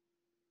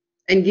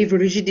and give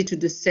rigidity to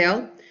the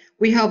cell.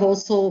 We have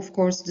also, of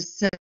course, the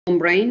cell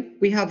membrane.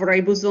 We have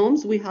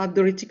ribosomes. We have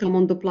the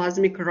reticulum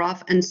endoplasmic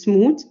rough and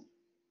smooth.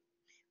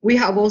 We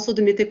have also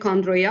the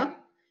mitochondria,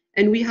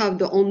 and we have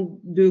the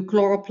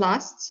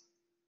chloroplasts.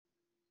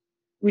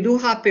 We do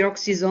have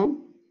peroxisome.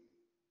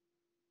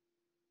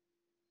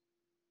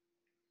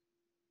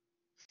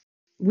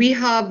 We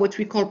have what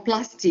we call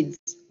plastids,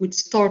 which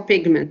store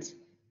pigment.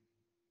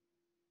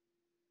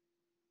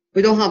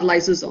 We don't have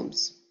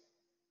lysosomes.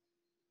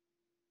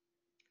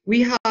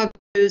 We have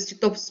the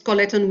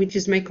cytoskeleton, which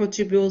is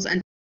microtubules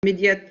and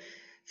intermediate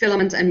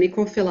filament and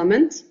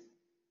microfilament.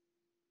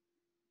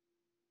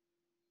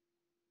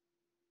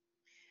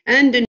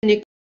 And the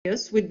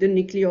nucleus with the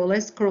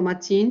nucleolus,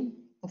 chromatin,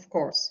 of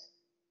course.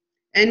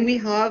 And we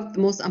have the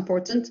most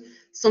important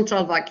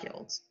central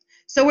vacuoles.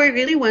 So what I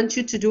really want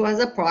you to do as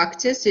a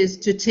practice is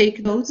to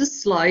take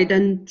those slides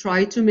and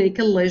try to make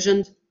a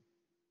legend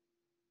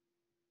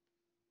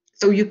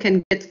so you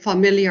can get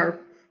familiar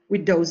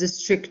with those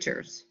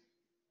structures.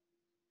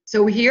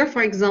 So here,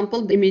 for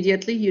example,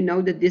 immediately you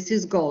know that this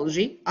is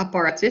Golgi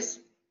apparatus,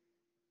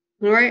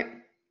 all right?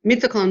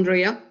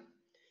 Mitochondria,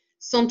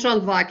 central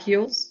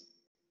vacuoles,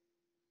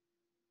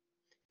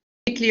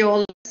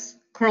 nucleolus,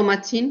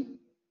 chromatin,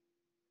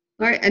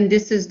 all right? And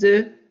this is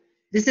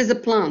a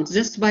plant.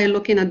 Just by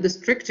looking at the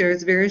structure,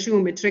 it's very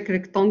geometric,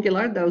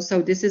 rectangular, though.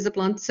 So this is a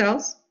plant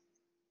cells.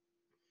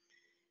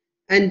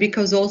 And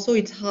because also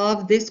it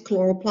have this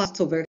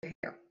chloroplast over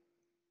here.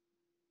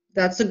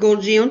 That's a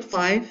Golgi on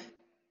 5.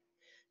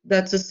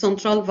 That's a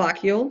central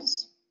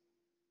vacuoles.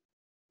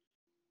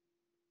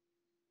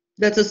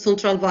 That's a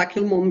central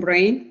vacuole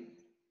membrane.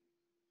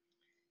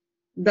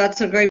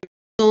 That's a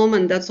ribosome ribosome,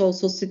 and that's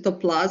also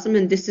cytoplasm,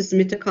 and this is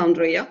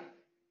mitochondria.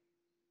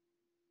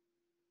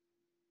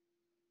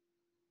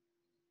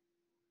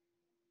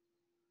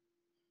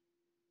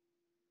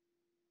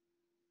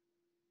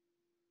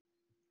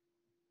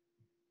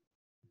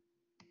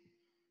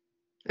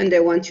 And I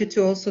want you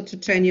to also to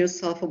train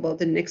yourself about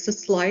the next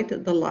slide,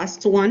 the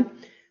last one,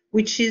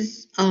 which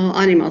is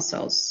animal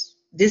cells.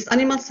 This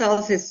animal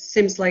cells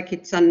seems like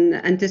it's an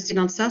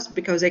intestinal cells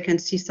because I can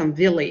see some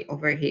villi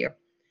over here.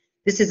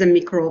 This is a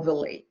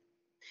microvilli.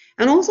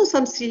 And also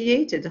some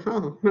ciliated,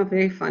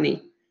 very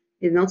funny.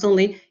 It not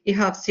only you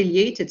have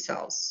ciliated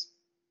cells.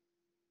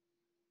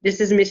 This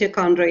is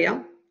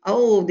mitochondria.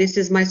 Oh, this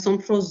is my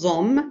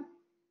centrosome.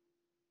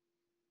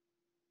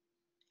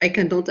 I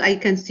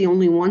can see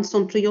only one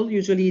centriole.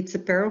 Usually it's a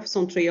pair of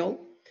centriole.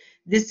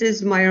 This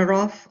is my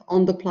rough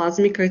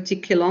endoplasmic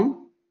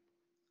reticulum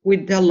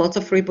with a lot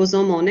of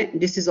ribosome on it.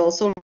 This is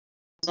also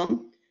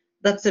ribosome.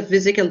 That's a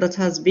vesicle that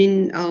has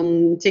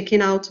been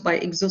taken out by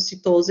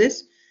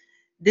exocytosis.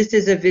 This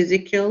is a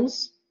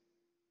vesicles.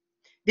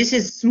 This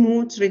is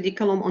smooth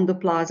reticulum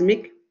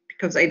endoplasmic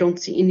because I don't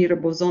see any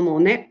ribosome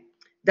on it.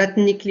 That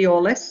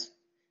nucleolus.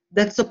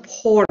 That's a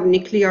pore,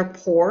 nuclear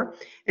pore.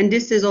 And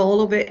this is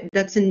all of it.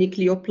 That's a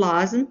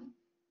nucleoplasm.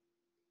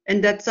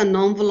 And that's an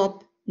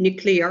envelope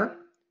nuclear.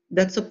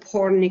 That's a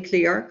pore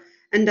nuclear.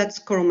 And that's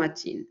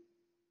chromatin.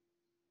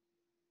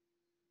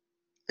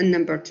 And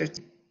number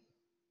 13.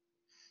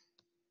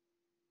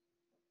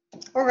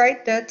 All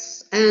right,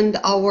 that's and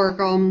our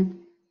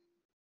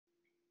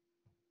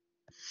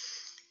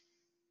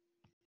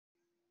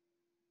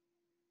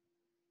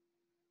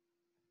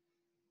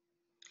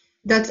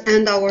that's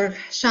end our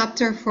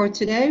chapter for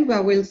today. We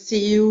will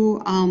see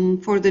you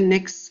for the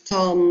next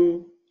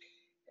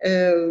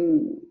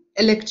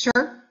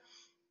lecture.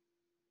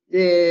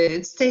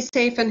 Stay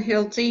safe and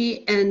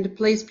healthy, and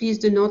please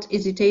do not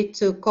hesitate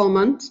to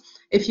comment.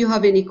 If you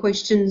have any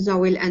questions, I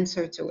will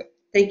answer to it.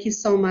 Thank you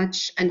so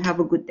much and have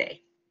a good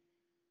day.